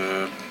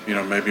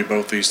maybe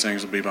both these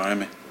things will be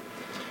behind me.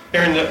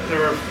 Aaron, there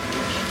were a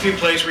few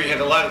plays where you had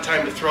a lot of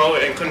time to throw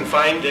and couldn't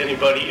find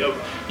anybody.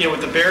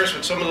 With the Bears,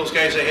 with some of those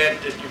guys they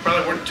had that you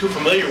probably weren't too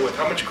familiar with,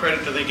 how much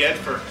credit do they get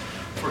for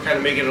kind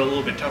of making it a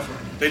little bit tougher?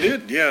 They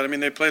did, yeah.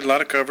 They played a lot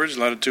of coverage, a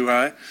lot of too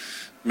high,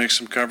 mixed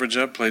some coverage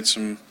up, played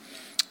some,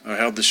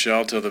 held the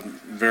shell till the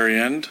very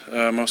end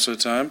most of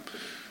the time.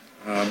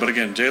 But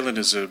again, Jalen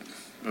is a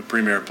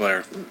premier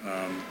player.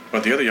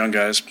 But the other young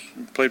guys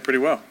played pretty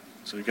well,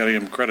 so you got to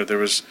give them credit. There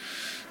was,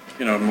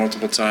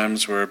 multiple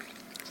times where it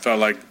felt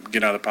like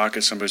getting out of the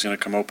pocket, somebody's going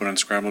to come open and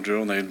scramble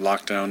drill, and they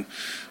locked down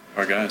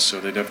our guys. So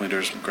they definitely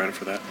deserve some credit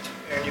for that.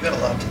 Aaron, you got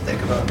a lot to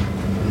think about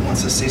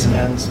once the season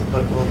ends,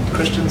 but will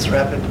Christian's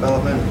rapid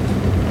development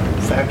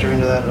factor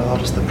into that at all?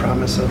 Just the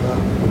promise of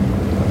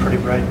a pretty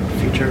bright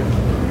future?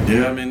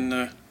 Yeah,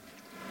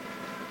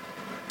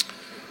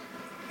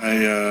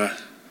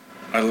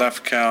 I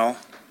left Cal,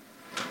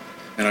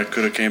 and I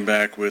could have came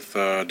back with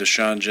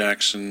Deshaun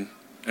Jackson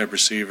at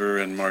receiver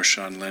and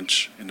Marshawn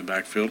Lynch in the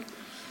backfield.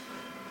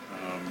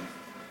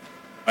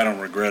 I don't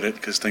regret it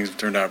because things have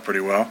turned out pretty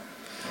well,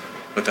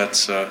 but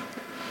that's that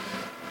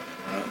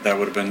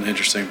would have been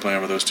interesting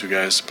playing with those two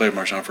guys. Played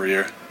Marshawn for a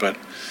year, but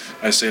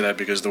I say that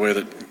because the way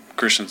that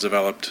Christian's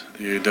developed,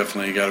 you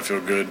definitely got to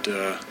feel good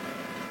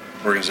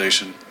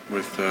organization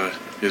with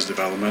his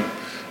development.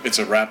 It's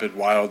a rapid,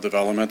 wild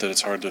development that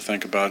it's hard to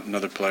think about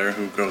another player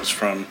who goes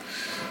from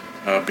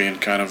being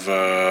kind of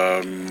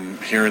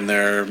here and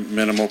there,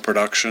 minimal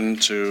production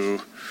to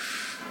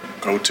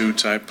go-to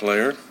type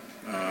player,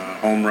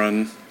 home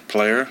run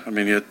player.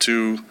 He had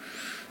 2,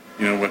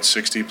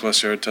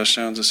 60-plus yard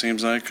touchdowns, it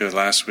seems like.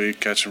 Last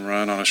week, catch and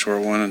run on a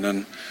short one, and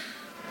then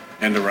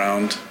end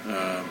around.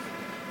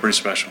 Pretty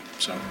special.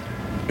 So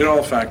it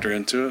all factor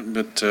into it,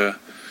 but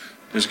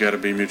there's got to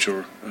be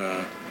mutual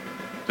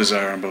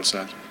desire on both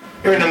sides.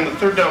 Aaron, on the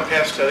third down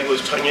pass, I think it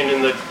was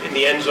Tunyon in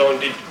the end zone.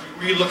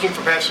 Were you looking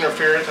for pass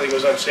interference? I think it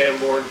was on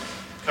Sanborn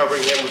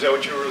covering him. Was that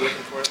what you were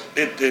looking for?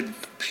 It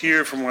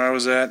appeared from where I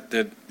was at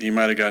that he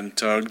might have gotten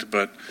tugged,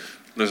 but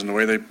listen, the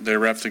way they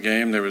ref the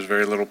game, there was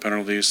very little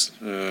penalties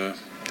the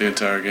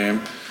entire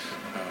game.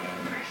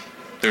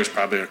 There's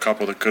probably a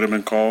couple that could have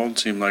been called.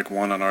 Seemed like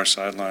one on our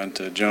sideline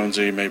to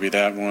Jonesy, maybe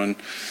that one.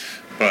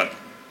 But,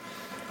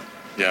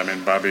 yeah, I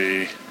mean,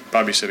 Bobby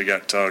said he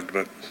got tugged,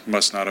 but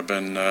must not have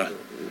been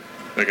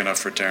big enough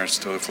for Terrence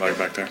to throw the flag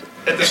back there.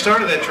 At the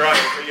start of that drive,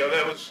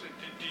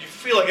 did you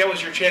feel like that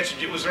was your chance?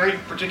 Was there any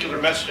particular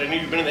message? I know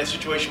you've been in that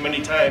situation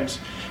many times,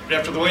 but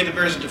after the way the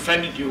Bears had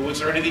defended you, was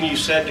there anything you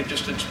said to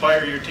just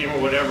inspire your team or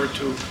whatever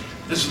to,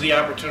 this is the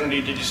opportunity?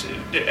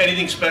 Did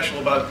anything special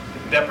about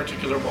that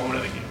particular moment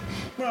of the game?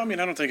 Well, I mean,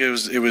 I don't think it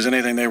was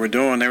anything they were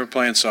doing. They were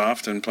playing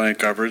soft and playing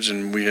coverage,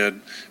 and we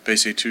had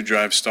basically 2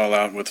 drives stall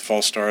out with a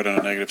false start and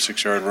a negative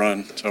 6-yard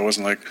run. So it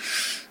wasn't like,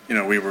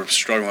 we were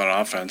struggling on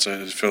offense. I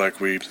just feel like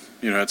we,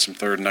 had some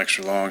third and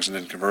extra longs and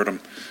didn't convert them.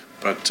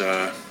 But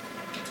the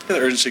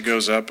urgency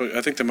goes up.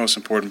 I think the most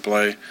important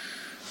play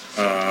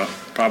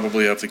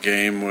probably of the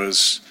game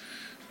was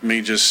me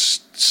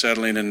just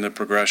settling in the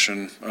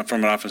progression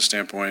from an offense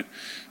standpoint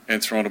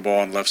and throwing the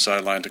ball on the left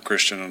sideline to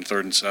Christian on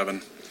 3rd and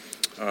 7.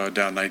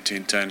 Down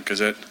 19-10, because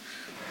right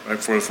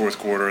before the fourth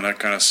quarter, and that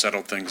kind of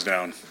settled things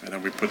down. And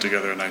then we put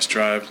together a nice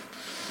drive.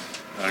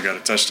 Got a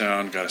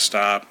touchdown, got a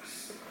stop,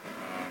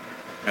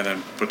 and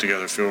then put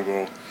together a field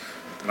goal,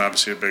 and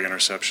obviously a big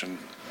interception.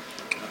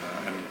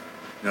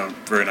 And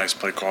very nice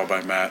play call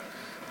by Matt.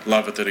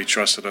 Love it that he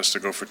trusted us to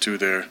go for 2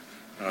 there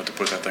to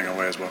put that thing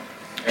away as well.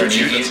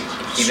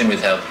 Even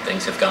with how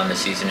things have gone this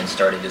season and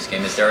started this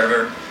game, is there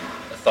ever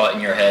a thought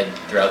in your head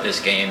throughout this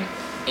game,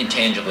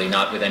 intangibly,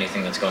 not with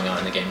anything that's going on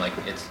in the game, like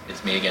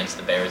it's me against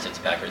the Bears, it's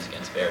Packers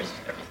against Bears,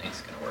 everything's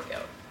going to work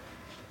out?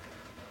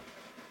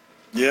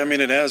 Yeah, I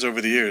mean, it has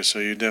over the years, so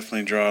you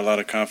definitely draw a lot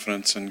of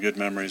confidence and good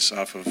memories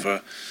off of,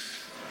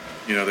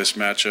 this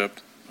matchup.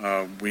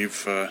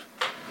 We've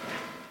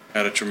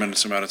had a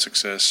tremendous amount of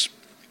success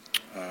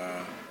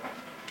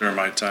during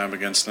my time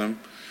against them.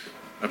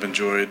 I've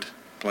enjoyed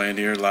playing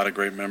here, a lot of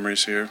great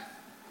memories here.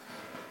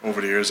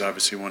 Over the years,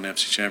 obviously won the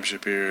NFC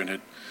Championship here and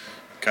hit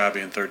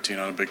Cobby in 13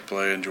 on a big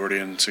play and Jordy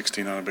in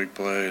 16 on a big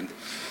play. And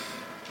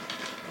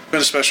it's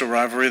been a special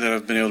rivalry that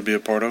I've been able to be a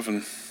part of.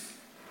 And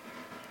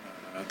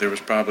there was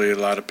probably a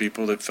lot of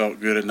people that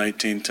felt good at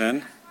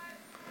 19-10.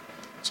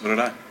 So did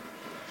I.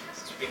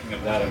 Speaking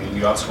of that, I mean,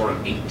 you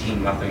outscored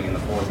 18-0 in the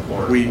fourth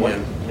quarter.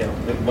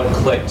 What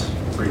clicked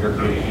for your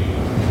group?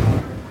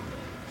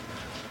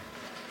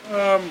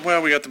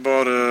 Well, we got the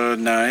ball to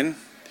 9.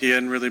 He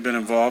hadn't really been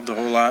involved a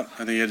whole lot. I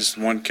think he had just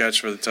 1 catch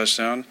for the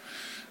touchdown.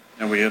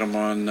 And we hit him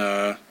on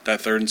that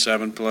 3rd and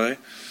 7 play.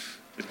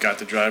 It got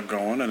the drive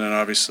going, and then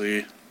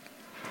obviously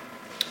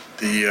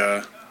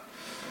the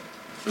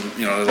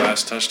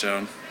last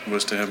touchdown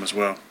was to him as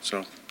well.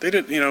 So they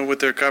did, with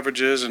their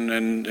coverages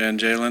and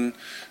Jalen.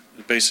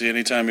 Basically,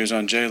 anytime he was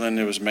on Jalen,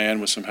 it was man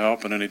with some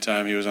help, and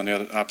anytime he was on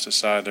the opposite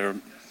side, they were,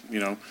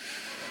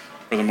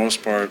 for the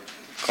most part,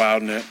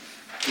 clouding it.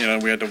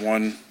 We had the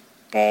 1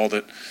 ball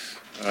that.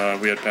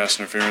 We had pass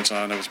interference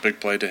on. That was a big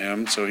play to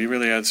him. So he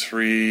really had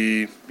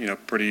 3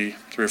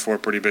 or 4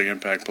 pretty big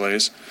impact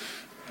plays.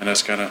 And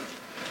that's kind of,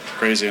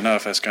 crazy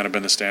enough, that's kind of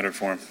been the standard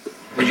for him.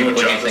 What do you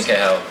think of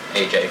how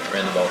AJ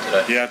ran the ball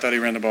today? Yeah, I thought he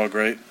ran the ball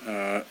great.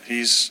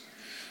 He's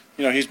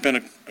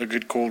been a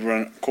good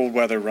cold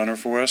weather runner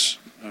for us,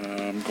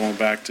 going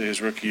back to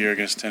his rookie year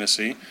against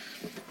Tennessee.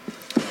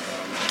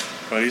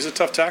 But he's a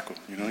tough tackle.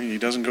 He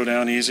doesn't go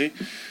down easy.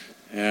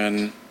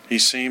 And he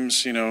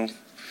seems,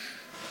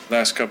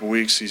 last couple of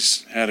weeks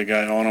he's had a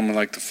guy on him in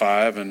like the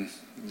 5 and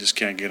just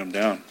can't get him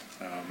down.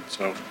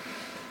 So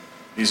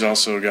he's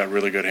also got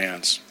really good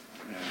hands.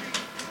 And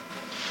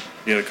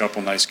he had a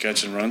couple nice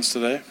catch and runs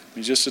today.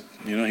 He's just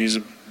he's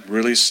a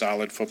really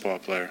solid football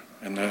player,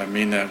 and I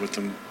mean that with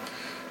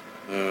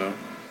the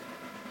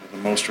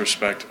most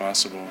respect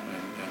possible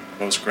and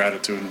the most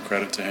gratitude and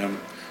credit to him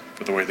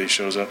for the way that he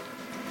shows up.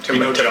 To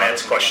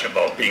Matt's question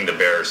about being the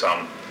Bears,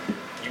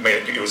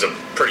 it was a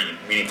pretty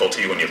meaningful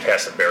to you when you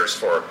passed the Bears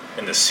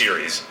in this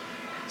series.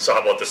 So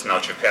how about this now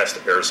that you've passed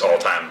the Bears all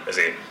the time? As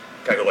a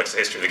guy who likes the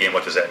history of the game,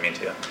 what does that mean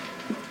to you?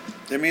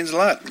 It means a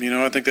lot.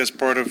 I think that's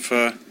part of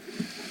the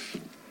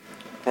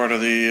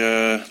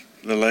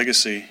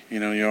legacy.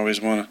 You always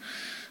want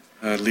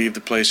to leave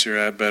the place you're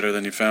at better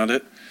than you found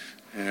it.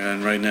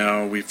 And right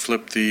now we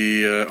flipped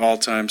the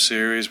all-time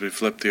series. We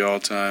flipped the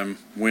all-time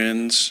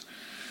wins.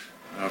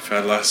 I've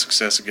had a lot of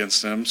success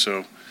against them,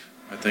 so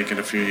I think in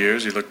a few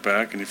years you look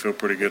back and you feel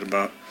pretty good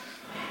about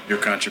your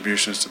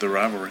contributions to the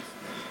rivalry.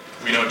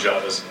 We know Ja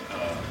doesn't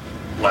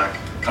lack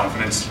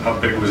confidence. How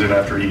big was it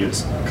after he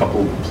gets a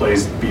couple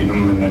plays beating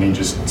him and then he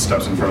just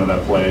steps in front of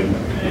that play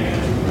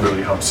and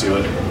really helps seal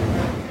it?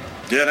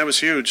 Yeah, that was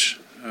huge.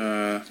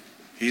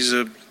 He's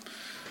a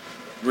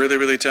really,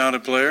 really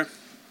talented player,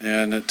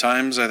 and at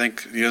times I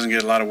think he doesn't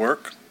get a lot of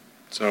work.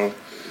 So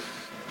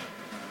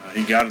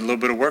He got a little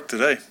bit of work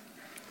today,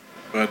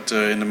 but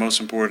in the most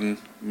important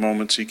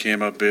moments, he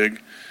came up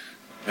big.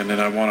 And then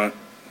I want to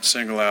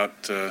single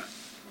out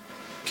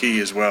Key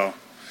as well.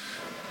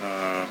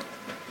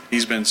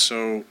 He's been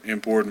so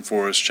important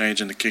for us,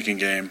 changing the kicking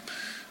game.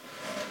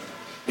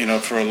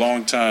 For a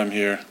long time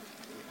here,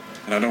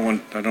 and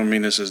I don't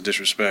mean this as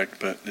disrespect,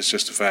 but it's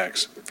just the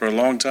facts. For a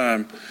long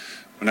time,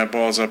 when that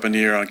ball's up in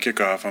the air on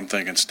kickoff, I'm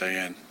thinking,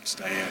 stay in.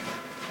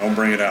 Don't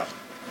bring it out.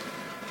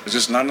 There's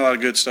just not a lot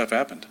of good stuff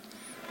happened.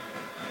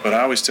 But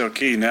I always tell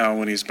Key now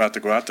when he's about to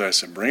go out there, I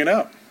said, bring it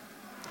out.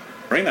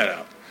 Bring that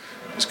out.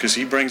 It's because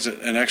he brings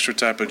an extra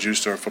type of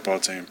juice to our football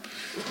team.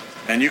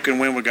 And you can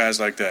win with guys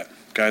like that.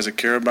 Guys that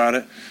care about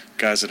it,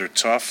 guys that are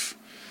tough,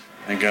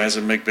 and guys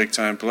that make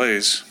big-time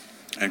plays.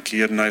 And Key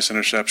had a nice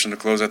interception to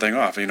close that thing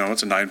off.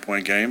 It's a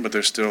 9-point game, but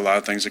there's still a lot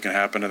of things that can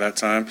happen at that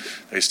time.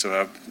 They still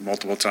have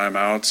multiple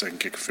timeouts. They can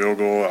kick a field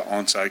goal, an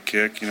onside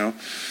kick,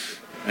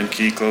 and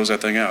Key closed that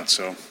thing out.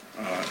 So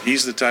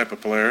he's the type of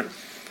player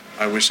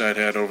I wish I'd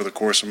had over the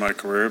course of my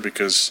career,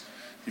 because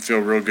you feel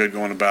real good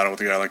going to battle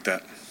with a guy like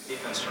that.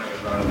 Defense turning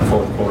it around in the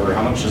fourth quarter,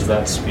 how much does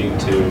that speak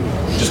to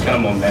just kind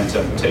of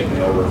momentum taking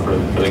over for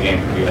the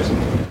game for you guys?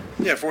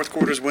 Yeah, fourth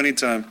quarter is winning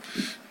time.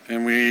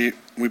 And we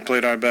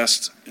played our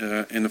best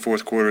in the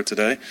fourth quarter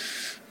today.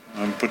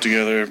 Put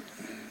together,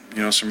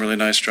 some really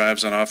nice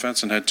drives on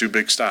offense and had 2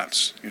 big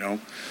stops.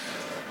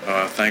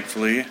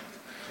 Thankfully,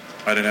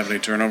 I didn't have any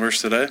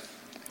turnovers today,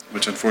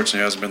 which unfortunately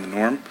hasn't been the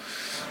norm.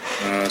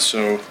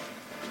 So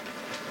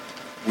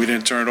we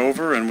didn't turn it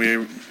over, and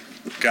we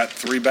got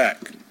 3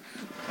 back.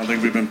 I don't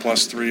think we've been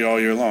 +3 all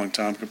year long.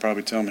 Tom could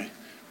probably tell me.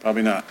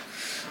 Probably not.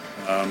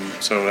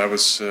 So that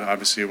was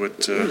obviously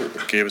what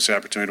gave us the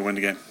opportunity to win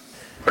the game.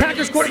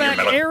 Packers quarterback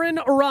Aaron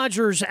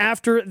Rodgers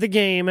after the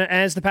game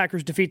as the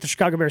Packers defeat the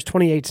Chicago Bears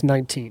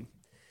 28-19.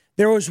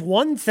 There was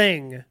one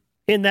thing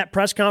in that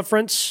press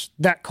conference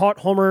that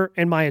caught Homer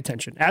and my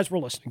attention as we're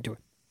listening to it.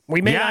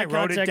 We made eye contact. I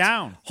wrote it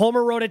down.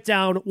 Homer wrote it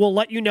down. We'll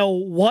let you know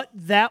what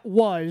that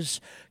was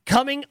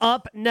coming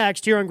up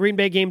next here on Green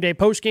Bay Game Day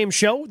postgame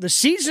show. The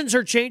seasons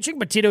are changing,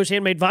 but Tito's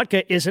Handmade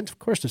Vodka isn't. Of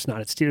course it's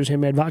not. It's Tito's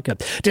Handmade Vodka.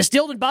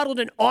 Distilled and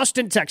bottled in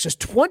Austin, Texas.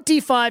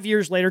 25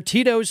 years later,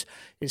 Tito's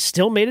is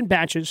still made in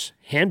batches,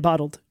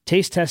 hand-bottled,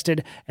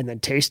 taste-tested, and then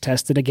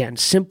taste-tested again.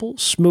 Simple,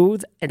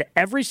 smooth, and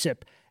every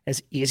sip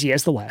as easy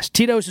as the last.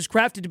 Tito's is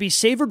crafted to be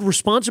savored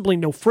responsibly.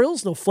 No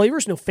frills, no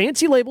flavors, no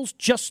fancy labels,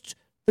 just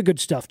the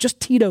good stuff. Just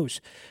Tito's.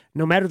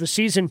 No matter the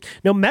season,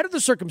 no matter the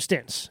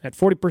circumstance. At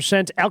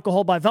 40%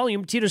 alcohol by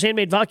volume, Tito's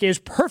Handmade Vodka is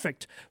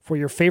perfect for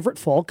your favorite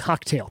fall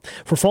cocktail.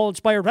 For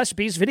fall-inspired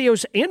recipes,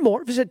 videos, and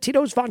more, visit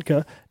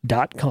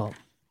Tito'sVodka.com.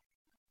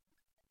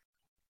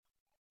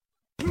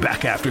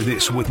 Back after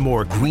this with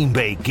more Green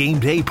Bay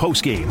Game Day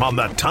postgame on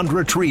the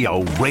Tundra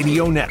Trio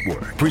Radio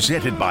Network.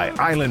 Presented by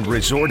Island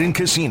Resort and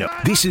Casino.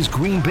 This is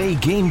Green Bay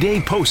Game Day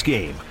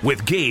postgame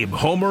with Gabe,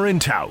 Homer,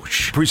 and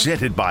Tausch.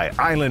 Presented by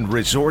Island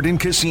Resort and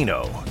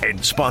Casino.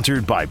 And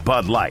sponsored by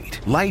Bud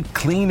Light. Light,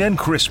 clean, and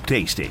crisp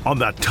tasting on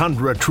the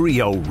Tundra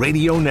Trio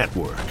Radio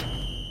Network.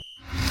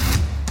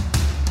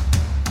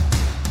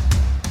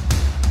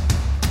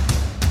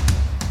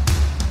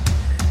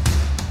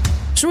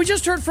 So we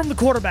just heard from the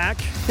quarterback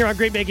here on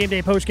Green Bay Game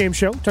Day postgame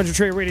show, Tundra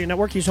Trio Radio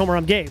Network. He's Homer,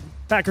 I'm Gabe.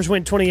 Packers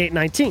win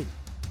 28-19.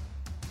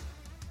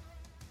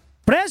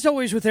 But as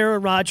always with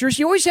Aaron Rodgers,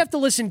 you always have to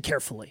listen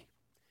carefully.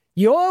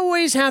 You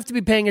always have to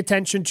be paying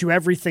attention to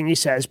everything he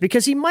says,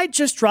 because he might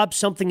just drop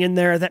something in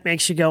there that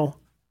makes you go,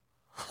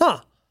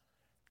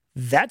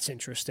 that's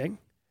interesting.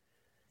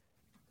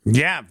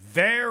 Yeah,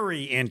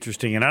 very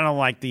interesting. And I don't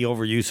like the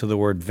overuse of the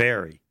word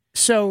very.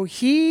 So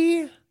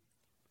he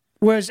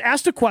was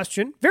asked a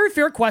question, very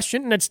fair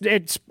question, and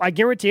it's I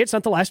guarantee it's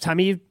not the last time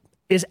he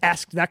is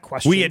asked that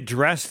question. We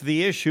addressed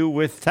the issue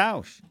with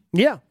Tausch.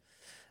 Yeah.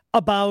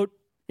 About,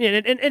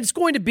 and it's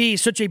going to be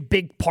such a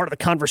big part of the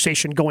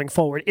conversation going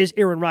forward, is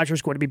Aaron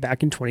Rodgers going to be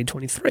back in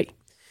 2023?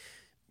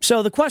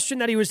 So the question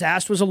that he was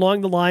asked was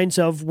along the lines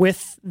of,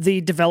 with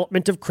the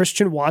development of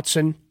Christian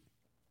Watson,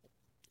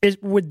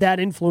 would that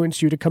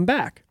influence you to come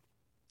back?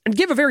 And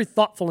give a very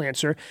thoughtful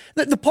answer.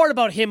 The part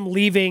about him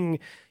leaving,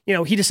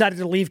 he decided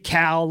to leave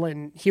Cal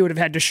and he would have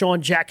had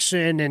Deshaun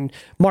Jackson and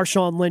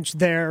Marshawn Lynch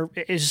there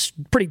is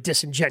pretty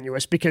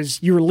disingenuous,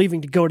 because you were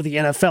leaving to go to the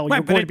NFL. Right,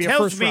 you're going to be a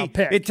first-round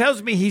pick. It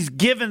tells me he's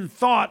given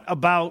thought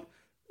about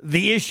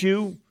the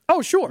issue.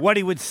 Oh, sure. What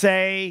he would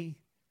say,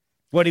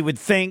 what he would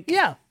think.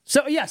 Yeah.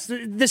 So, yes,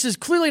 this is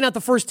clearly not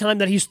the first time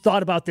that he's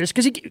thought about this,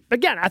 because,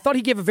 again, I thought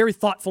he gave a very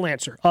thoughtful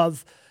answer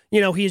of,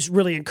 he's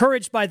really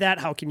encouraged by that.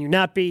 How can you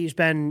not be? He's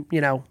been,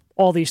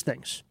 all these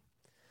things.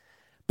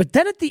 But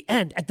then at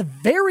the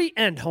very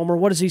end, Homer,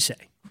 what does he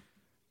say?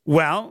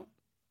 Well,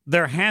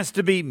 there has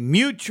to be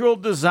mutual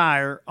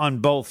desire on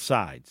both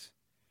sides.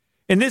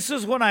 And this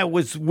is when I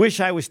wish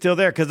I was still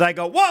there, because I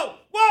go,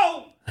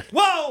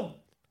 whoa,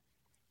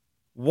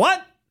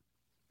 what?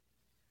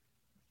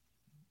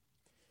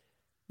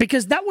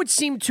 Because that would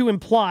seem to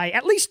imply,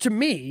 at least to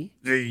me...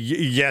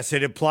 Yes,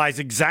 it implies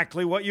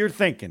exactly what you're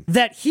thinking.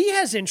 That he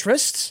has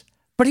interests,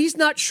 but he's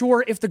not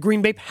sure if the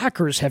Green Bay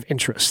Packers have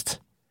interests.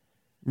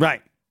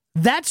 Right.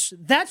 That's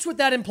what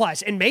that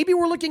implies. And maybe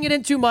we're looking at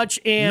it too much.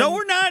 And no,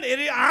 we're not.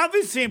 It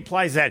obviously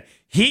implies that.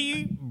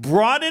 He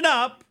brought it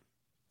up.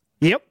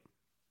 Yep.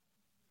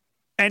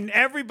 And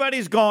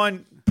everybody's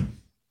going,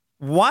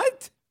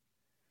 what?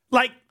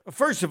 Like,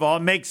 first of all,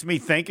 it makes me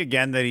think,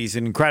 again, that he's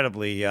an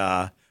incredibly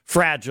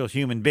fragile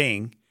human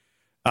being.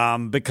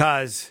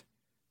 Because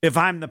if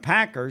I'm the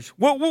Packers,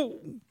 what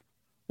do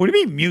you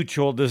mean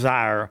mutual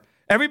desire?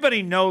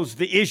 Everybody knows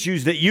the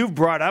issues that you've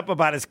brought up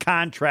about his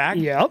contract.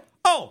 Yep.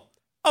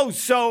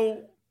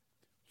 So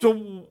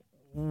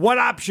what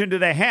option do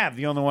they have?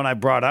 The only one I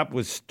brought up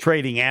was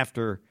trading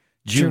after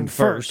June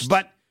 1st.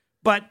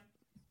 But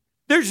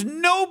there's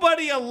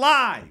nobody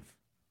alive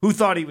who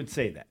thought he would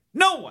say that.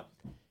 No one.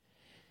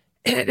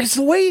 It's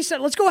the way he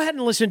said. Let's go ahead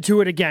and listen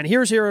to it again.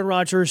 Here's Aaron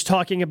Rodgers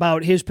talking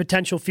about his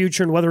potential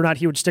future and whether or not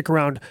he would stick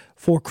around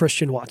for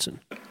Christian Watson.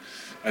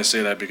 I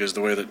say that because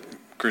the way that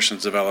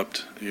Christian's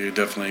developed, you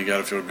definitely got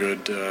to feel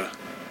good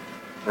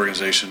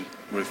organization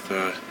with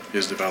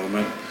his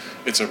development.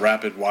 It's a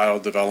rapid,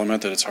 wild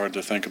development that it's hard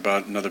to think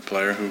about another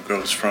player who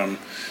goes from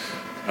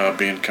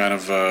being kind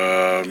of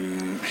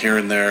here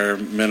and there,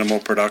 minimal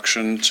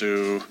production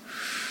to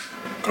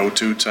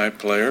go-to type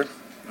player,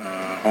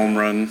 home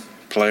run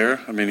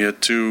player. I mean, he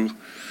had 2,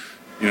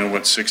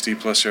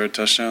 60-plus yard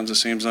touchdowns, it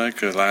seems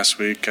like. Last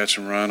week, catch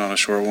and run on a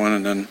short one,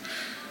 and then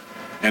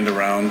end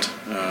around.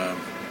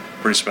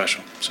 Pretty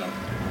special. So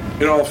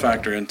it all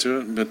factor into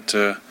it, but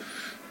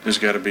there's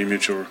got to be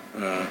mutual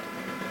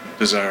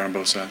desire on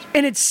both sides.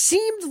 And it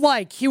seemed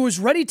like he was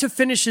ready to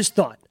finish his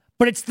thought,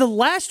 but it's the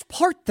last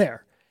part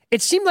there.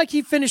 It seemed like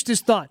he finished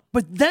his thought,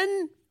 but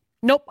then,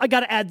 nope, I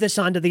got to add this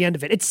on to the end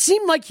of it. It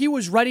seemed like he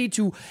was ready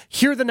to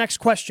hear the next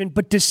question,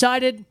 but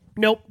decided,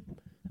 nope,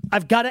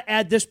 I've got to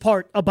add this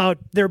part about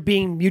there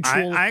being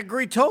mutual I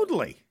agree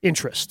totally.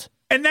 interest.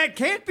 And that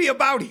can't be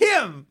about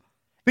him,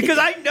 because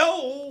I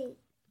know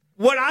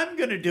what I'm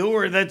going to do,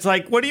 or that's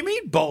like, what do you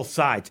mean both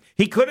sides?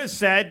 He could have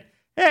said,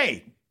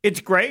 hey, it's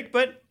great,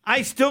 but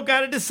I still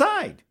got to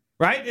decide,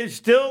 right? It's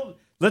still,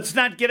 let's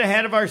not get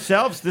ahead of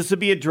ourselves. This will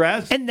be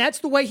addressed. And that's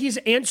the way he's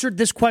answered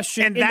this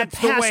question in the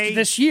past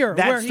this year.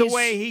 That's the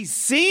way he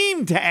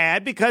seemed to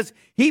add, because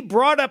he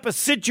brought up a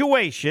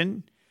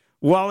situation,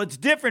 well, it's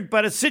different,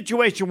 but a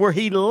situation where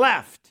he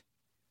left.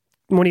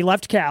 When he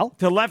left Cal.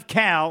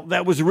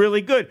 That was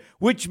really good,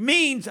 which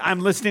means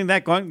I'm listening to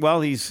that going,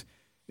 well, it's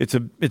a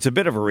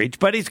bit of a reach,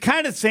 but he's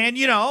kind of saying,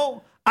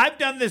 I've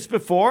done this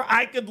before.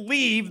 I could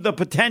leave the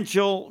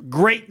potential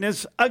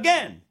greatness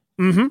again.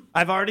 Mm-hmm.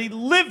 I've already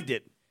lived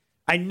it.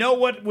 I know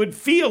what it would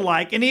feel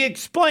like, and he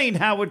explained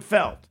how it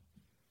felt,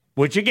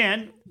 which,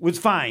 again, was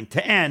fine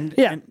to end.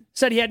 Yeah,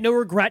 said he had no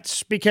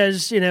regrets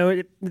because,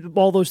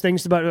 all those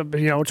things about,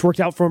 it's worked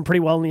out for him pretty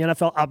well in the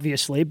NFL,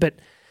 obviously, but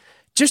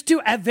just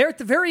to, at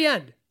the very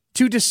end,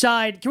 to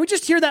decide, can we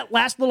just hear that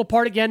last little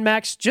part again,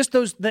 Max? Just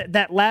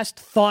that last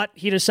thought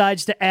he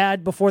decides to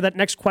add before that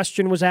next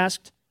question was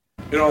asked?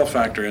 It all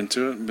factor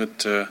into it, but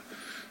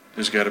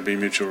there's got to be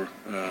mutual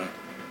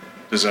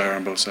desire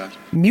on both sides.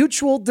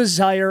 Mutual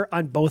desire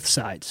on both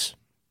sides.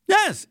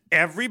 Yes,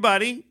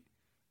 everybody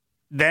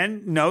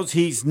then knows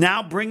he's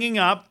now bringing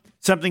up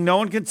something no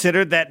one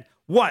considered, that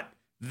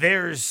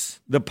there's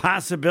the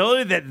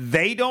possibility that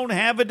they don't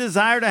have a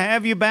desire to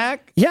have you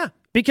back? Yeah,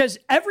 because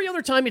every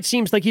other time it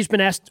seems like he's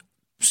been asked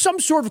some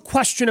sort of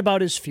question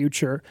about his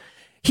future,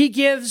 he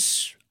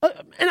gives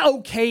an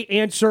okay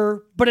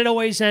answer, but it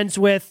always ends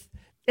with,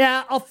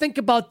 yeah, I'll think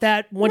about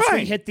that once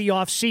we hit the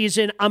off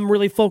season. I'm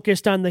really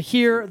focused on the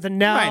here, the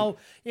now.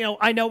 Right.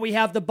 I know we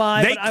have the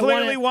bye, they but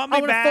clearly want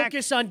me back. to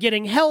focus on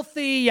getting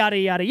healthy, yada,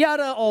 yada,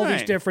 yada, all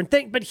these different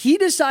things. But he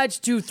decides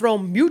to throw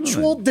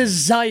mutual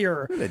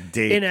desire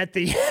in at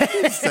the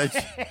end.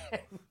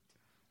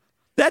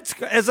 That's,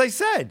 as I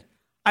said,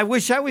 I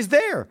wish I was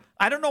there.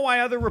 I don't know why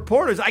other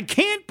reporters, I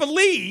can't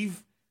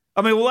believe,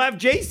 we'll have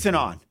Jason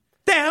on.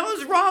 The hell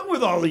is wrong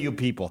with all of you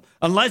people?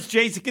 Unless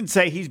Jason can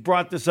say he's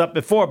brought this up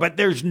before, but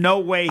there's no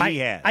way he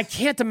has. I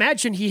can't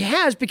imagine he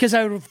has, because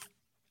again,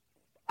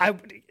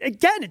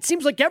 it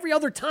seems like every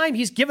other time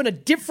he's given a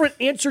different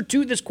answer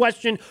to this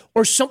question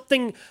or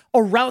something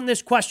around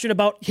this question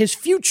about his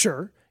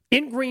future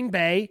in Green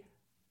Bay.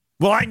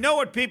 Well, I know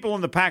what people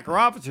in the Packer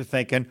office are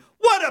thinking.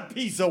 What a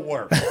piece of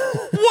work.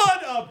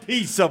 What a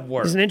piece of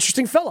work. He's an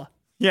interesting fella.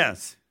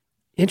 Yes.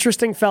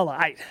 Interesting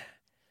fella.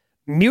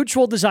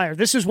 Mutual desire.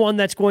 This is one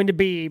that's going to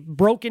be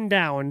broken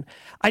down.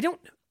 I don't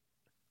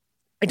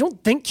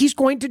think he's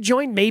going to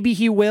join. Maybe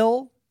he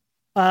will.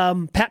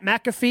 Pat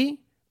McAfee,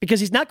 because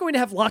he's not going to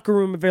have locker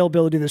room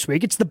availability this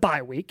week. It's the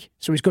bye week,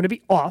 so he's going to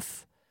be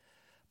off.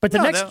 But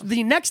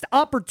the next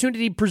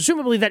opportunity,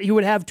 presumably, that he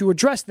would have to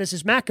address this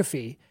is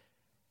McAfee.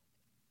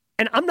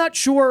 And I'm not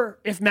sure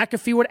if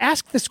McAfee would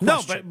ask this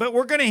question. No, but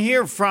we're going to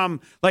hear from,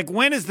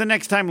 when is the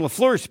next time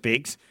LaFleur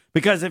speaks?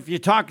 Because if you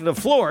talk to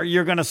LaFleur,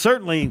 you're going to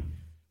certainly,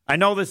 I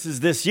know this is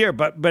this year,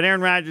 but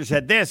Aaron Rodgers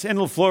had this, and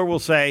LaFleur will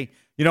say,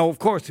 of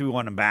course we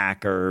want him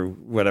back or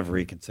whatever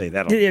he can say.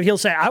 He'll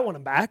say, I want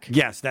him back.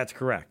 Yes, that's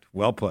correct.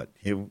 Well put.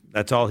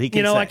 That's all he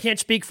can say. I can't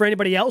speak for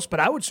anybody else, but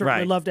I would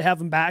certainly love to have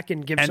him back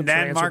and give some answer that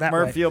way. And then Mark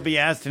Murphy will be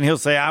asked, and he'll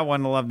say, I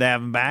would love to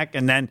have him back.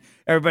 And then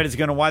everybody's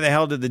going to, why the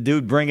hell did the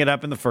dude bring it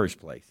up in the first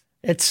place?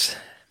 It's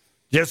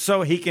just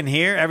so he can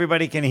hear,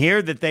 everybody can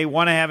hear that they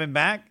want to have him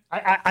back?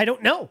 I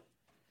don't know.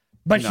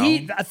 But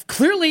he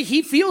clearly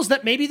feels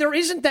that maybe there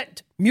isn't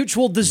that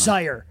mutual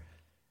desire.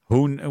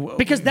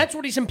 Because that's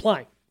what he's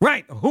implying.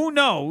 Right. Who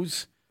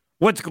knows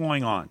what's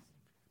going on?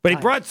 But he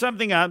brought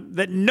something up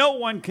that no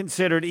one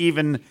considered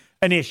even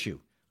an issue.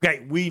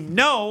 Okay, we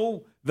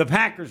know the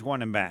Packers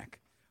want him back.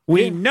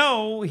 We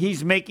know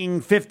he's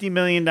making $50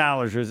 million,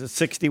 or is it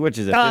 60? Which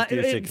is it, 50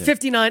 or 60?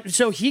 59.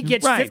 So he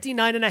gets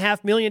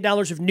 $59.5 million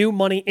of new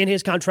money in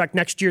his contract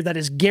next year that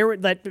is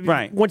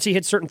guaranteed once he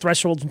hits certain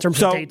thresholds in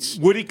terms of dates.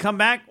 Would he come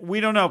back?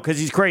 We don't know because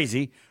he's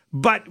crazy.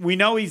 But we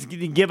know he's going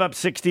to give up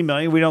 $60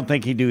 million. We don't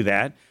think he'd do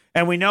that.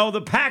 And we know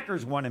the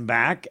Packers want him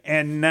back.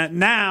 And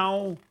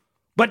now,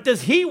 but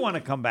does he want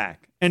to come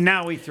back? And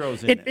now he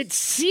throws in It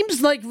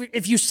seems like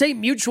if you say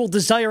mutual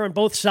desire on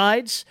both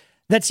sides,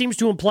 that seems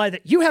to imply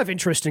that you have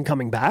interest in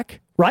coming back,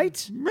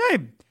 right?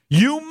 Right.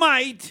 You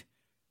might,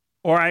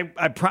 or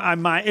I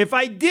might. If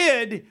I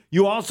did,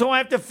 you also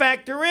have to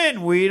factor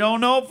in, we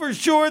don't know for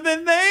sure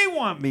that they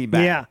want me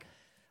back. Yeah.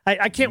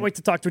 I can't wait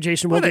to talk to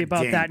Jason Wilde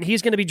about that. And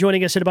he's going to be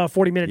joining us in about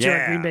 40 minutes here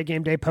at Green Bay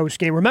Game Day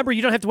postgame. Remember,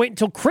 you don't have to wait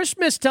until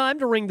Christmas time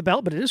to ring the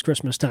bell, but it is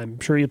Christmas time. I'm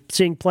sure you're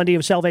seeing plenty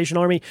of Salvation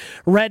Army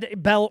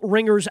red bell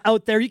ringers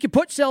out there. You can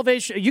put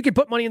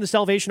money in the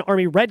Salvation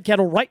Army red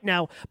kettle right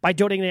now by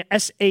donating to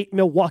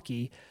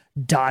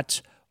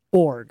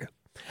s8milwaukee.org.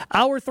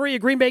 Hour 3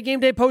 of Green Bay Game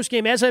Day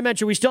postgame. As I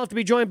mentioned, we still have to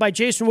be joined by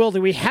Jason Wilde.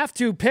 We have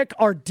to pick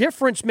our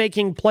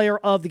difference-making player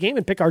of the game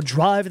and pick our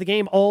drive of the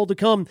game, all to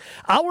come.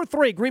 Hour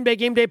 3, Green Bay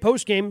Game Day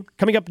postgame,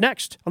 coming up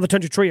next on the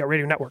Tundra Trio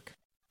Radio Network.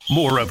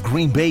 More of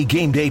Green Bay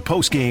Game Day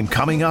postgame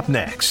coming up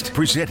next.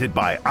 Presented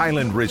by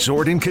Island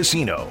Resort and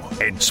Casino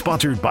and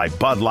sponsored by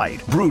Bud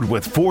Light. Brewed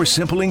with 4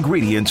 simple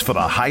ingredients for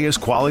the highest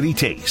quality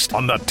taste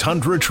on the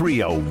Tundra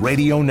Trio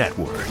Radio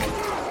Network.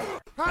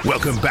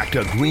 Welcome back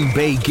to Green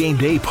Bay Game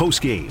Day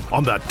postgame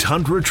on the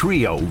Tundra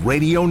Trio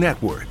Radio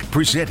Network.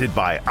 Presented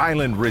by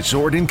Island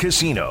Resort and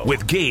Casino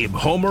with Gabe,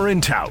 Homer,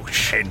 and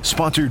Tausch. And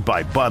sponsored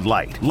by Bud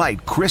Light.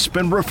 Light, crisp,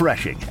 and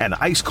refreshing. An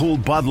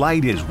ice-cold Bud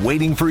Light is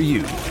waiting for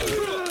you.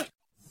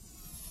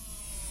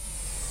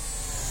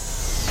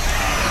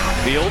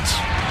 Fields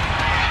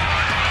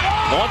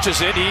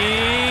launches it.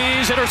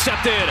 He's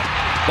intercepted.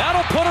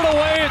 That'll put it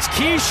away. It's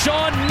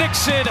Keyshawn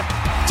Nixon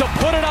to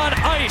put it on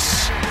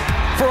ice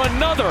for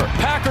another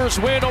Packers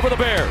win over the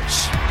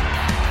Bears.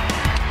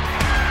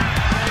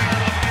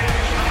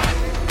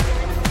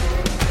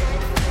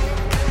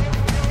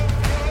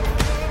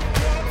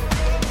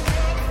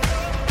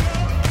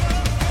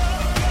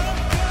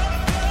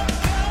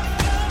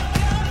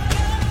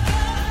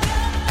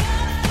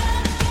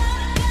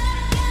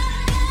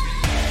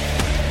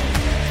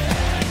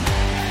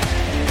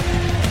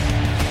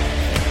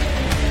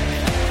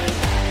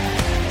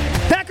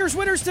 Packers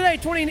winners today,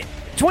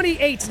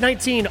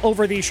 28-19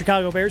 over the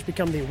Chicago Bears,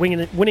 become the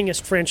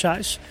winningest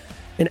franchise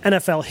in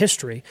NFL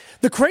history.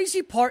 The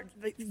crazy part,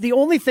 the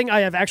only thing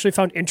I have actually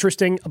found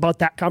interesting about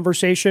that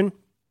conversation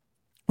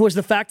was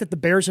the fact that the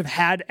Bears have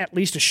had at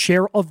least a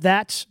share of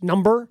that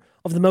number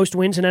of the most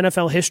wins in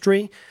NFL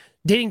history,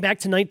 dating back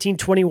to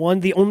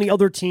 1921. The only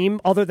other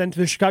team, other than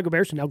the Chicago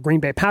Bears and now Green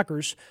Bay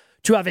Packers,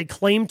 to have a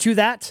claim to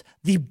that,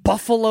 the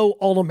Buffalo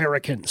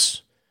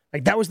All-Americans.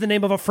 Like, that was the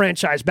name of a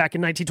franchise back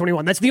in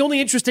 1921. That's the only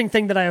interesting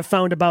thing that I have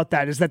found about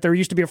that, is that there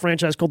used to be a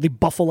franchise called the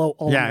Buffalo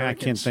All-Americans. Yeah, I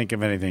can't think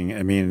of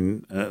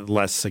anything,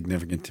 less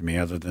significant to me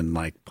other than,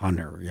 like,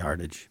 punter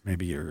yardage.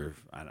 Maybe you're,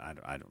 I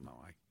don't know.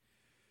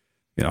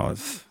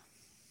 It's...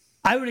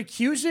 I would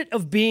accuse it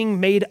of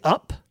being made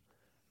up.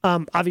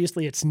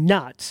 Obviously, it's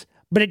not.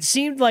 But it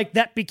seemed like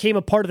that became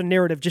a part of the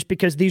narrative just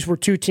because these were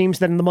two teams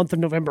that in the month of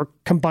November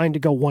combined to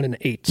go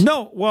 1-8.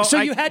 No, well,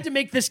 so you had to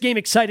make this game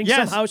exciting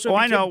somehow. So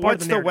I know.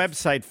 What's the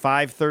website?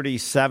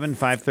 537,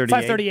 538?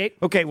 538.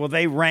 Okay, well,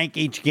 they rank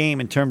each game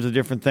in terms of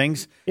different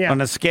things. Yeah. On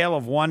a scale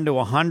of 1 to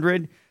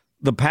 100,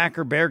 the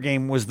Packer-Bear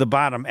game was the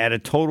bottom at a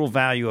total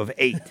value of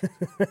 8.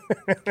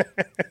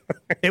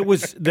 It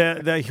was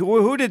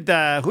who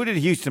did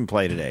Houston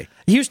play today?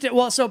 Houston.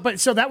 Well, so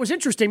that was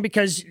interesting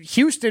because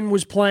Houston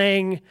was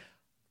playing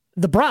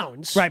the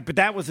Browns. Right, but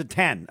that was a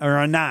 10 or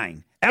a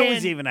 9. That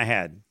was even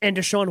ahead. And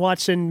Deshaun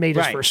Watson made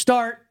his first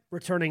start,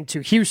 returning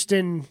to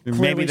Houston.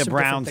 Maybe the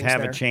Browns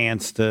have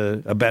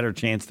a better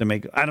chance to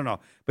make, I don't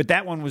know. But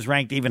that one was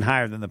ranked even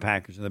higher than the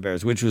Packers and the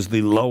Bears, which was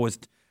the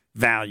lowest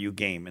value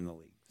game in the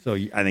league. So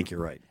I think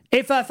you're right.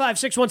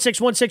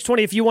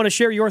 855-616-1620 if you want to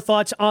share your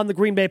thoughts on the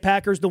Green Bay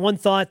Packers.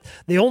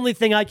 The only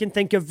thing I can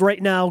think of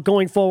right now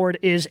going forward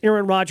is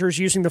Aaron Rodgers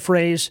using the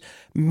phrase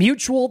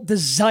mutual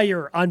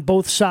desire on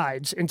both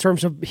sides in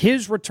terms of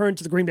his return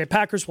to the Green Bay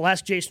Packers. We'll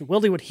ask Jason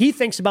Wilde what he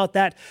thinks about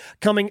that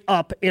coming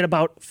up in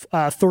about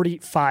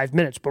 35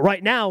 minutes. But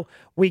right now,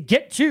 we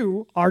get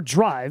to our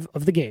drive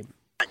of the game.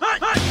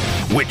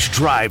 Which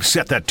drive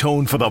set the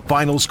tone for the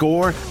final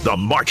score? The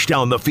march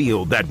down the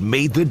field that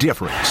made the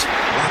difference.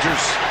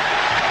 Rodgers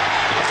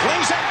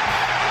flings it.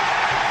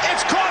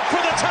 It's caught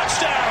for the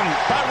touchdown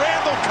by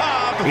Randall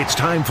Cobb. It's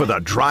time for the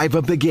drive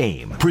of the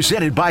game.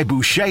 Presented by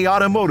Boucher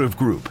Automotive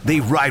Group.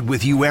 They ride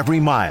with you every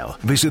mile.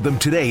 Visit them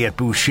today at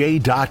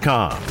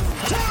Boucher.com.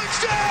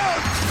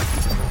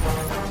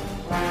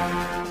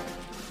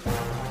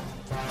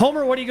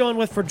 Homer, what are you going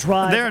with for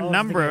drive? There are a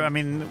number. I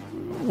mean,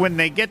 when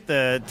they get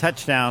the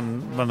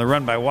touchdown on the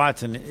run by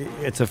Watson,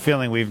 it's a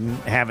feeling we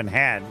haven't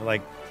had.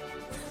 Like,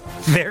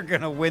 they're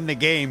going to win the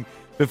game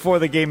before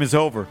the game is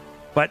over.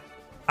 But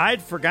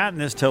I'd forgotten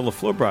this till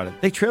LaFleur brought it.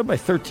 They trailed by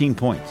 13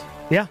 points.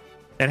 Yeah.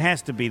 It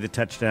has to be the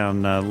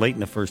touchdown late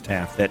in the first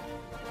half that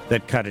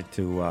cut it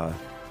to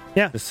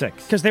the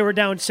 6. Because they were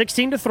down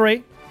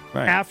 16-3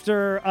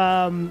 after,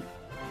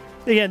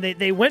 again,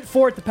 they went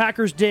for it, the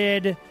Packers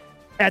did,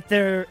 at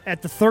the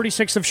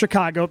 36 of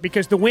Chicago,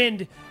 because the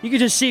wind, you could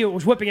just see it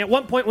was whipping. At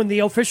one point when the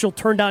official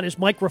turned on his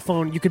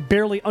microphone, you could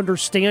barely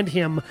understand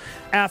him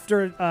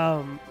after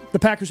the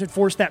Packers had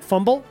forced that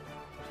fumble.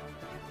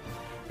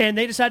 And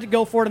they decided to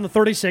go for it on the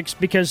 36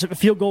 because a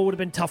field goal would have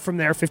been tough from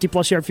there,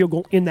 50-plus yard field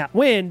goal in that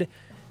wind.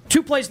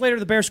 2 plays later,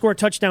 the Bears score a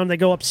touchdown. They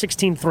go up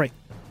 16-3.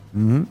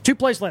 Mm-hmm. 2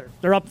 plays later,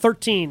 they're up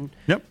 13.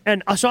 Yep.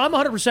 And so I'm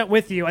 100%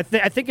 with you. I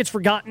think it's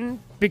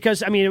forgotten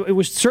because, I mean, it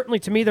was certainly,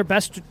 to me, their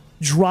best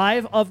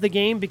drive of the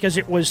game because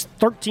it was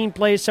 13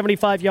 plays,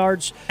 75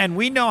 yards. And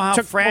we know how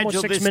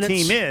fragile this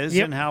team is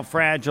Yep. and how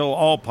fragile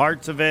all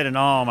parts of it. And,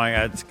 oh, my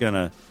God, it's going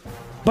to...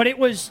 But it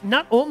was,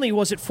 not only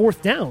was it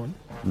fourth down,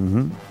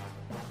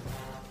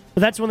 but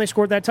that's when they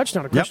scored that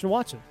touchdown of Christian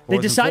Watson. They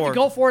decided to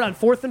go for it on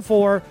 4th and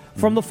 4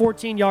 from the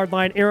 14-yard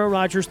line. Aaron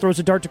Rodgers throws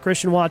a dart to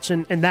Christian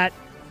Watson, and that...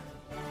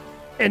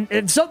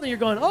 And something you're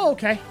going, oh,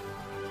 okay.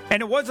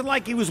 And it wasn't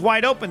like he was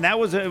wide open. It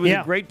was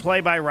a great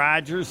play by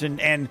Rodgers,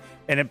 and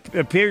it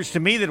appears to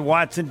me that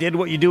Watson did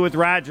what you do with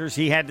Rodgers.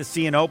 He had to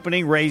see an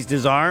opening, raised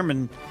his arm,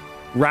 and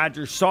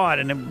Rodgers saw it.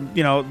 And,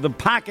 the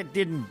pocket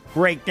didn't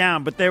break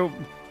down, but there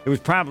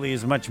was probably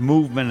as much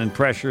movement and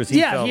pressure as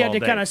he felt all day. Yeah, he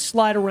had to kind of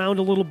slide around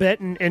a little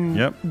bit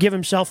and give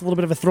himself a little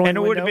bit of a throwing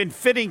window. And it would have been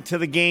fitting to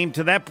the game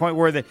to that point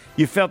where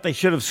you felt they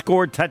should have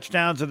scored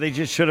touchdowns or they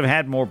just should have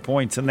had more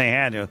points than they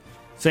had.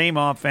 Same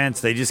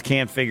offense, they just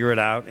can't figure it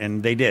out,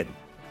 and they did.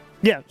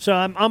 Yeah, so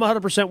I'm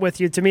 100% with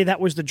you. To me, that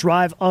was the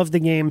drive of the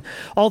game.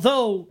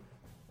 Although,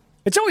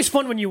 it's always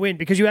fun when you win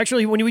because you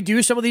actually, when we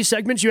do some of these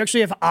segments, you actually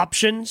have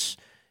options.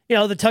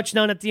 The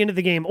touchdown at the end of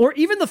the game, or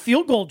even the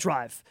field goal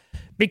drive,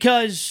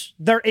 because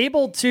they're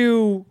able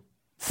to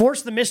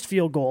force the missed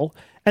field goal,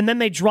 and then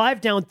they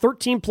drive down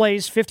 13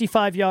 plays,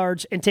 55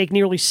 yards, and take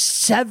nearly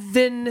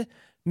 7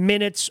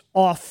 minutes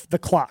off the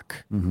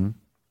clock. Mm-hmm.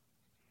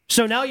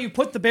 So now you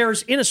put the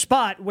Bears in a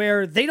spot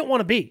where they don't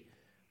want to be,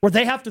 where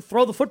they have to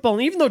throw the football.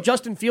 And even though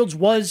Justin Fields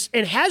was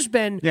and has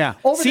been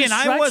over this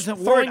stretch I wasn't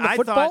worried. the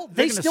football,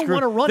 they still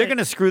want to run it. They're going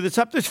to screw this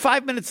up. There's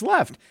 5 minutes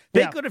left.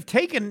 They could have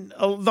taken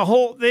the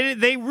whole –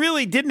 they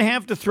really didn't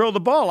have to throw the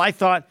ball. I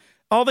thought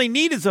all they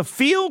need is a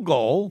field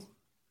goal,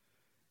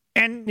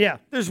 and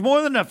there's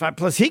more than enough.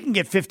 Plus, he can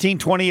get 15,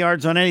 20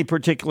 yards on any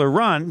particular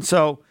run.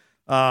 So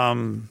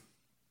I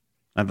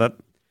thought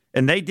 –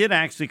 and they did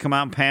actually come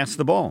out and pass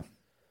the ball.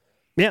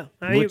 Yeah.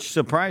 Which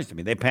surprised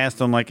me. They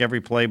passed on like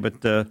every play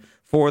but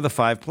 4 of the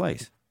 5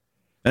 plays.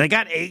 And they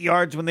got 8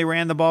 yards when they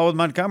ran the ball with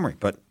Montgomery,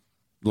 but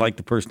I'd like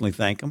to personally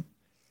thank them.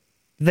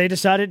 They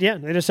decided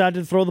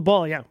to throw the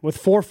ball,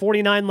 with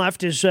 4:49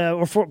 left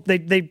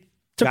they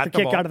took the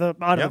kick out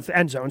of the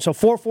end zone. So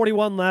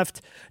 4:41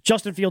 left,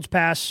 Justin Fields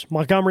pass,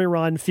 Montgomery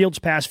run, Fields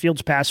pass,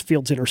 Fields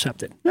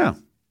intercepted. Yeah.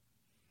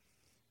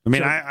 I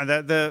mean, I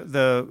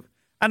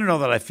don't know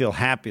that I feel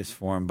happiest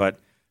for him, but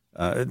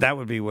that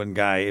would be one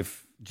guy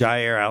if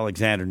Jair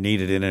Alexander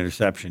needed an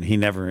interception. He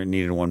never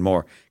needed one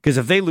more. Because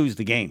if they lose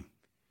the game,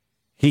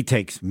 he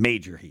takes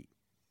major heat.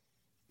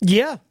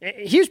 Yeah.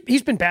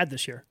 He's been bad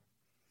this year.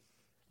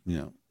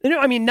 Yeah.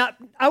 I mean,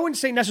 I wouldn't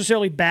say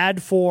necessarily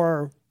bad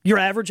for your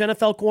average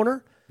NFL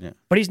corner,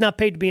 but he's not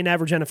paid to be an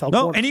average NFL corner.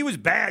 No, and he was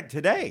bad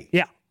today.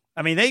 Yeah.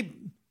 I mean,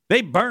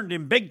 they burned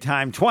him big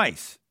time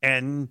twice.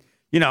 And,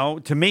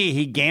 to me,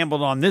 he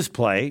gambled on this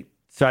play.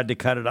 Tried to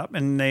cut it up,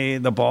 and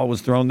the ball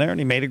was thrown there, and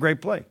he made a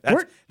great play.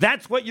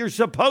 That's what you're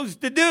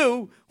supposed to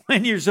do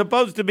when you're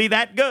supposed to be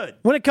that good.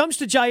 When it comes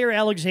to Jair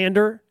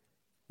Alexander,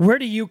 where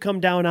do you come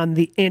down on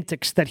the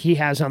antics that he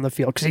has on the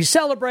field? Because he's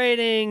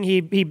celebrating.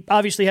 He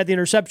obviously had the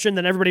interception.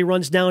 Then everybody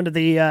runs down to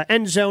the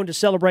end zone to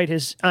celebrate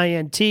his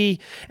INT. And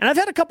I've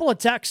had a couple of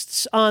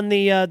texts on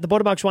the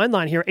Bodabox Wine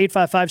line here,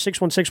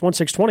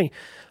 855-616-1620.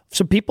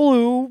 Some people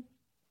who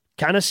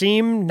kind of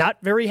seem not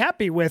very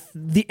happy with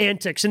the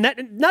antics. And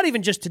that not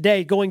even just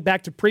today, going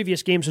back to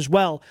previous games as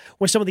well,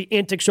 with some of the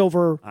antics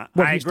over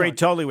what I he's agree done.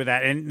 totally with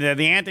that. And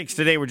the antics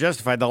today were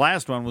justified. The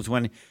last one was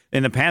when,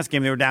 in the past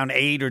game, they were down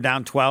 8 or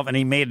down 12, and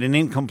he made an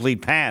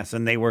incomplete pass,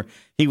 and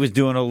he was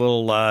doing a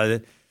little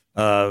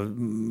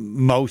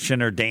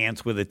motion or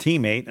dance with a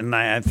teammate, and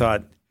I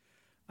thought,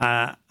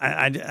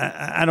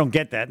 I don't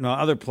get that. No,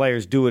 other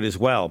players do it as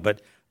well,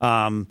 but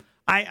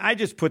I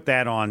just put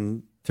that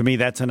on, to me,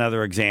 that's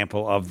another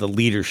example of the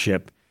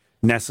leadership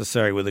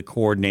necessary with a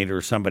coordinator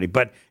or somebody.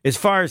 But as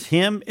far as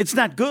him, it's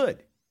not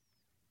good.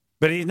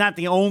 But he's not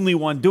the only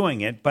one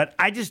doing it. But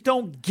I just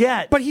don't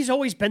get. But he's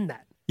always been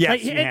that.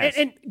 Yes,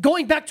 and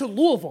going back to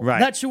Louisville,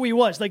 that's who he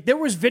was. Like, there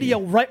was video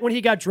right when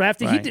he got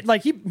drafted.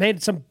 Right. He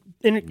made some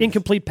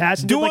incomplete pass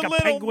and did like a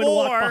penguin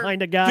walk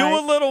behind a guy.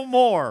 Do a little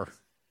more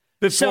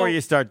before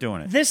you start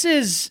doing it. This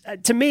is,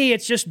 to me,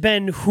 it's just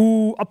been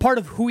a part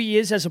of who he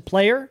is as a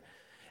player.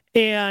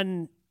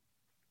 And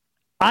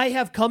I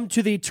have come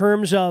to the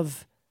terms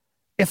of,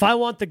 if I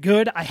want the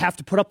good, I have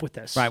to put up with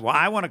this. Right. Well,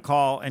 I want to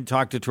call and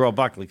talk to Terrell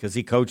Buckley because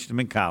he coached him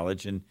in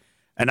college. And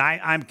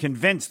I'm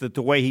convinced that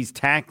the way he's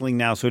tackling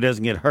now so he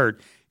doesn't get hurt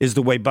is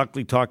the way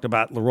Buckley talked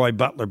about Leroy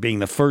Butler being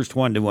the first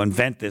one to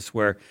invent this,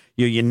 where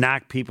you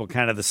knock people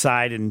kind of the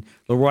side, and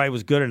Leroy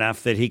was good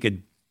enough that he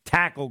could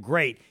tackle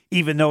great,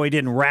 even though he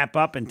didn't wrap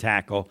up and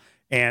tackle.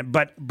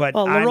 But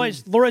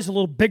Leroy's a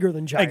little bigger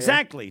than Jair.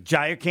 Exactly.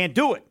 Jair can't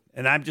do it.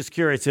 And I'm just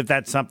curious if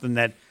that's something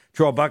that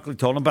Terrell Buckley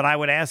told him, but I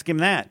would ask him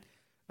that.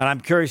 And I'm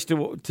curious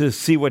to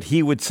see what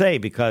he would say,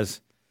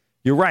 because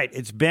you're right.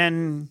 It's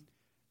been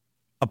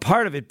a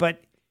part of it,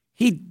 but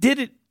he did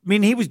it. I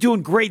mean, he was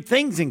doing great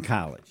things in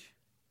college.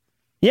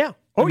 Yeah.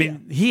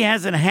 He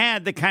hasn't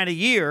had the kind of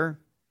year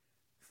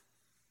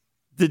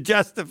to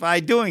justify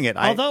doing it.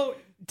 Although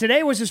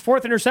today was his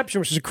 4th interception,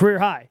 which is a career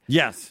high.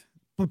 Yes.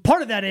 But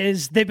part of that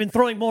is they've been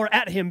throwing more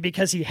at him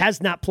because he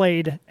has not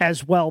played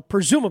as well,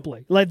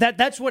 presumably. Like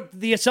that's what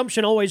the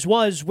assumption always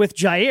was with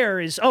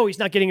Jair is, he's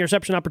not getting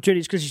interception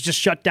opportunities because he's just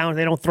shut down and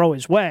they don't throw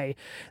his way.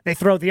 They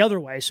throw the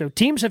other way. So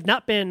teams have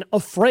not been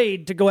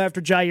afraid to go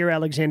after Jair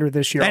Alexander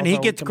this year. And he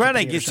gets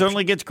credit. He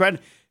certainly gets credit.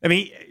 I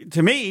mean,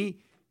 to me,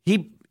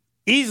 he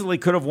easily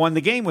could have won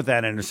the game with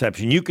that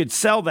interception. You could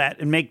sell that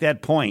and make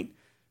that point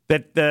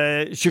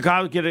that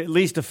Chicago get at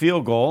least a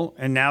field goal,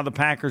 and now the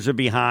Packers are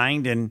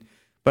behind.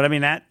 But I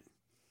mean,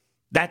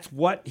 that's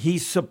what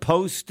he's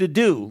supposed to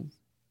do,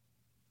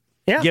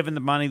 given the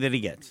money that he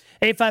gets.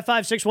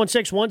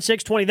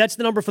 855-616-1620. That's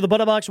the number for the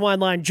Butterbox Wine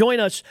Line. Join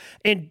us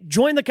and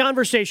join the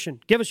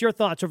conversation. Give us your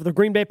thoughts over the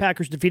Green Bay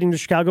Packers defeating the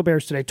Chicago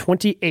Bears today,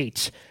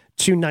 28-19.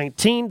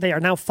 They are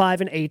now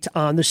 5-8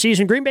 on the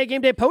season. Green Bay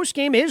Game Day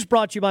postgame is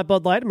brought to you by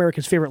Bud Light,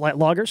 America's favorite light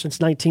lager since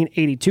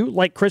 1982.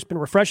 Light, crisp,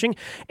 and refreshing.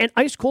 And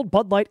ice-cold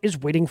Bud Light is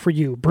waiting for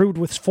you. Brewed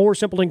with 4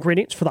 simple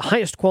ingredients for the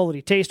highest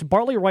quality taste: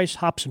 barley, rice,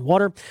 hops, and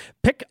water.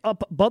 Pick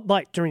up Bud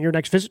Light during your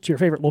next visit to your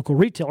favorite local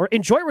retailer.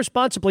 Enjoy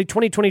responsibly.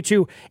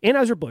 2022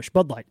 Anheuser-Busch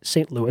Bud Light,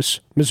 St. Louis,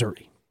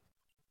 Missouri.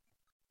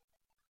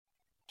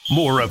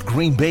 More of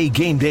Green Bay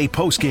Game Day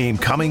postgame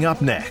coming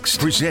up next.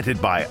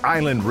 Presented by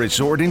Island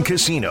Resort and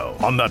Casino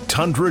on the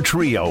Tundra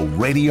Trio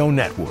Radio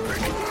Network.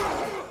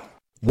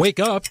 Wake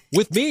up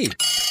with me.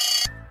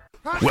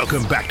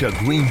 Welcome back to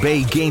Green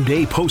Bay Game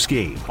Day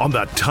postgame on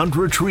the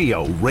Tundra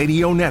Trio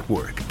Radio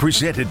Network.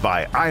 Presented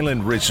by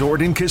Island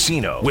Resort and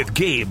Casino with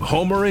Gabe,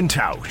 Homer, and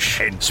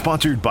Tausch. And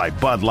sponsored by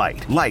Bud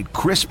Light. Light,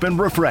 crisp, and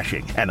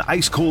refreshing. An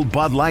ice-cold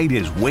Bud Light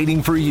is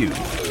waiting for you.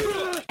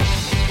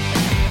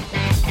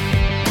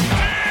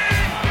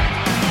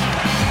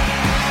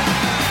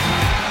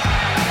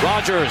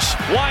 Rodgers,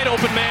 wide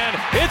open man.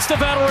 It's the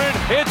veteran.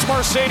 It's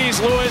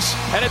Mercedes Lewis,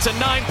 and it's a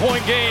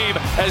 9-point game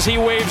as he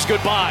waves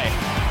goodbye.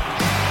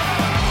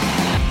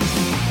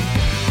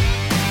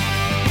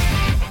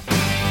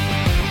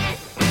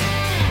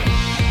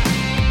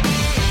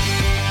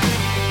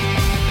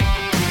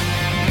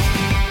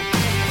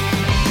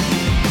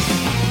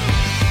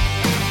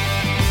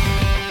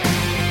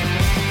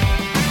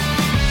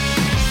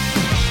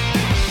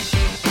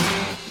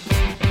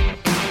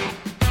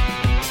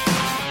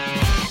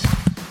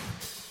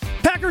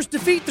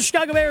 Defeat the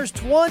Chicago Bears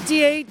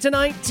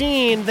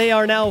 28-19. They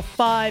are now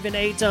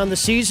 5-8 on the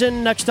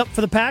season. Next up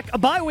for the Pack, a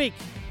bye week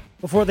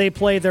before they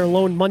play their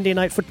lone Monday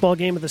night football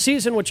game of the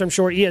season, which I'm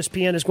sure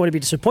ESPN is going to be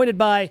disappointed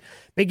by.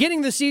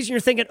 Beginning the season,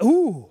 you're thinking,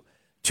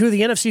 two of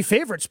the NFC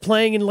favorites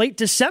playing in late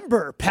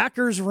December.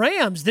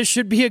 Packers-Rams. This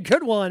should be a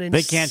good one. And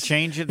they can't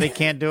change it. They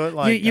can't do it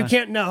like you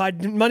can't. No,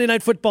 Monday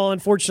Night Football,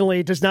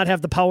 unfortunately, does not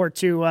have the power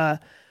to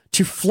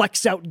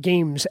flex out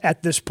games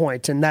at this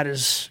point, and that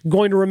is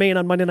going to remain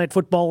on Monday Night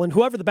Football. And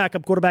whoever the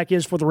backup quarterback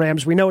is for the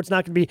Rams, we know it's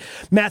not going to be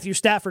Matthew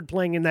Stafford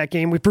playing in that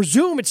game. We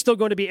presume it's still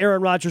going to be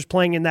Aaron Rodgers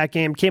playing in that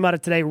game. Came out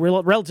of today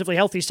relatively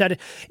healthy, said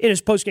in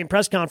his postgame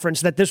press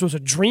conference that this was a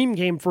dream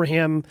game for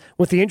him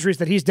with the injuries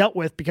that he's dealt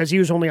with because he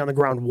was only on the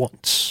ground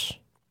once.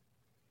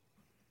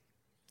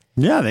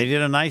 Yeah, they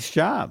did a nice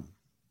job.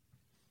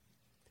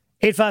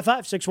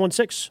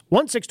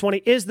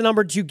 855-616-1620 is the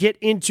number to get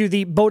into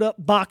the Boda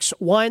Box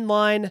Wine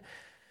Line.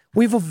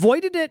 We've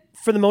avoided it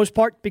for the most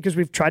part because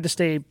we've tried to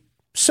stay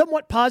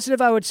somewhat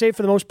positive, I would say,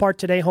 for the most part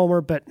today,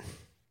 Homer. But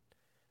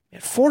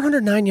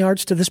 409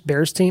 yards to this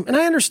Bears team. And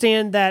I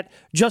understand that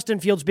Justin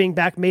Fields being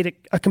back made it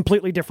a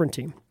completely different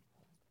team.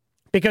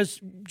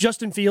 Because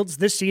Justin Fields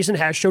this season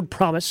has showed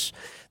promise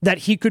that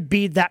he could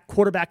be that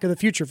quarterback of the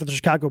future for the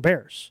Chicago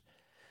Bears.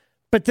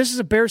 But this is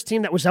a Bears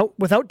team that was out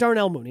without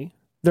Darnell Mooney,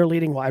 their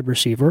leading wide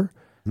receiver,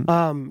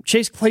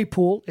 Chase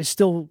Claypool is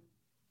still,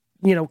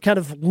 kind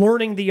of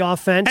learning the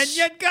offense. And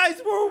yet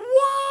guys were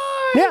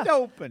wide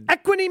open.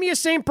 Equinemius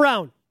St.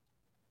 Brown,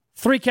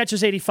 3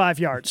 catches, 85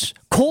 yards.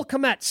 Cole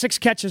Kmet, 6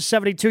 catches,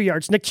 72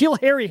 yards. N'Keal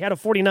Harry had a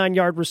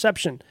 49-yard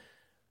reception.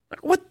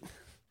 What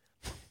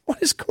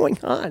is going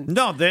on?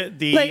 No,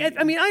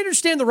 I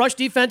understand the run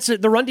defense is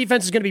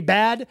going to be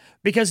bad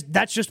because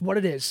that's just what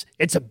it is.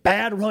 It's a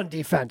bad run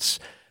defense.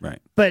 Right.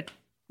 But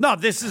no,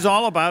 this is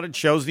all about, it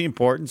shows the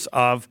importance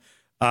of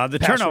the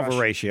turnover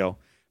ratio,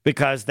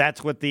 because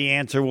that's what the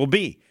answer will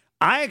be.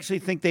 I actually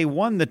think they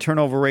won the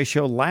turnover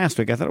ratio last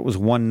week. I thought it was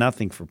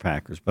 1-0 for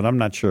Packers, but I'm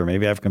not sure.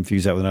 Maybe I've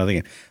confused that with another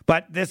game.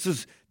 But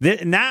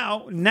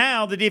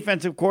now the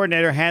defensive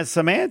coordinator has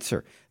some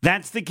answer.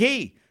 That's the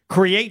key.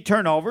 Create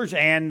turnovers,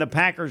 and the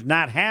Packers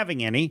not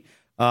having any.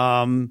 They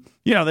won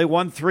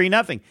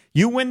 3-0.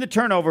 You win the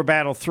turnover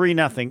battle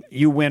 3-0.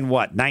 You win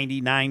what,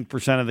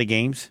 99% of the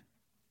games?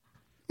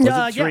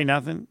 Was it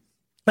 3-0?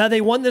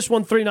 They won this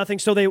one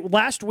 3-0. So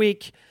last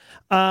week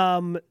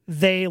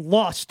they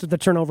lost the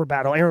turnover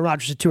battle. Aaron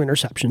Rodgers had 2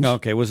 interceptions.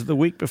 Okay, was it the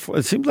week before?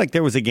 It seems like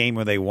there was a game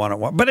where they won it.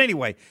 But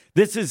anyway,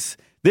 this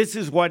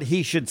is what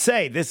he should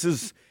say. This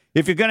is,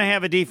 if you're going to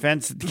have a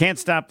defense that can't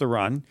stop the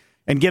run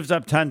and gives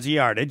up tons of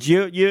yardage,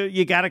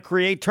 you got to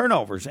create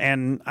turnovers.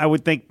 And I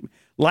would think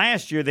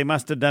last year they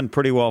must have done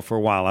pretty well for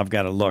a while. I've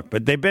got to look,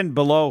 but they've been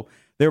below.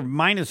 They're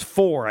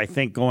 -4, I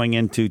think, going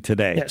into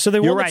today. Yeah, so they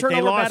won the turnover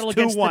They lost battle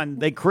against 2-1.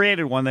 They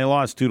created one. They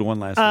lost 2-1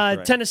 last week.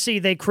 Right? Tennessee,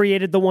 they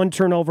created the one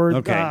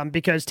turnover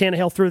because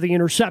Tannehill threw the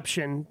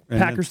interception. And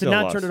Packers did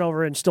not turn it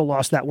over and still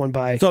lost that one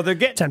by 10 So they're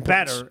getting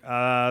points.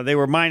 better. They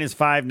were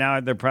 -5. Now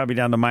they're probably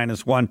down to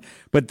 -1.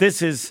 But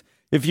this is,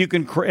 if you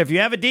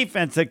have a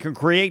defense that can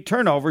create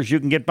turnovers, you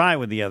can get by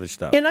with the other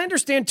stuff. And I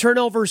understand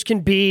turnovers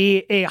can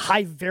be a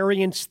high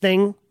variance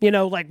thing.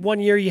 Like one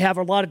year you have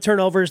a lot of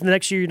turnovers, and the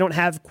next year you don't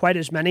have quite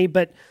as many.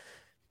 But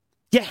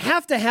you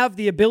have to have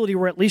the ability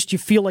where at least you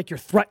feel like you're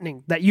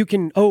threatening, that you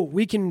can,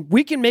 we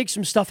can make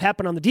some stuff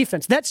happen on the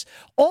defense. That's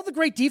all the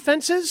great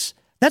defenses.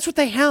 That's what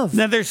they have.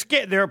 Now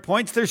there are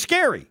points they're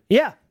scary.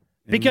 Yeah,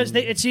 because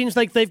it seems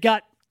like they've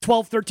got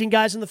 12, 13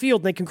 guys in the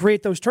field, and they can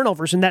create those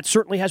turnovers, and that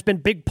certainly has been a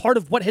big part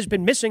of what has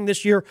been missing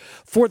this year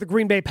for the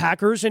Green Bay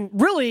Packers, and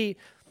really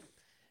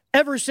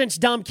ever since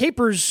Dom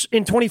Capers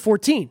in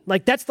 2014.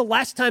 That's the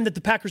last time that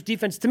the Packers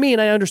defense, to me,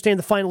 and I understand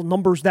the final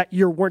numbers that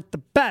year weren't the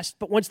best,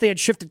 but once they had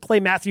shifted Clay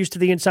Matthews to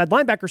the inside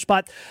linebacker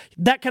spot,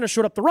 that kind of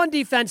showed up the run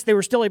defense. They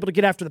were still able to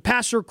get after the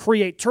passer,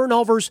 create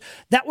turnovers.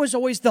 That was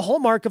always the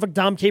hallmark of a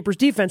Dom Capers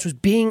defense, was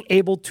being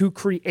able to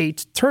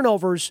create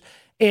turnovers.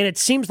 And it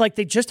seems like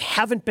they just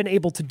haven't been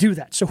able to do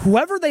that. So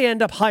whoever they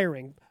end up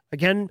hiring,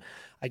 again,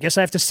 I guess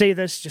I have to say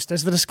this just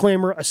as the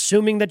disclaimer,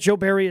 assuming that Joe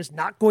Barry is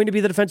not going to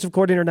be the defensive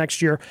coordinator next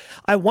year,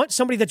 I want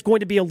somebody that's going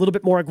to be a little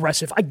bit more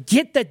aggressive. I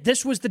get that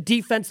this was the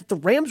defense that the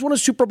Rams won a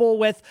Super Bowl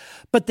with,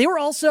 but they were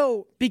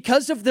also,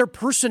 because of their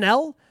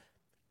personnel,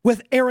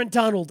 with Aaron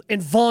Donald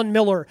and Von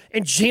Miller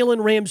and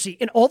Jalen Ramsey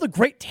and all the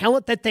great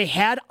talent that they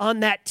had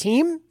on that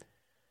team,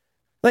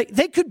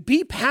 they could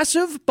be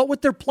passive, but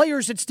with their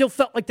players, it still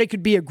felt like they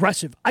could be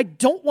aggressive. I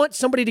don't want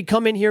somebody to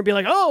come in here and be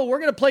like, oh, we're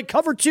going to play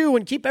cover 2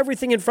 and keep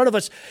everything in front of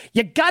us.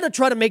 You got to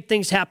try to make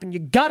things happen. You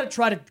got to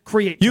try to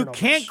create turnovers.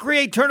 You can't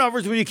create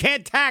turnovers when you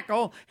can't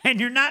tackle and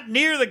you're not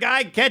near the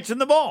guy catching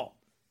the ball.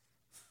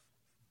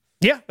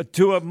 Yeah.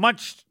 To a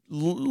much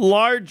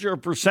larger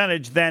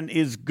percentage than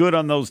is good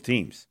on those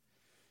teams.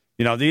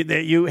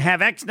 You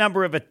have X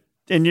number of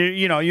and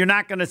you're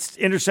not going to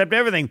intercept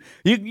everything.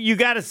 You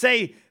got to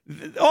say,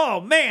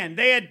 oh, man,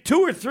 they had 2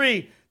 or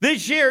 3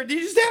 this year. You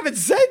just haven't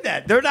said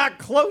that. They're not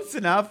close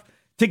enough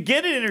to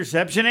get an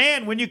interception,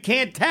 and when you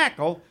can't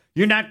tackle,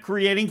 you're not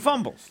creating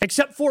fumbles.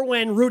 Except for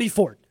when Rudy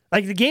Ford.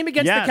 The game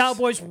against the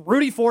Cowboys,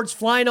 Rudy Ford's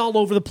flying all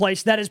over the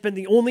place. That has been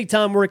the only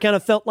time where it kind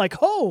of felt like,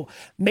 oh,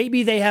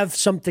 maybe they have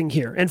something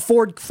here. And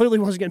Ford clearly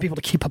wasn't going to be able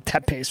to keep up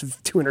that pace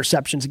of 2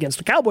 interceptions against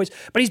the Cowboys,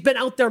 but he's been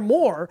out there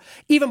more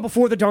even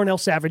before the Darnell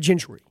Savage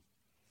injury.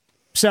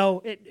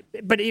 So,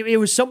 it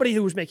was somebody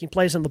who was making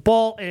plays on the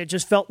ball, and it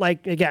just felt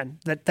like, again,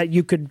 that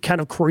you could kind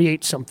of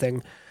create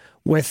something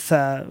with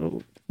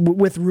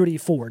Rudy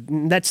Ford.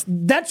 And that's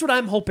what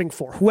I'm hoping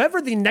for. Whoever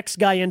the next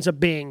guy ends up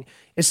being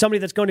is somebody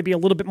that's going to be a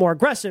little bit more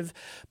aggressive.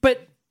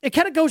 But it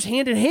kind of goes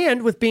hand in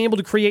hand with being able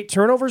to create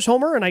turnovers,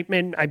 Homer.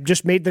 And I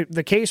just made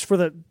the case for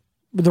the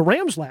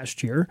Rams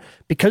last year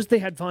because they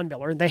had Von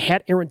Miller and they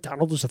had Aaron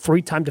Donald as a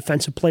 3-time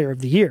Defensive Player of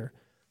the Year.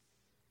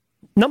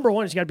 Number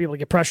one is you got to be able to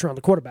get pressure on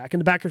the quarterback.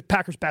 And the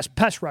Packers' best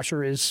pass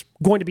rusher is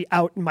going to be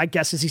out. And my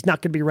guess is he's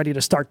not going to be ready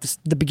to start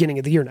the beginning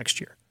of the year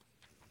next year.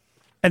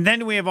 And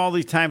then we have all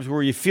these times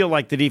where you feel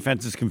like the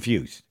defense is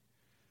confused.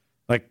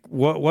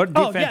 What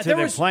defense are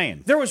they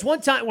playing? There was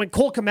one time when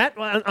Cole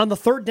Kmet on the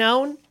 3rd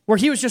down where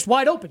he was just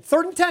wide open.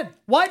 3rd and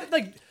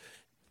 10.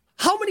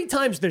 How many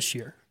times this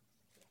year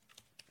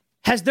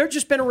has there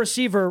just been a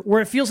receiver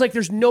where it feels like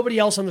there's nobody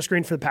else on the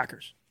screen for the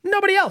Packers?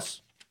 Nobody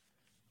else.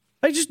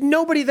 Just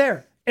nobody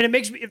there. And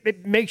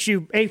it makes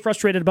you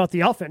frustrated about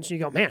the offense. And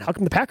you go, man, how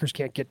come the Packers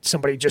can't get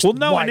somebody just Well,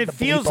 no, wide and it the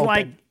feels bleep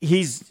like open?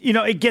 he's,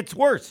 it gets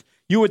worse.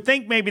 You would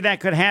think maybe that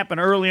could happen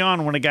early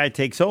on when a guy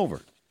takes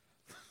over.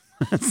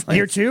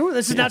 Year two?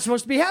 This is not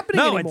supposed to be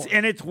happening anymore.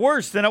 It's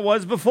worse than it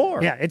was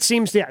before. Yeah, it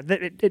seems,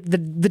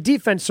 the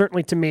defense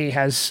certainly to me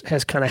has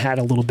kind of had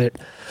a little bit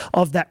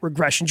of that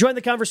regression. Join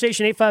the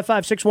conversation,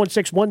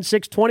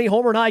 855-616-1620.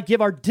 Homer and I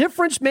give our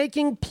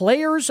difference-making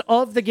players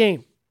of the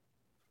game.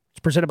 It's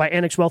presented by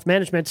Annex Wealth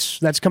Management.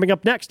 That's coming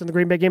up next on the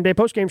Green Bay Game Day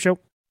Postgame Show.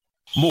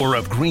 More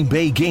of Green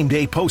Bay Game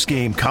Day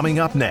Postgame coming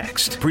up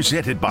next.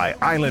 Presented by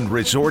Island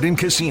Resort and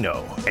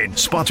Casino and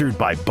sponsored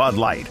by Bud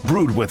Light.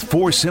 Brewed with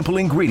 4 simple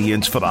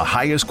ingredients for the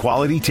highest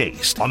quality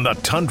taste on the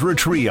Tundra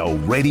Trio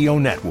Radio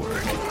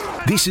Network.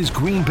 This is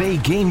Green Bay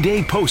Game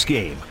Day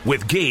Postgame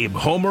with Gabe,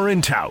 Homer,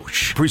 and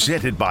Tausch.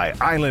 Presented by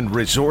Island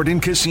Resort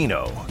and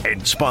Casino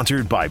and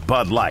sponsored by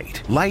Bud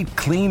Light. Light,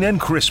 clean, and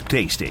crisp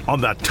tasting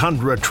on the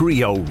Tundra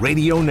Trio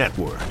Radio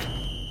Network.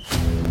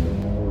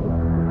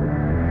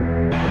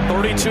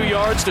 32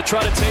 yards to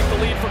try to take the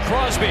lead for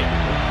Crosby.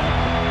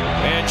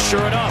 And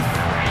sure enough,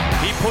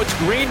 he puts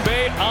Green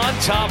Bay on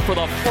top for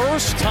the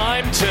first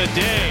time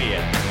today.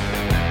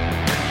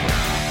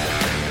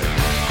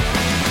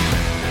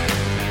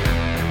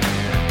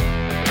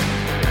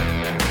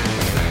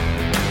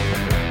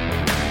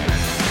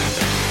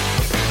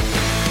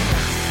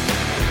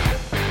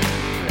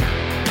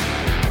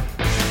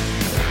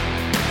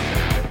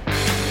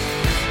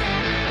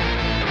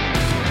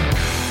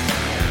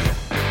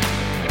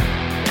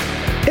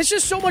 It's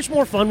just so much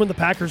more fun when the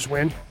Packers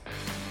win.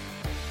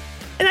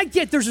 And I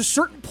get there's a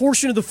certain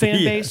portion of the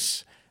fan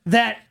base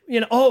that,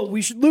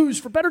 we should lose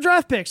for better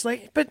draft picks.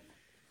 But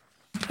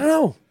I don't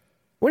know.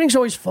 Winning's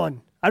always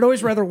fun. I'd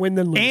always rather win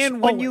than lose.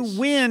 And when you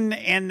win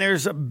and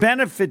there's a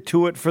benefit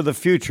to it for the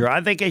future,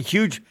 I think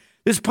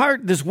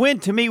this win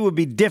to me would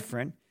be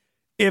different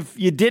if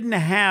you didn't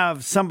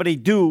have somebody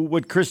do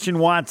what Christian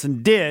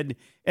Watson did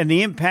and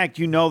the impact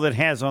that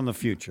has on the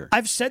future.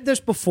 I've said this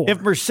before.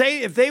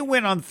 If they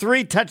win on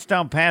 3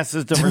 touchdown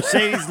passes to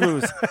Mercedes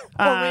Lewis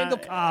or Randall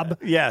Cobb,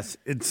 yes,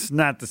 it's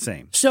not the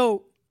same.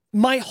 So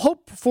my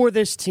hope for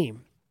this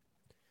team,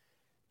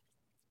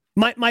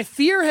 my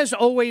fear has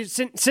always,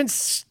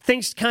 since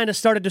things kind of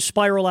started to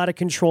spiral out of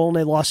control and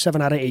they lost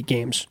 7 out of 8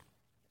 games,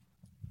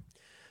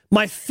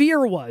 my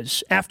fear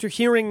was, after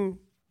hearing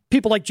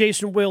people like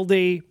Jason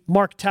Wilde,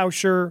 Mark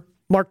Tauscher,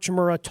 Mark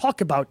Chmura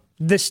talk about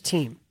this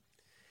team,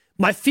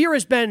 my fear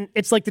has been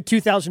it's like the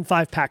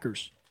 2005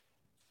 Packers,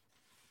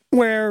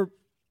 where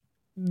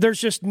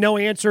there's just no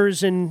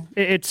answers and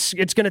it's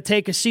going to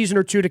take a season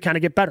or two to kind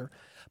of get better.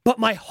 But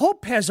my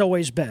hope has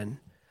always been,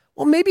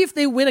 well, maybe if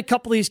they win a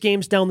couple of these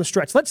games down the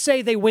stretch, let's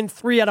say they win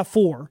 3 out of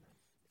 4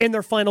 in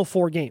their final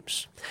 4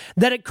 games,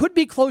 that it could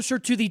be closer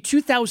to the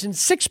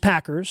 2006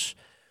 Packers,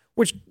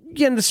 which,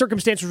 again, the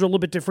circumstances were a little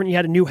bit different. You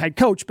had a new head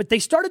coach, but they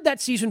started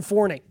that season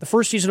 4-8, the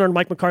first season under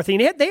Mike McCarthy,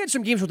 and they had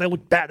some games where they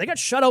looked bad. They got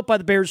shut out by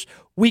the Bears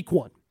week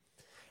 1,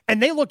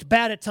 and they looked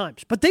bad at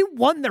times. But they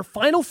won their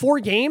final 4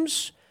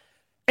 games,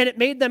 and it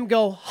made them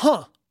go,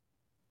 huh.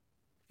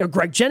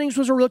 Greg Jennings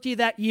was a rookie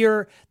that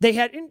year. They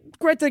had,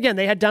 granted, again,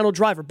 they had Donald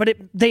Driver, but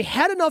they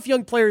had enough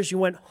young players you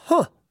went,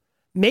 huh,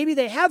 maybe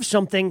they have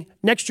something.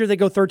 Next year they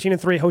go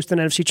 13-3, host an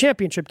NFC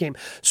Championship game.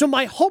 So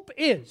my hope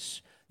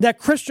is that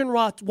Christian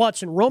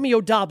Watson, Romeo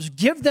Doubs,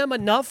 give them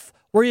enough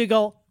where you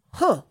go,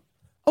 huh,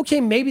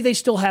 okay, maybe they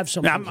still have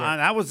something.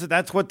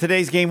 That's what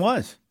today's game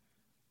was.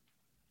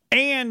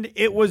 And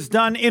it was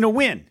done in a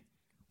win,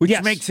 which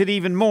makes it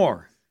even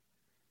more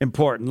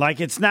important.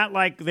 Like, it's not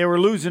like they were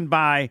losing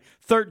by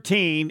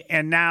 13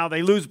 and now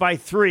they lose by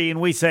 3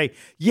 and we say,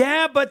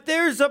 yeah, but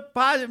there's a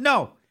positive.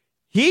 No,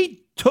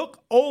 he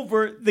took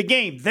over the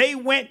game. They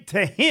went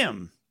to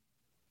him.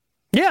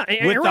 Yeah,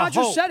 Aaron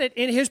Rodgers said it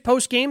in his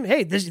postgame.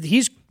 Hey,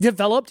 he's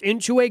developed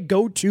into a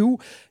go-to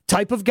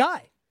type of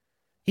guy.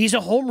 He's a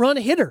home run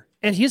hitter,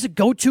 and he's a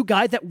go-to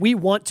guy that we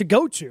want to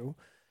go to.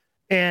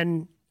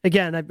 And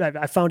again,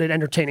 I found it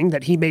entertaining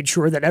that he made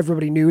sure that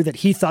everybody knew that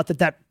he thought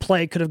that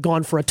play could have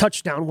gone for a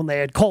touchdown when they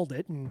had called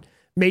it, and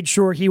made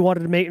sure he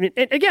wanted to make it.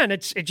 And again,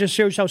 it just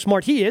shows how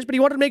smart he is, but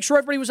he wanted to make sure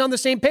everybody was on the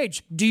same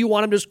page. Do you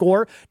want him to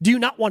score? Do you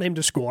not want him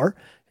to score?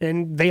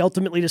 And they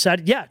ultimately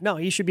decided,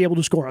 he should be able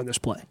to score on this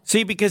play.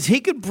 See, because he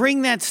could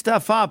bring that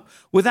stuff up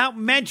without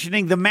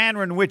mentioning the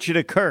manner in which it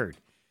occurred.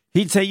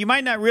 He'd say, you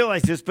might not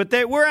realize this, but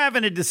we're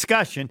having a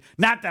discussion.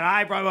 Not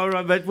that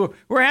but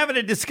we're having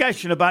a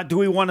discussion about do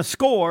we want to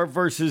score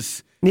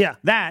versus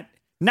that.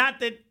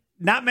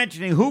 Not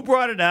mentioning who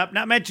brought it up,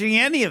 not mentioning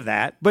any of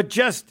that, but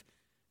just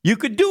you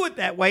could do it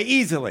that way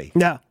easily.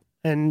 No.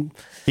 And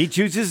he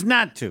chooses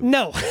not to.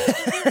 No.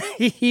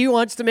 He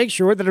wants to make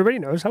sure that everybody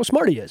knows how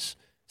smart he is.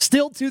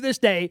 Still to this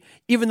day,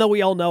 even though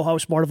we all know how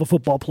smart of a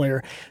football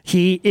player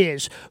he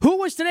is. Who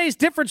was today's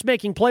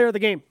difference-making player of the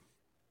game?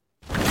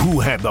 Who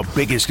had the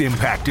biggest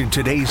impact in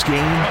today's game?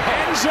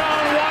 End zone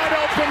wide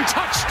open,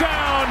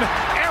 touchdown,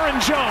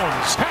 Aaron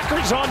Jones.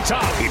 Packers on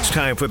top. It's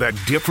time for the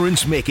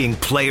difference-making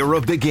player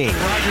of the game.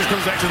 Rodgers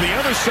comes back to the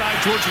other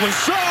side towards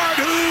Lazard,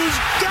 who's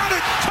got it.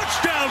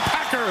 Touchdown,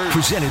 Packers!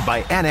 Presented by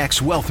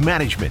Annex Wealth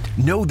Management.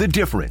 Know the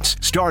difference.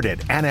 Start at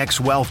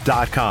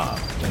annexwealth.com.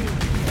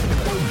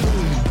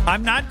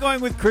 I'm not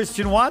going with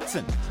Christian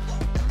Watson.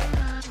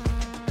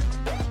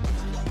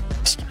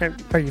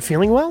 Are you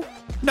feeling well?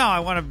 No, I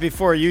want to,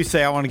 before you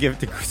say, I want to give it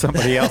to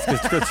somebody else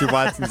because Christian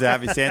Watson's the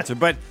obvious answer.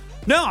 But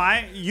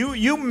no,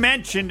 you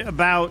mentioned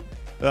about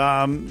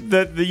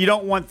the you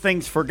don't want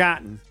things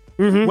forgotten.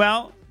 Mm-hmm.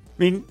 Well, I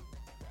mean,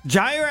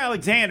 Jair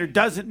Alexander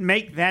doesn't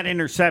make that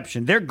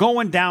interception. They're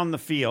going down the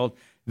field.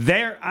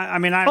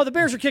 The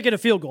Bears are kicking a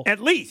field goal. At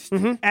least.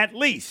 Mm-hmm. At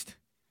least.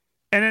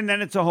 And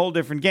then it's a whole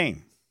different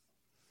game.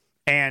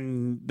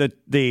 And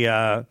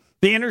the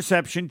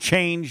interception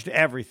changed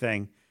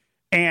everything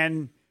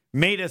and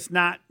made us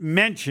not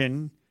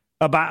mention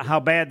about how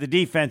bad the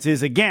defense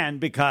is again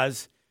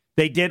because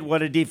they did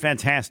what a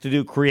defense has to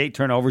do, create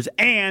turnovers,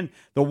 and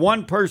the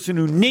one person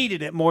who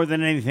needed it more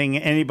than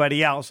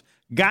anybody else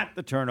got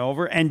the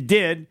turnover and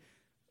did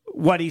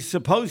what he's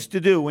supposed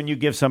to do when you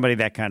give somebody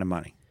that kind of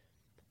money.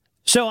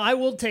 So I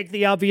will take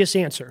the obvious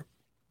answer,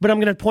 but I'm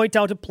going to point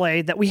out a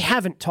play that we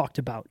haven't talked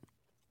about.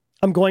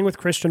 I'm going with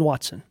Christian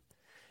Watson.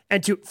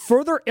 And to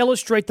further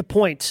illustrate the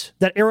point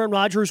that Aaron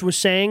Rodgers was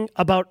saying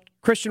about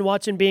Christian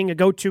Watson being a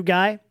go-to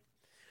guy,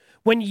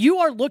 when you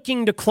are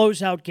looking to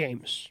close out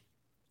games,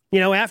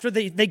 after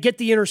they get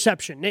the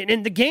interception,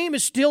 and the game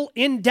is still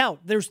in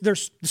doubt. There's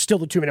still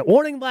the 2-minute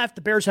warning left.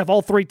 The Bears have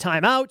all 3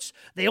 timeouts.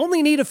 They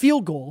only need a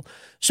field goal.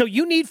 So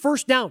you need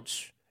first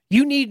downs.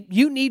 You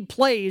need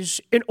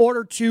plays in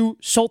order to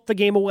salt the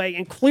game away.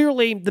 And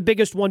clearly the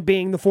biggest one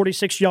being the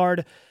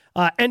 46-yard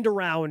end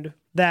around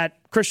that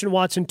Christian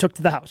Watson took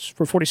to the house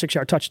for a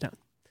 46-yard touchdown.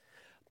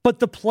 But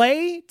the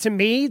play, to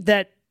me,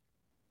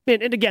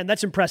 and again,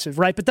 that's impressive,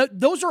 right? But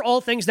those are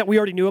all things that we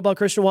already knew about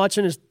Christian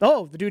Watson is,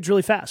 the dude's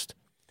really fast.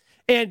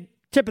 And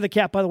tip of the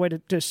cap, by the way,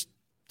 to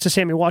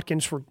Sammy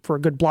Watkins for a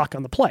good block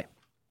on the play.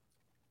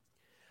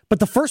 But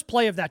the first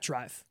play of that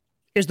drive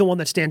is the one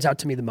that stands out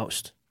to me the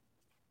most.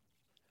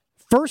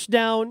 First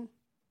down,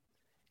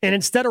 and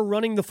instead of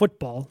running the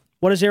football,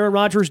 what does Aaron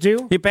Rodgers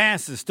do? He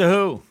passes to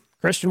who?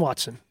 Christian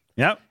Watson.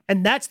 Yep.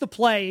 And that's the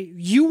play.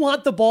 You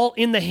want the ball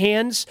in the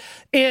hands,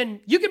 and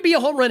you can be a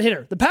home run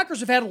hitter. The Packers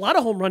have had a lot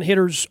of home run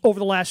hitters over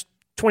the last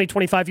 20,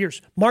 25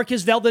 years.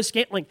 Marquez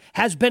Valdez-Scantling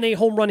has been a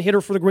home run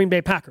hitter for the Green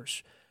Bay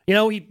Packers.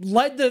 He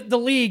led the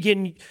league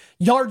in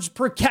yards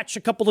per catch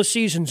a couple of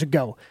seasons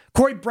ago.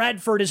 Corey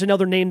Bradford is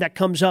another name that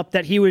comes up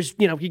that he was,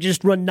 he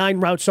just run 9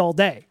 routes all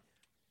day.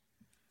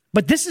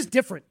 But this is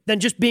different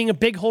than just being a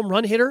big home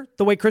run hitter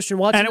the way Christian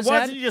Watson has had. And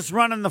it wasn't just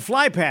running the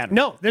fly pattern.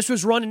 No, this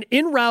was running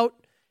in route.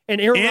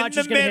 And Aaron Rodgers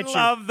is going to hit you. In the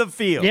middle of the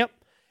field. Yep.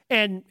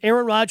 And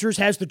Aaron Rodgers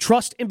has the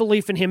trust and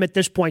belief in him at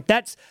this point.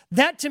 That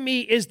to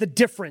me is the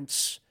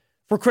difference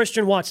for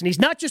Christian Watson. He's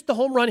not just the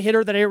home run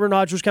hitter that Aaron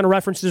Rodgers kind of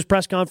referenced in his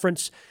press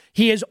conference.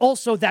 He is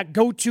also that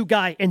go-to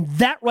guy. And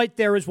that right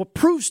there is what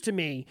proves to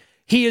me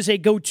he is a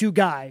go-to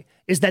guy,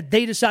 is that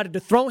they decided to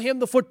throw him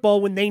the football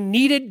when they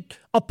needed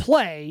a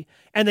play,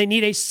 and they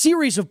need a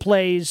series of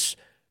plays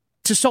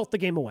to salt the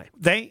game away.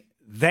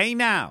 They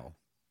now,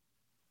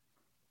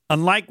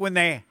 unlike when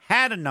they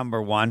had a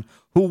number one,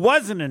 who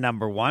wasn't a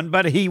number one,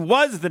 but he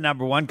was the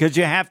number one because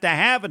you have to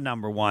have a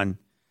number one,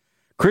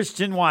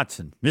 Christian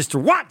Watson.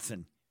 Mr.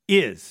 Watson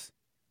is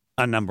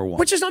a number one.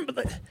 Which is,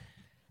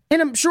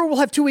 and I'm sure we'll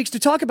have 2 weeks to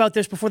talk about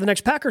this before the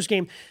next Packers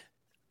game.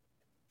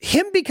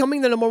 Him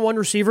becoming the number one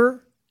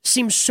receiver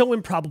seems so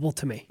improbable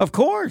to me. Of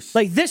course.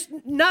 Like this,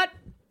 not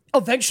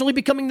eventually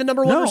becoming the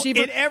number one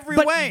receiver. In every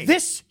but way.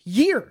 This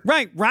year.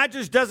 Right.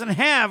 Rodgers doesn't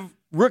have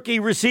rookie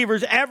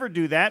receivers ever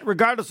do that,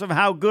 regardless of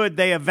how good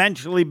they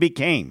eventually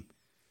became.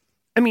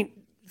 I mean,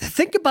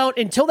 think about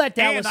until that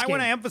Dallas game. And I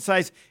want to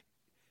emphasize,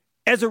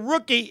 as a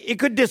rookie, it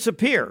could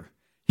disappear.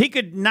 He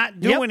could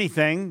not do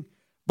anything,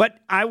 but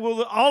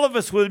all of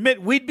us will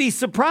admit we'd be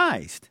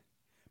surprised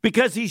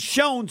because he's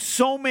shown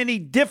so many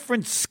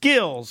different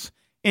skills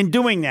in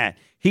doing that.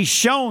 He's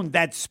shown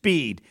that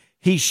speed.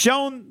 He's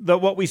shown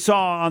what we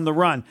saw on the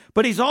run,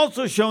 but he's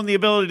also shown the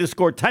ability to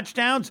score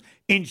touchdowns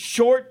in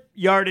short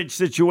yardage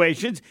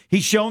situations.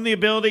 He's shown the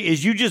ability,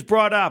 as you just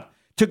brought up,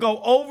 to go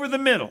over the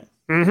middle,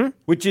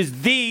 which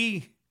is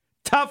the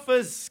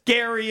toughest,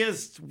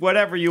 scariest,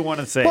 whatever you want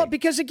to say. Well,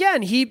 because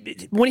again,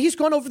 when he's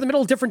gone over the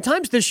middle different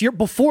times this year,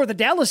 before the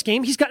Dallas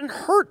game, he's gotten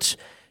hurt.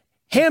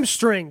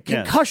 Hamstring,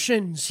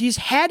 concussions. He's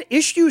had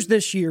issues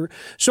this year.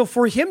 So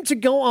for him to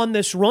go on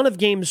this run of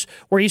games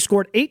where he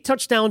scored 8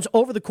 touchdowns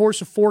over the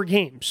course of 4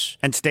 games.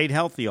 And stayed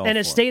healthy all 4. And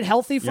has stayed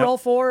healthy for all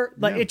 4.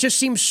 Like it just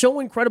seems so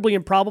incredibly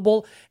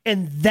improbable.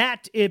 And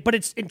but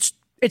it's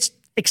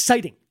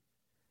exciting.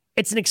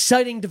 It's an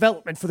exciting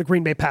development for the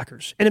Green Bay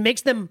Packers. And it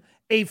makes them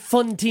a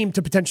fun team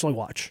to potentially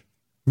watch.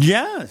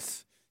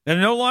 Yes. They're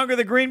no longer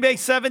the Green Bay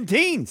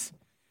 17s.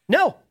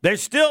 No.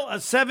 There's still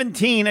a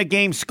 17 a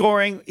game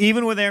scoring,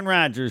 even with Aaron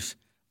Rodgers,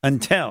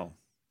 until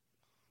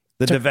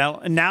the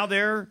develop. And now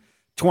they're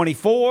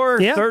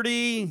 24,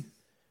 30.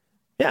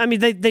 Yeah, I mean,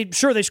 they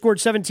scored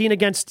 17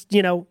 against,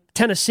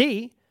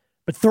 Tennessee.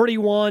 But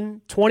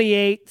 31,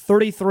 28,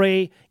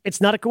 33, it's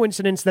not a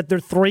coincidence that their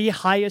three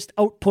highest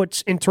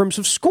outputs in terms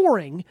of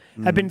scoring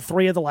have been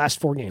three of the last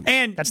four games.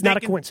 And that's not a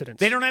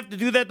coincidence. They don't have to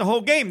do that the whole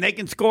game. They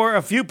can score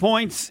a few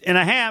points and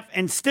a half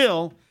and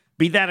still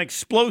be that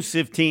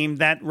explosive team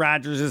that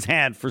Rodgers has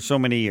had for so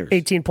many years.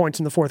 18 points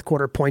in the fourth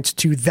quarter points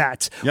to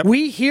that. Yep.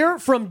 We hear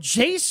from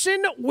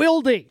Jason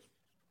Wilde.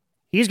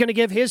 He's going to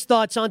give his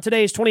thoughts on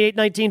today's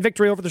 28-19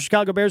 victory over the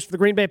Chicago Bears for the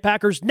Green Bay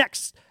Packers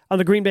next on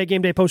the Green Bay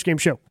Game Day postgame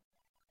show.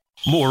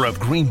 More of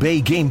Green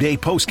Bay Game Day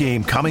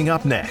postgame coming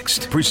up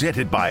next.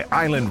 Presented by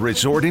Island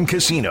Resort and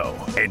Casino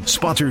and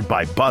sponsored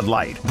by Bud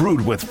Light.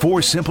 Brewed with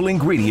 4 simple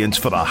ingredients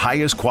for the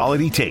highest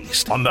quality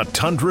taste on the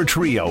Tundra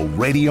Trio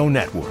Radio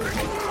Network.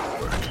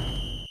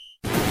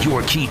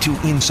 Your key to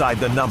inside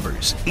the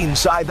numbers,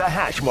 inside the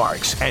hash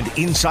marks, and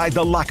inside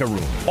the locker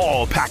room.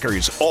 All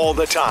Packers, all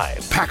the time.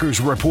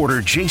 Packers reporter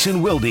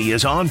Jason Wilde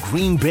is on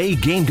Green Bay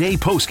Game Day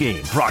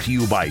postgame. Brought to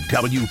you by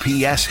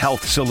WPS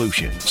Health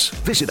Solutions.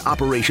 Visit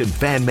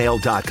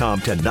OperationFanMail.com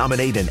to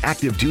nominate an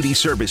active duty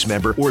service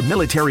member or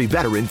military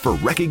veteran for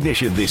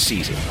recognition this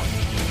season.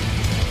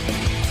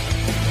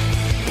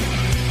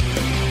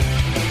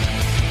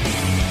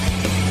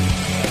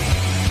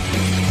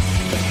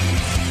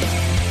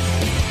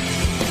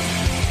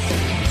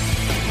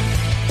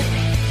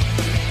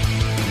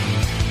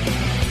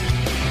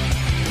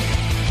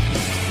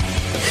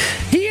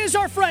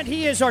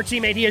 He is our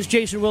teammate. He is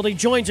Jason Wilde.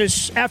 Joins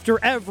us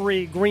after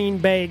every Green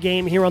Bay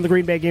game here on the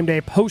Green Bay Game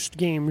Day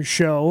post-game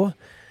show.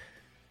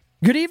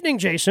 Good evening,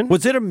 Jason.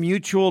 Was it a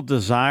mutual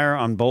desire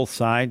on both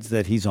sides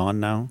that he's on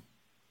now?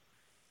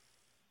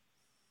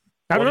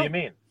 I don't know. What do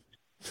you mean?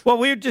 Well,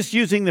 we're just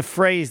using the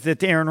phrase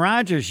that Aaron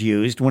Rodgers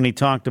used when he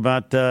talked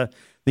about the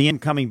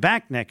incoming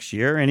back next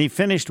year, and he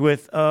finished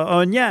with,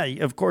 and yeah,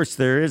 of course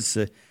there is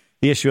the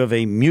issue of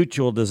a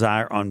mutual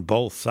desire on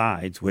both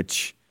sides,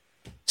 which...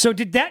 So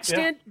did that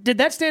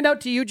stand out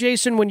to you,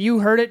 Jason, when you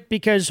heard it?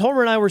 Because Homer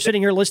and I were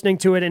sitting here listening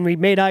to it, and we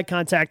made eye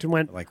contact and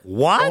went, like,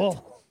 what?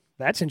 Oh,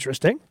 that's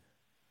interesting.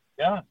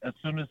 Yeah, as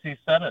soon as he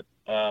said it,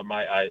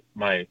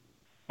 my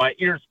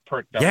ears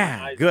perked up.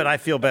 Yeah, good. I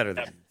feel better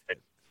then.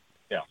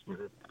 Yeah.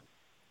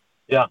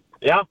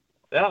 That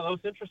was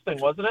interesting,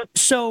 wasn't it?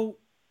 So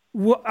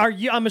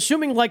I'm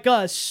assuming, like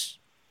us,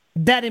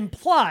 that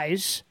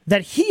implies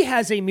that he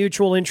has a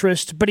mutual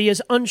interest, but he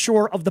is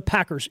unsure of the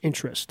Packers'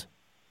 interest.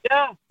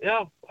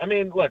 Yeah. I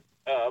mean, look,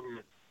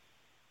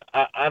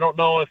 I don't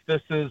know if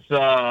this is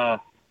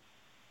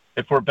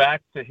if we're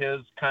back to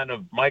his kind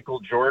of Michael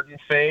Jordan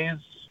phase,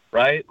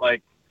 right?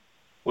 Like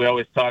we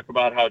always talk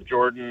about how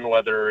Jordan,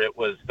 whether it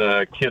was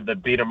the kid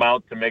that beat him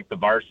out to make the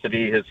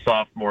varsity his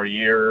sophomore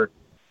year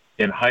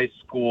in high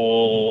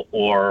school,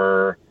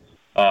 or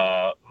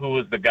who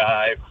was the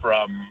guy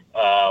from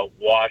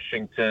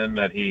Washington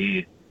that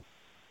he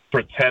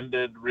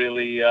pretended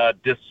really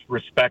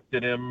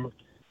disrespected him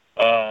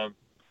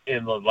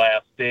in the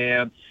Last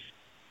Dance,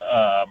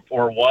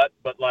 or what,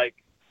 but like,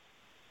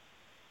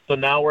 so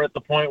now we're at the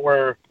point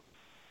where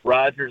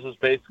Rodgers is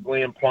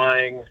basically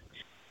implying,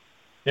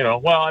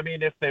 well, I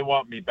mean, if they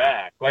want me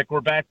back, like we're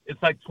back,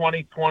 it's like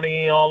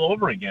 2020 all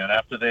over again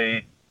after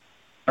they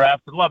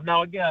drafted Love.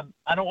 Now, again,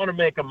 I don't want to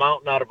make a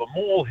mountain out of a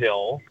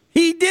molehill.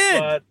 He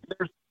did.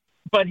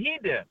 But he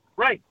did.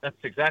 Right. That's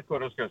exactly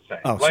what I was going to say.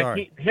 Oh, like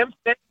sorry. Him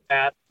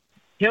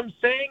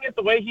saying it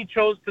the way he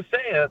chose to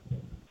say it,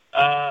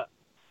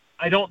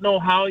 I don't know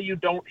how you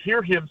don't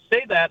hear him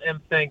say that and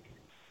think,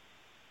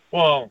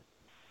 well,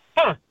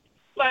 now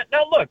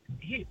look,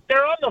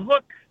 they're on the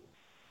hook.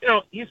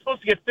 He's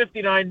supposed to get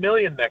 $59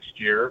 million next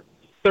year.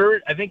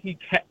 I think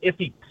if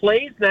he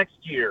plays next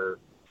year,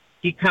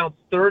 he counts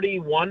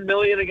 $31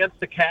 million against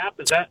the cap.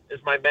 Is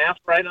my math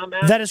right on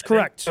that? That is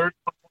correct.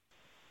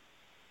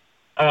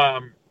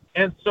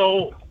 And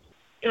so,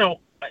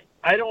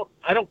 I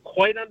don't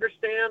quite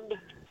understand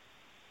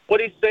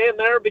what he's saying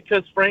there,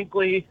 because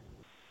frankly,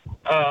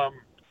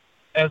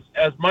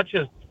 as much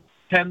as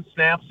 10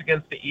 snaps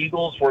against the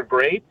Eagles were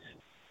great,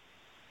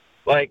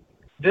 like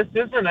this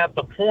isn't at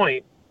the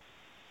point,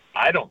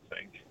 I don't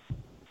think,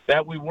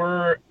 that we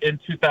were in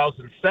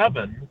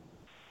 2007,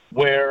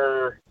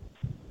 where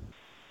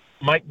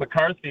Mike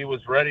McCarthy was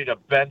ready to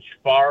bench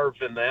Favre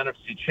in the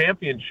NFC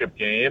Championship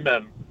game.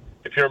 And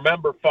if you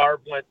remember,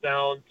 Favre went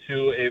down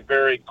to a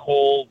very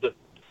cold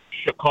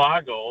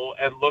Chicago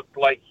and looked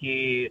like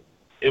it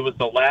was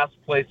the last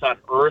place on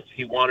earth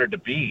he wanted to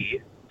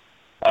be.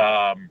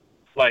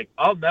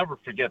 I'll never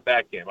forget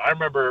that game. I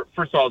remember,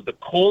 first of all, it was the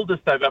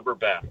coldest I've ever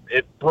been.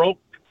 It broke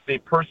the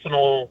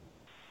personal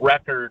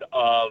record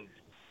of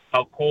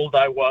how cold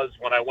I was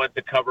when I went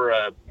to cover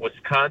a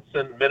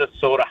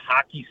Wisconsin-Minnesota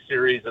hockey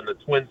series in the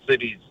Twin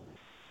Cities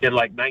in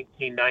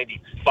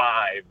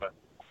 1995,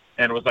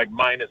 and it was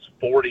minus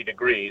 40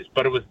 degrees.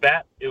 But it was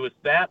that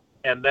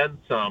and then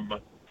some,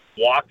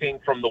 walking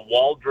from the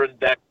Waldron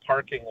Deck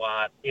parking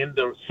lot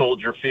into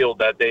Soldier Field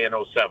that day in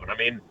 2007. I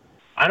mean,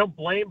 I don't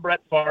blame Brett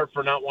Favre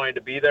for not wanting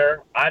to be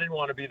there. I didn't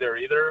want to be there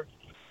either,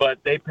 but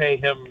they paid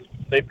him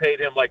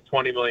like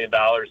 $20 million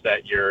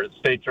that year. The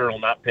State Journal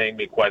not paying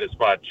me quite as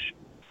much.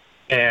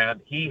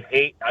 And he'd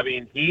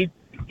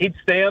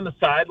stay on the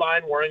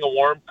sideline wearing a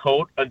warm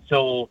coat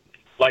until,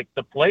 like,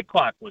 the play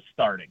clock was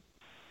starting.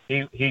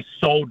 He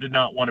so did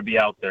not want to be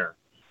out there.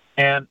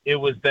 And it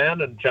was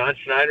then, and John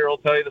Schneider will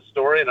tell you the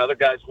story, and other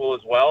guys will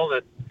as well,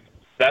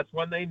 that's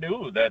when they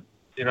knew that,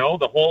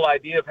 the whole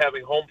idea of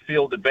having home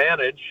field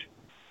advantage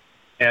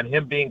and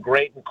him being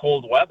great in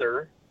cold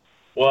weather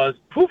was,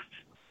 poof,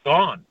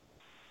 gone.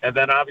 And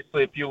then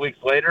obviously a few weeks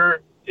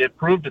later, it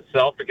proved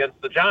itself against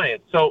the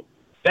Giants. So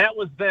that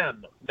was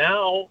then.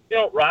 Now,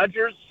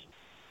 Rodgers,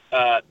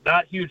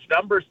 not huge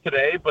numbers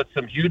today, but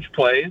some huge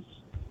plays,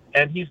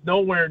 and he's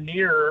nowhere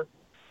near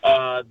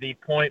the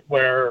point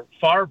where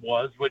Favre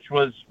was, which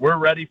was we're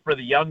ready for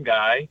the young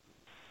guy.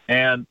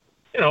 And,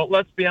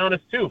 let's be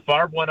honest, too.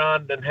 Favre went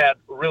on and had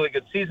a really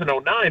good season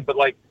 2009, but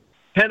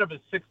 10 of his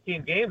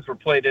 16 games were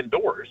played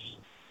indoors.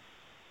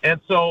 And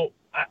so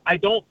I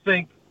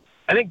think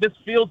this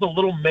feels a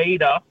little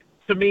made up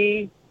to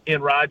me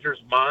in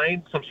Rodgers'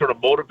 mind, some sort of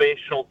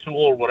motivational tool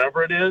or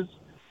whatever it is.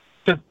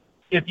 Because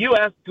if you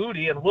ask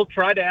Goody, and we'll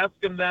try to ask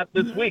him that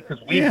this week,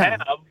 because we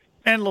have.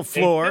 And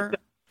LaFleur. Of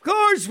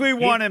course we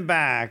want him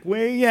back.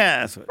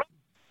 Yes.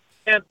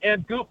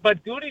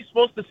 But Goody's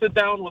supposed to sit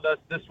down with us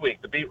this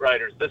week, the beat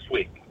writers this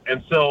week.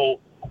 And so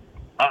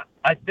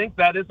I think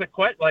that is a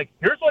question.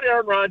 Here's what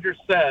Aaron Rodgers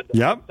said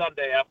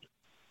Sunday after.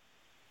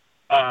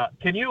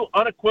 Can you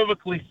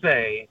unequivocally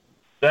say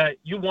that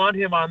you want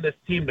him on this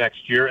team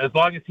next year as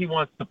long as he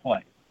wants to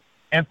play?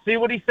 And see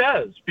what he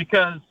says,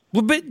 because...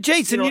 Well, but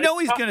Jason, he's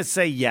going to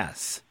say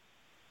yes.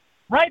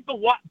 Right, but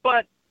what?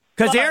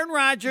 Because Aaron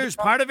Rodgers,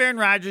 part of Aaron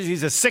Rodgers,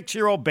 he's a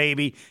 6-year-old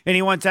baby, and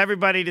he wants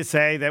everybody to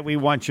say that we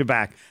want you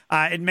back.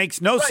 It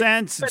makes no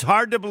sense. It's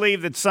hard to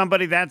believe that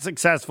somebody that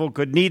successful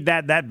could need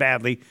that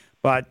badly,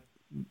 but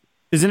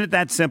isn't it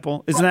that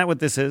simple? Isn't that what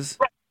this is?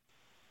 Right.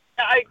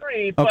 I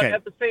agree, but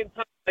at the same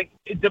time,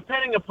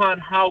 depending upon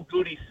how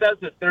Goody says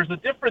it, there's a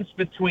difference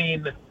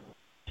between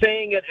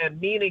saying it and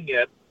meaning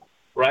it,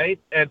 right,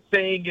 and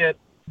saying it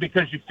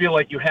because you feel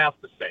like you have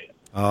to say it,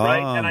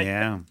 right?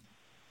 And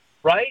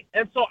right?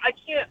 And so I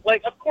can't,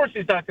 of course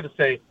he's not going to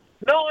say,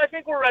 no, I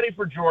think we're ready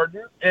for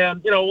Jordan,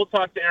 and, we'll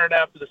talk to Aaron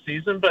after the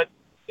season, but,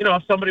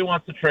 if somebody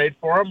wants to trade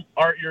for him,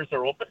 our ears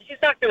are open. He's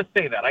not going to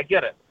say that. I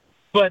get it.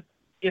 But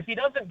if he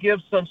doesn't give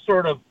some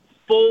sort of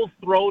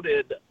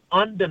full-throated,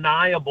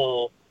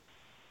 undeniable,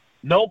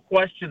 no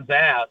questions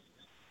asked,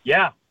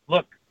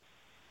 look,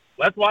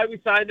 that's why we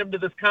signed him to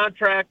this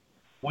contract.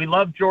 We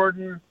love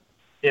Jordan.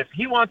 If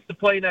he wants to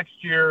play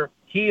next year,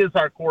 he is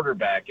our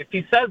quarterback. If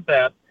he says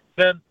that,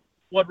 then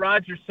what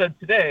Rodgers said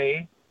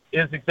today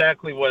is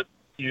exactly what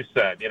you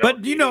said.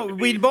 But,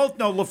 we both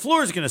know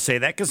LaFleur's going to say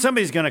that because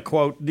somebody's going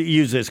to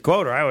use this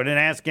quote, or I would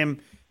ask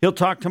him. He'll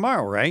talk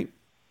tomorrow, right?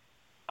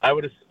 I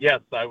would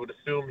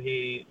assume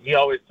he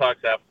always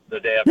talks after the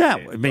day after. Yeah,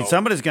 game. I mean,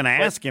 somebody's going to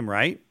ask him,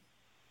 right?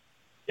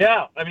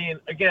 Yeah, I mean,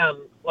 again,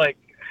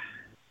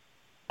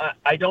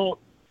 I don't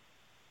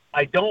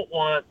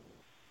want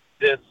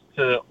this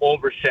to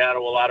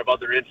overshadow a lot of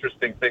other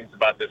interesting things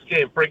about this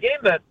game. For a game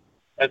that,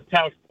 as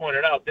Tauscher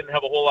pointed out, didn't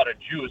have a whole lot of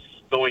juice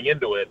going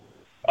into it,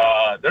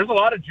 there's a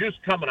lot of juice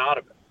coming out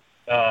of it.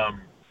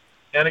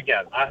 And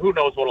again, who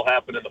knows what will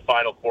happen in the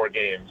final 4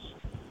 games.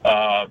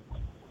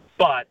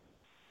 But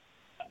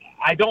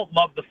I don't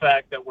love the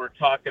fact that we're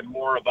talking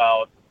more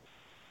about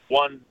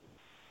one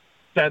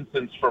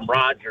sentence from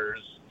Rodgers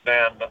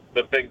than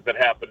the things that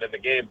happened in the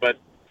game. But,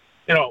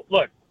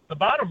 look, the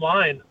bottom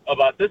line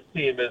about this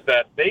team is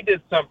that they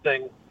did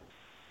something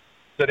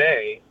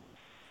today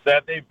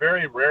that they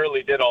very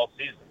rarely did all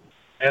season,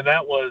 and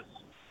that was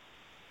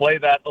play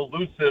that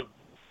elusive,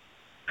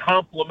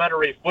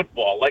 complementary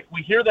football.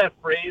 We hear that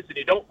phrase, and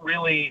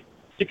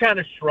you kind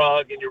of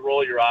shrug and you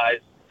roll your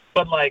eyes,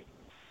 but,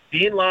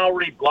 Dean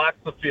Lowry blocks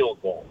the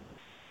field goal.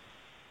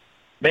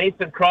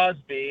 Mason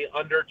Crosby,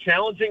 under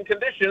challenging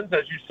conditions,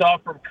 as you saw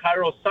from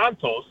Cairo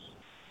Santos,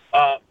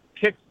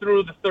 kicks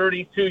through the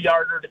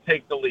 32-yarder to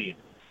take the lead.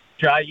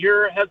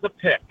 Jair has a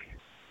pick.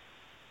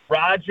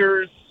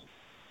 Rodgers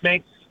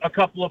makes a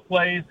couple of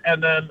plays,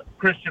 and then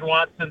Christian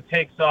Watson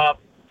takes off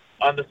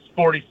on the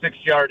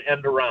 46-yard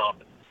end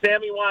around.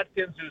 Sammy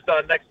Watkins, who's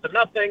done next to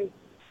nothing,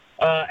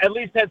 at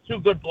least had 2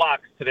 good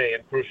blocks today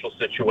in crucial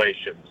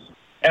situations.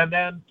 And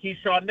then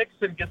Keyshawn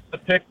Nixon gets the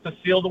pick to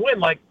seal the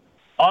win.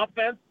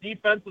 Offense,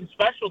 defense, and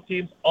special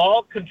teams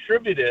all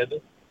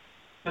contributed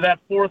to that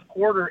fourth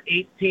quarter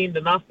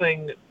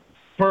 18-0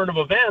 turn of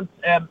events.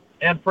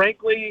 And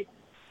frankly,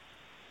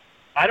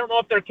 I don't know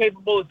if they're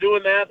capable of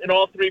doing that in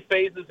all 3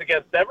 phases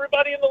against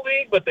everybody in the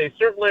league, but they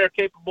certainly are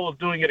capable of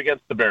doing it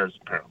against the Bears,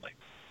 apparently.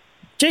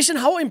 Jason,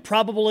 how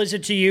improbable is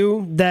it to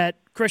you that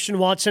Christian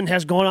Watson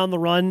has gone on the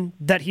run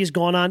that he's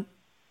gone on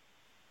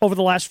over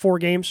the last 4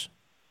 games?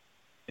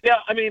 Yeah,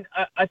 I mean,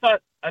 I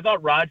thought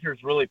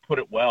Rodgers really put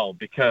it well,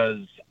 because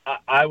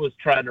I was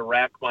trying to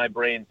rack my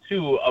brain,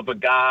 too, of a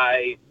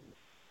guy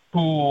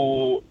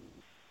who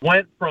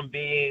went from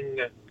being,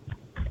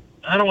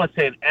 I don't want to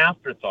say an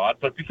afterthought,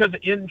 but because of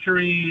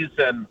injuries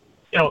and,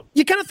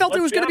 You kind of felt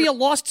it was going to be a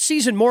lost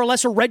season, more or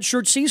less a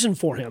redshirt season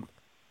for him.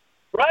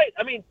 Right.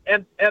 I mean,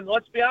 and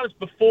let's be honest,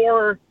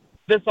 before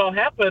this all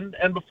happened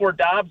and before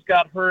Dobbs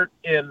got hurt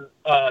in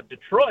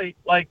Detroit,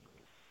 like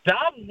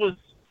Dobbs was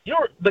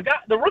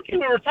the rookie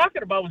we were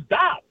talking about was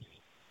Dobbs.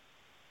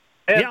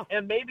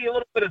 And maybe a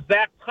little bit of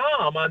Zach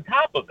Tom on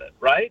top of it,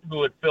 right?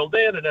 Who had filled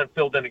in and then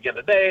filled in again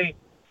today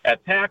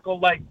at tackle.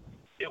 Like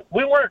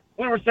we were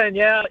saying,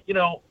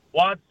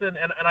 Watson,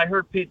 and I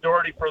heard Pete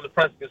Doherty from the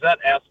Press Gazette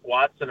ask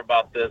Watson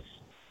about this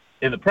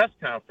in the press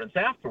conference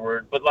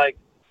afterward, but like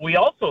we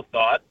also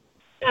thought,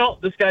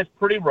 this guy's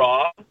pretty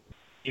raw.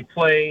 He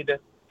played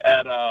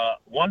at a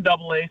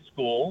 1AA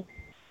school.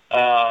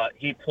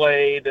 He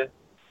played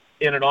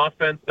in an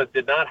offense that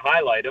did not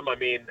highlight him. I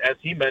mean, as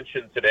he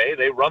mentioned today,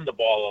 they run the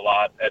ball a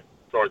lot at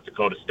North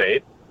Dakota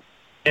State.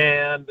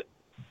 And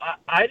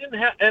I didn't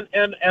have,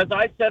 and as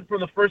I said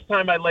from the first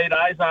time I laid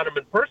eyes on him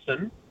in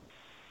person,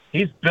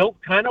 he's built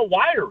kind of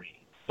wiry.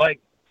 Like,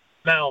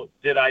 now,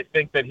 did I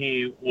think that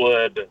he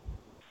would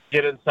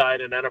get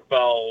inside an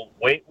NFL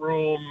weight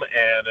room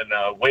and in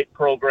a weight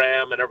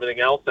program and everything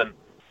else and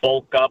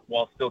bulk up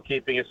while still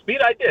keeping his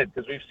speed? I did,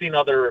 because we've seen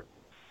other,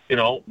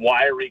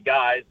 wiry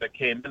guys that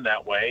came in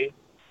that way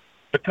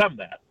become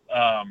that.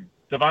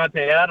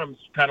 Devontae Adams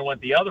kind of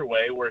went the other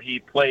way, where he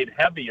played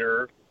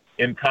heavier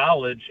in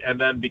college and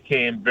then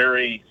became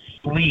very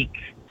sleek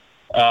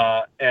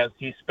as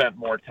he spent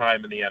more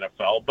time in the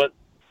NFL. But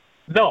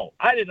no,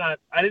 I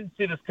didn't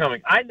see this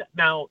coming.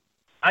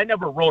 I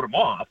never wrote him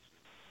off,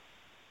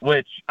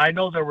 which I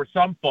know there were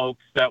some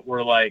folks that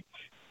were like,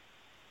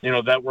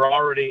 that were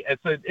already,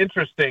 it's an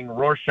interesting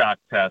Rorschach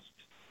test,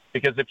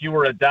 because if you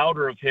were a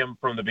doubter of him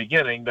from the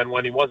beginning, then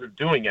when he wasn't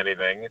doing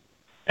anything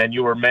and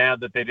you were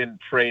mad that they didn't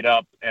trade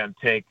up and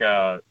take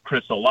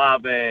Chris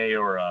Olave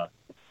or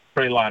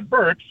Treylon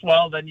Burks,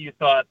 well, then you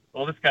thought,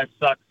 well, this guy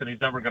sucks and he's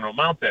never going to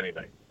amount to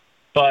anything.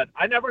 But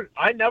I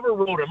never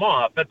wrote him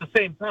off. At the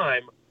same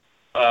time,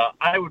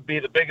 I would be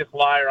the biggest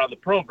liar on the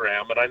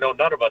program, and I know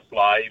none of us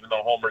lie, even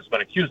though Homer's been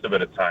accused of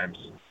it at times.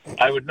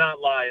 I would not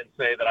lie and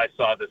say that I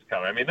saw this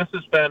coming. I mean, this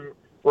has been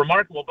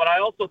remarkable, but I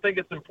also think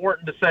it's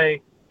important to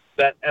say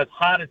that as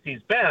hot as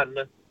he's been,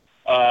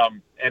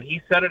 and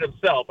he said it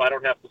himself, I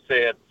don't have to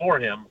say it for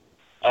him,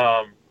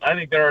 I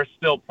think there are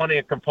still plenty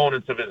of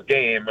components of his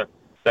game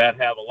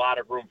that have a lot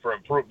of room for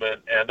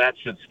improvement, and that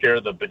should scare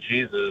the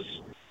bejesus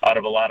out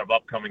of a lot of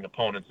upcoming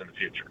opponents in the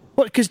future.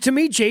 Well, because to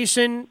me,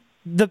 Jason,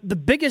 the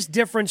biggest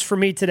difference for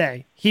me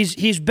today,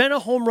 he's been a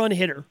home run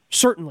hitter,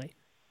 certainly.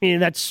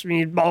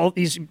 All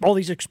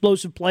these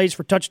explosive plays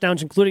for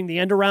touchdowns, including the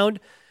end around.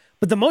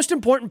 But the most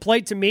important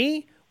play to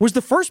me was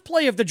the first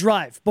play of the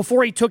drive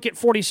before he took it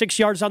 46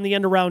 yards on the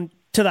end around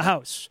to the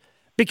house.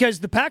 Because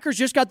the Packers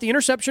just got the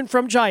interception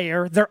from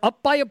Jair. They're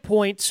up by a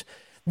point.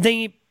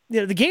 The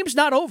game's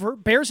not over.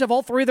 Bears have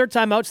all three of their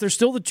timeouts. There's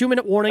still the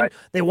 2-minute warning. Right.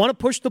 They want to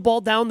push the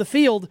ball down the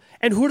field.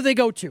 And who do they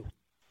go to?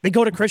 They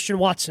go to Christian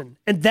Watson.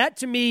 And that,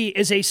 to me,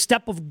 is a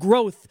step of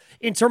growth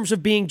in terms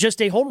of being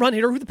just a home run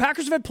hitter, who the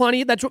Packers have had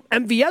plenty. That's what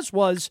MVS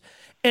was.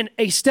 And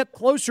a step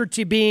closer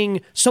to being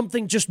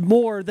something just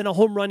more than a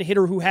home run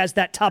hitter who has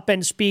that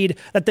top-end speed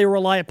that they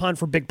rely upon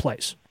for big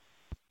plays.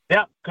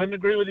 Yeah, couldn't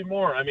agree with you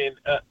more. I mean,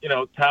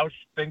 Tausch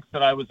thinks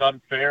that I was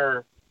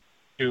unfair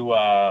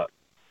to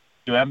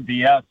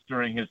MVS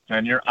during his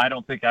tenure. I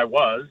don't think I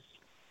was,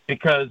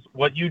 because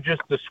what you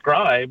just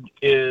described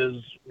is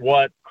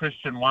what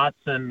Christian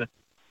Watson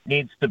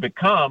needs to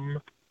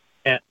become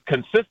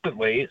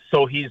consistently,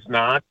 so he's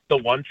not the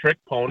one-trick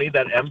pony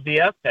that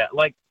MVS had.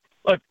 Like,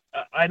 look,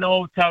 I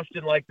know Tausch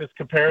didn't like this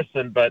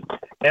comparison, but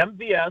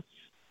MVS,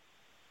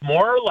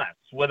 more or less,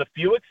 with a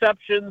few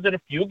exceptions in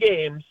a few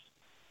games,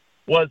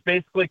 was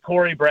basically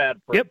Corey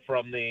Bradford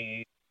from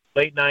the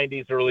late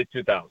 90s, early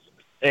 2000s.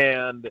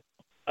 And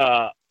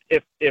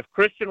if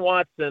Christian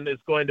Watson is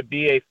going to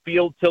be a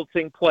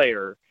field-tilting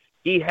player,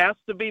 he has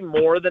to be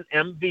more than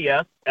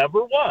MVS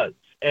ever was.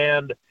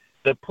 And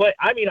the play,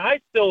 I mean, I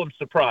still am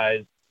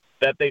surprised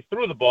that they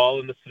threw the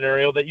ball in the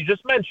scenario that you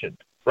just mentioned,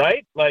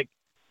 right? Like,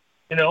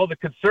 the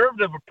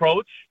conservative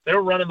approach, they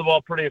were running the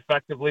ball pretty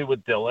effectively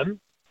with Dillon,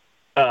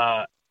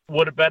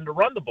 would have been to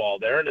run the ball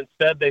there. And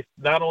instead, they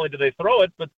not only did they throw it, but